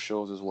one of those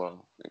shows as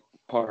well.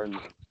 Pardon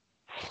me.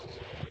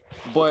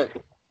 But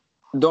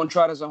Don't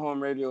Try This at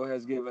Home Radio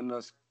has given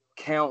us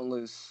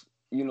countless,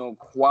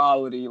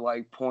 quality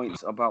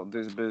points about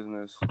this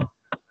business.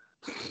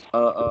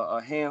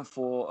 A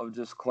handful of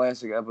just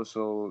classic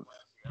episodes.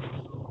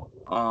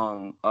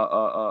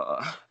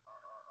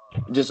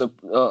 Just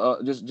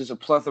a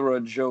plethora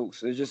of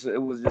jokes. It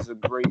was just a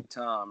great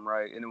time,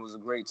 right? And it was a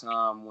great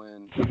time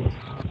when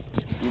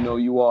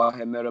you all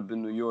had met up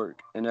in New York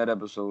in that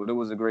episode. It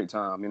was a great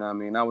time. You know what I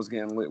mean? I was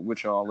getting lit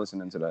with y'all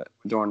listening to that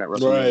during that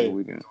WrestleMania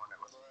weekend.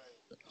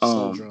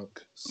 So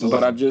drunk. So But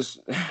drunk.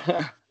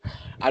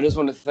 I just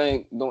want to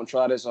thank Don't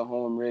Try This at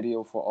Home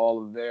Radio for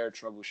all of their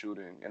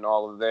troubleshooting and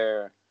all of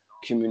their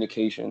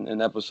communication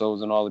and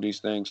episodes and all of these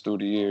things through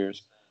the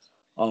years.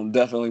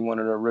 Definitely one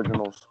of the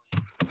originals,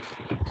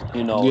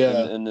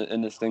 Yeah.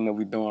 in this thing that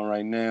we're doing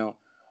right now.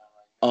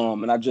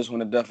 And I just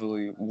want to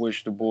definitely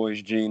wish the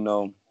boys,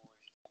 Gino,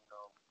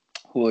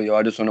 Julio,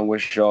 I just want to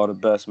wish y'all the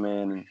best,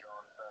 man, and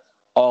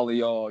all of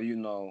y'all,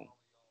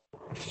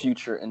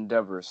 future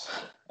endeavors,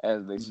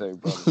 as they say,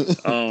 brothers.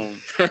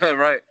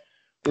 Right.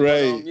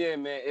 Right. But yeah,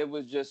 man, it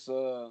was just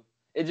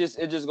it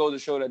just goes to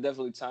show that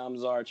definitely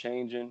times are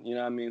changing. You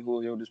know what I mean?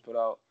 Julio just put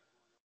out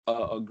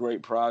a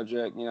great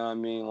project. You know what I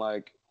mean?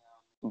 Like,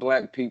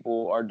 Black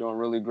people are doing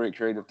really great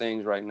creative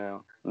things right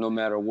now, no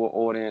matter what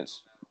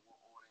audience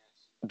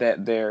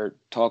that they're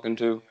talking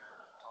to.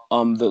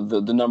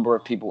 The number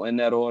of people in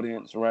that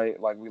audience, right?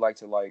 Like, we like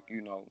to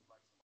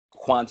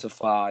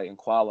quantify and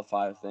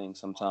qualify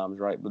things sometimes,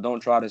 right? But Don't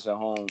Try This at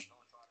Home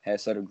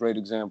has set a great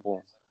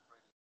example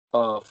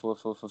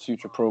for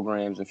future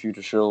programs and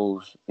future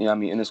shows,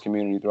 in this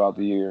community throughout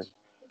the years.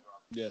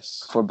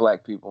 Yes. For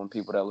Black people and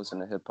people that listen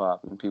to hip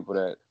hop and people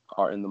that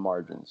are in the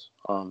margins.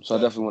 So I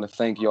definitely want to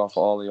thank y'all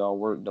for all of y'all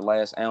work. The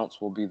Last Ounce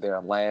will be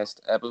their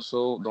last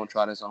episode. Don't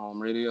Try This at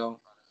Home Radio.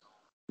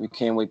 We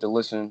can't wait to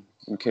listen.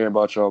 We care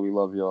about y'all. We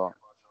love y'all.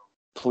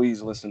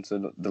 Please listen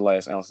to the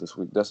Last Ounce this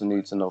week. That's a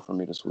need to know from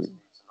me this week.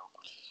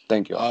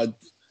 Thank y'all.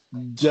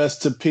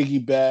 Just to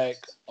piggyback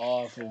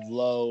off of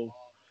Low,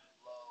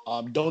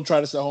 Don't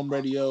Try This at Home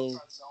Radio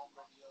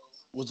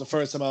was the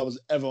first time I was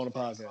ever on a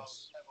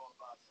podcast.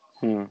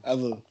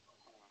 Ever.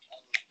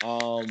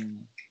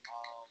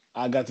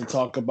 I got to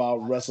talk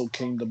about Wrestle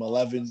Kingdom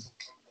 11.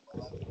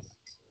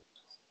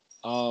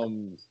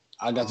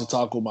 I got to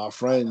talk with my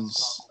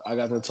friends. I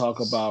got to talk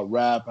about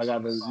rap. I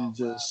got to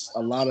just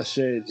a lot of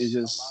shit.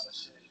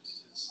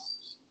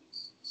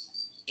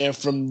 And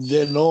from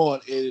then on,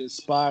 it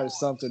inspired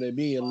something in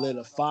me and lit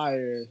a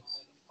fire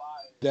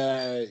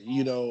that,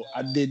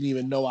 I didn't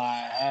even know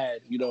I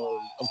had.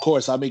 Of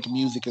course, I make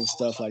music and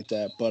stuff like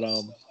that, but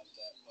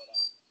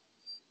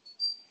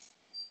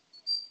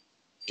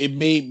it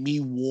made me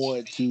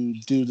want to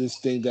do this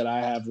thing that I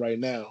have right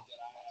now.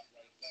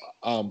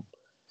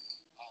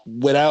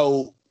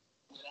 Without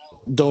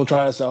Don't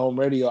Try This at Home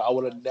Radio, I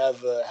would have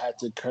never had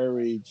the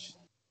courage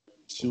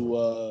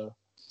to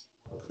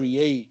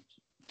create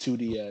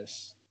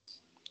 2DS.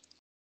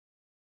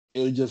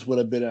 It just would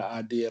have been an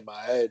idea in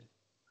my head.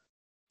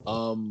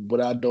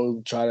 Without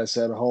Don't Try This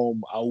at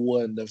Home, I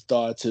wouldn't have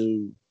thought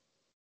to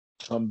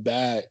come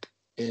back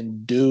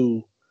and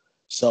do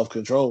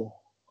Self-Control.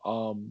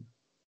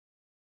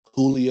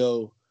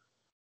 Julio,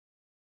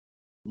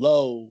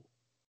 Low,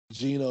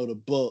 Gino, the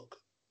book.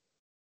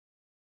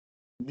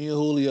 Me and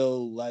Julio,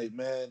 like,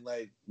 man,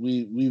 like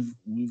we've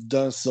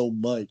done so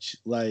much.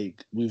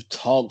 Like, we've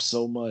talked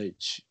so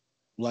much.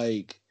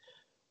 Like,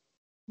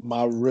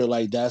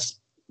 that's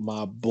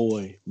my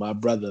boy, my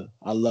brother.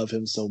 I love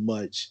him so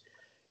much.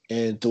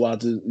 And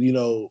throughout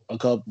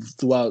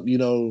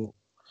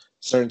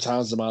certain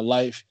times in my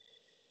life,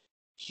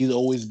 he's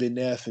always been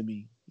there for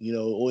me.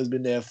 Always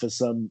been there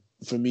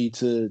for me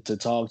to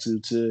talk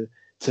to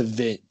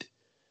vent.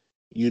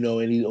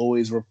 And he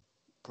always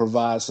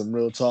provides some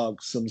real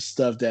talk, some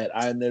stuff that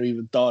I never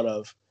even thought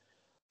of.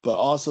 But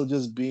also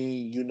just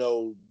being,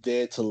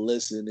 there to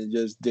listen and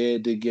just there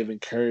to give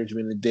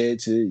encouragement and there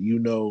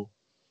to,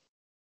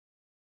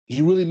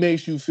 he really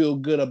makes you feel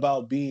good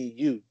about being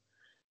you.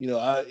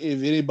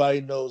 If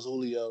anybody knows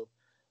Julio,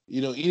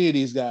 any of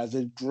these guys,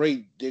 they're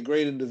great. They're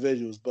great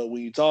individuals. But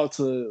when you talk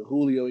to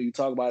Julio, you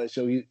talk about his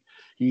show,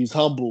 he's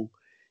humble.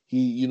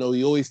 He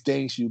always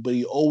thanks you, but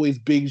he always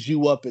bigs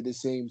you up at the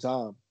same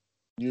time.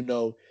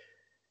 And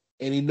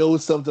he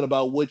knows something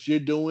about what you're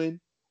doing,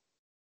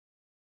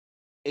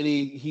 and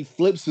he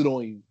flips it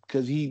on you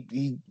because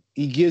he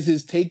gives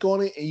his take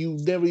on it, and you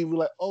never even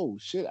like, oh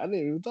shit, I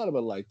never even thought about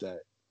it like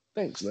that.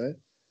 Thanks, man.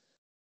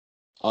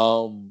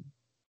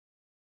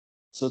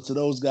 So to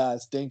those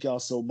guys, thank y'all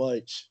so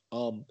much.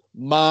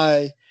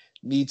 My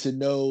need to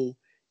know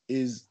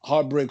is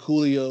Heartbreak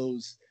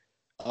Julio's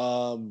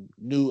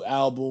new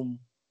album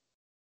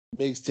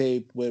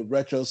mixtape with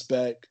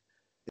Retrospect.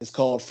 It's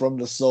called From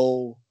the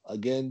Soul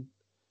again.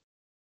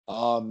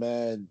 Oh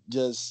man,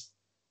 just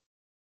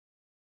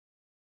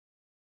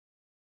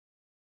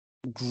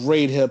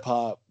great hip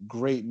hop,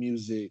 great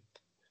music.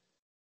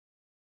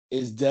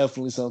 It's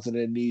definitely something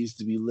that needs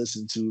to be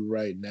listened to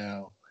right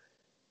now.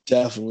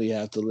 Definitely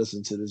have to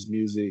listen to this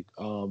music.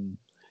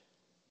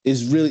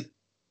 It's really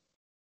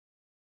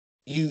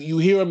you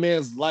hear a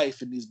man's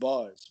life in these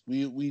bars.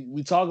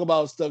 We talk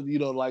about stuff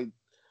like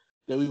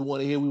that we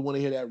want to hear. We want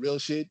to hear that real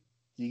shit.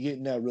 You're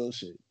getting that real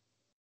shit.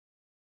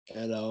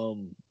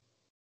 And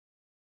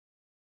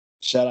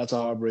shout out to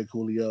Heartbreak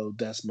Julio.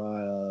 That's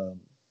my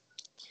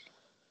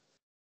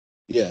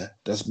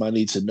that's my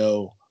need to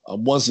know.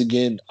 Once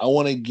again, I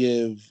want to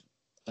give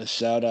a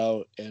shout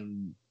out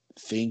and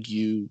thank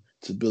you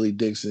to Billy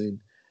Dixon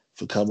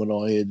for coming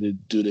on here to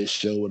do this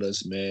show with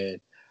us,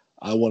 man.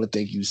 I want to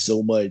thank you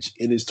so much.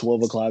 It is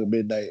 12 o'clock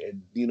midnight,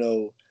 and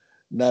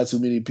not too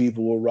many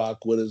people will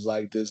rock with us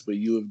like this, but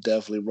you have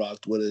definitely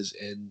rocked with us,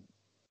 and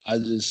I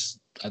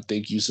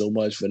thank you so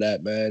much for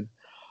that, man.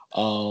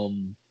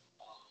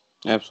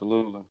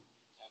 Absolutely.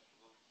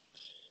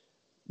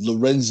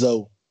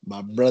 Lorenzo,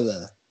 my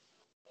brother,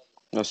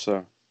 Yes,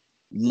 sir.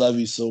 love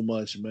you so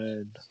much,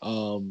 man.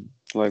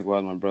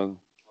 Likewise, my brother.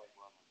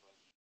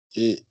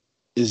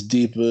 It's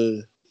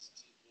deeper.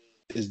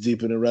 It's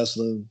deeper than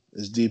wrestling.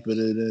 It's deeper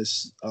than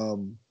this.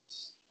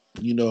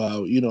 You know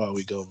how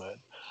we go,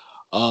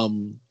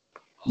 man.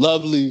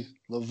 Lovely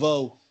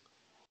Laveau,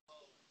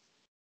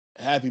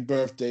 happy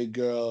birthday,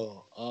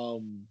 girl.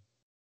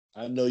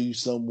 I know you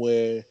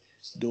somewhere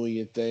doing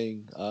your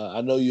thing.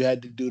 I know you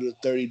had to do the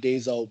 30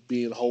 days out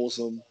being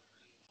wholesome.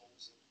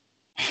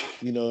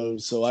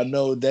 So I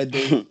know that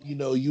day,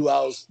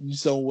 you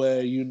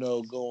somewhere,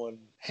 going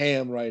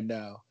ham right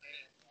now.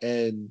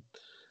 And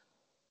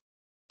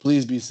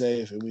please be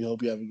safe, and we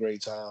hope you have a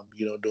great time,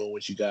 doing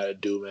what you gotta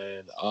do,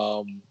 man.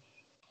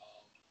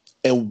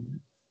 And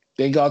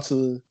thank God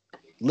to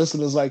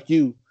listeners like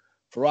you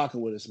for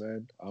rocking with us,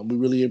 man. We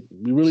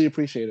really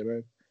appreciate it,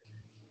 man.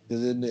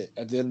 Because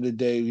at the end of the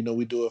day,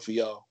 we do it for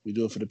y'all. We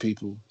do it for the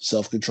people.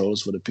 Self-control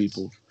is for the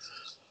people.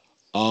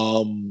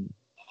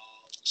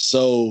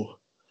 So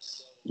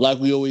like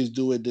we always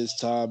do at this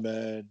time,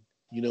 man,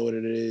 you know what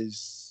it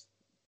is.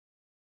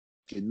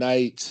 Good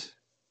night.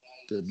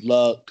 Good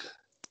luck.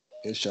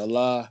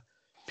 Inshallah.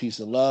 Peace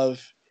and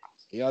love.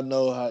 Y'all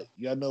know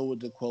what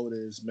the quote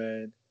is,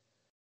 man.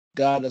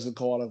 God doesn't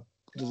call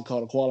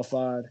the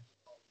qualified.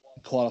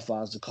 He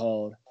qualifies the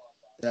called.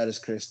 That is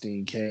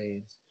Christine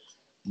Kane.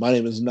 My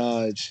name is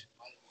Naj.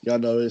 Y'all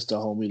know it's the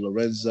homie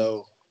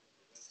Lorenzo.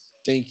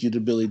 Thank you to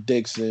Billy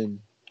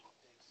Dixon.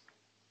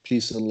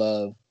 Peace and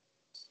love.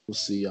 We'll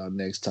see y'all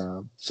next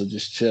time. So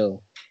just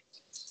chill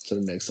to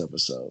the next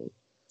episode.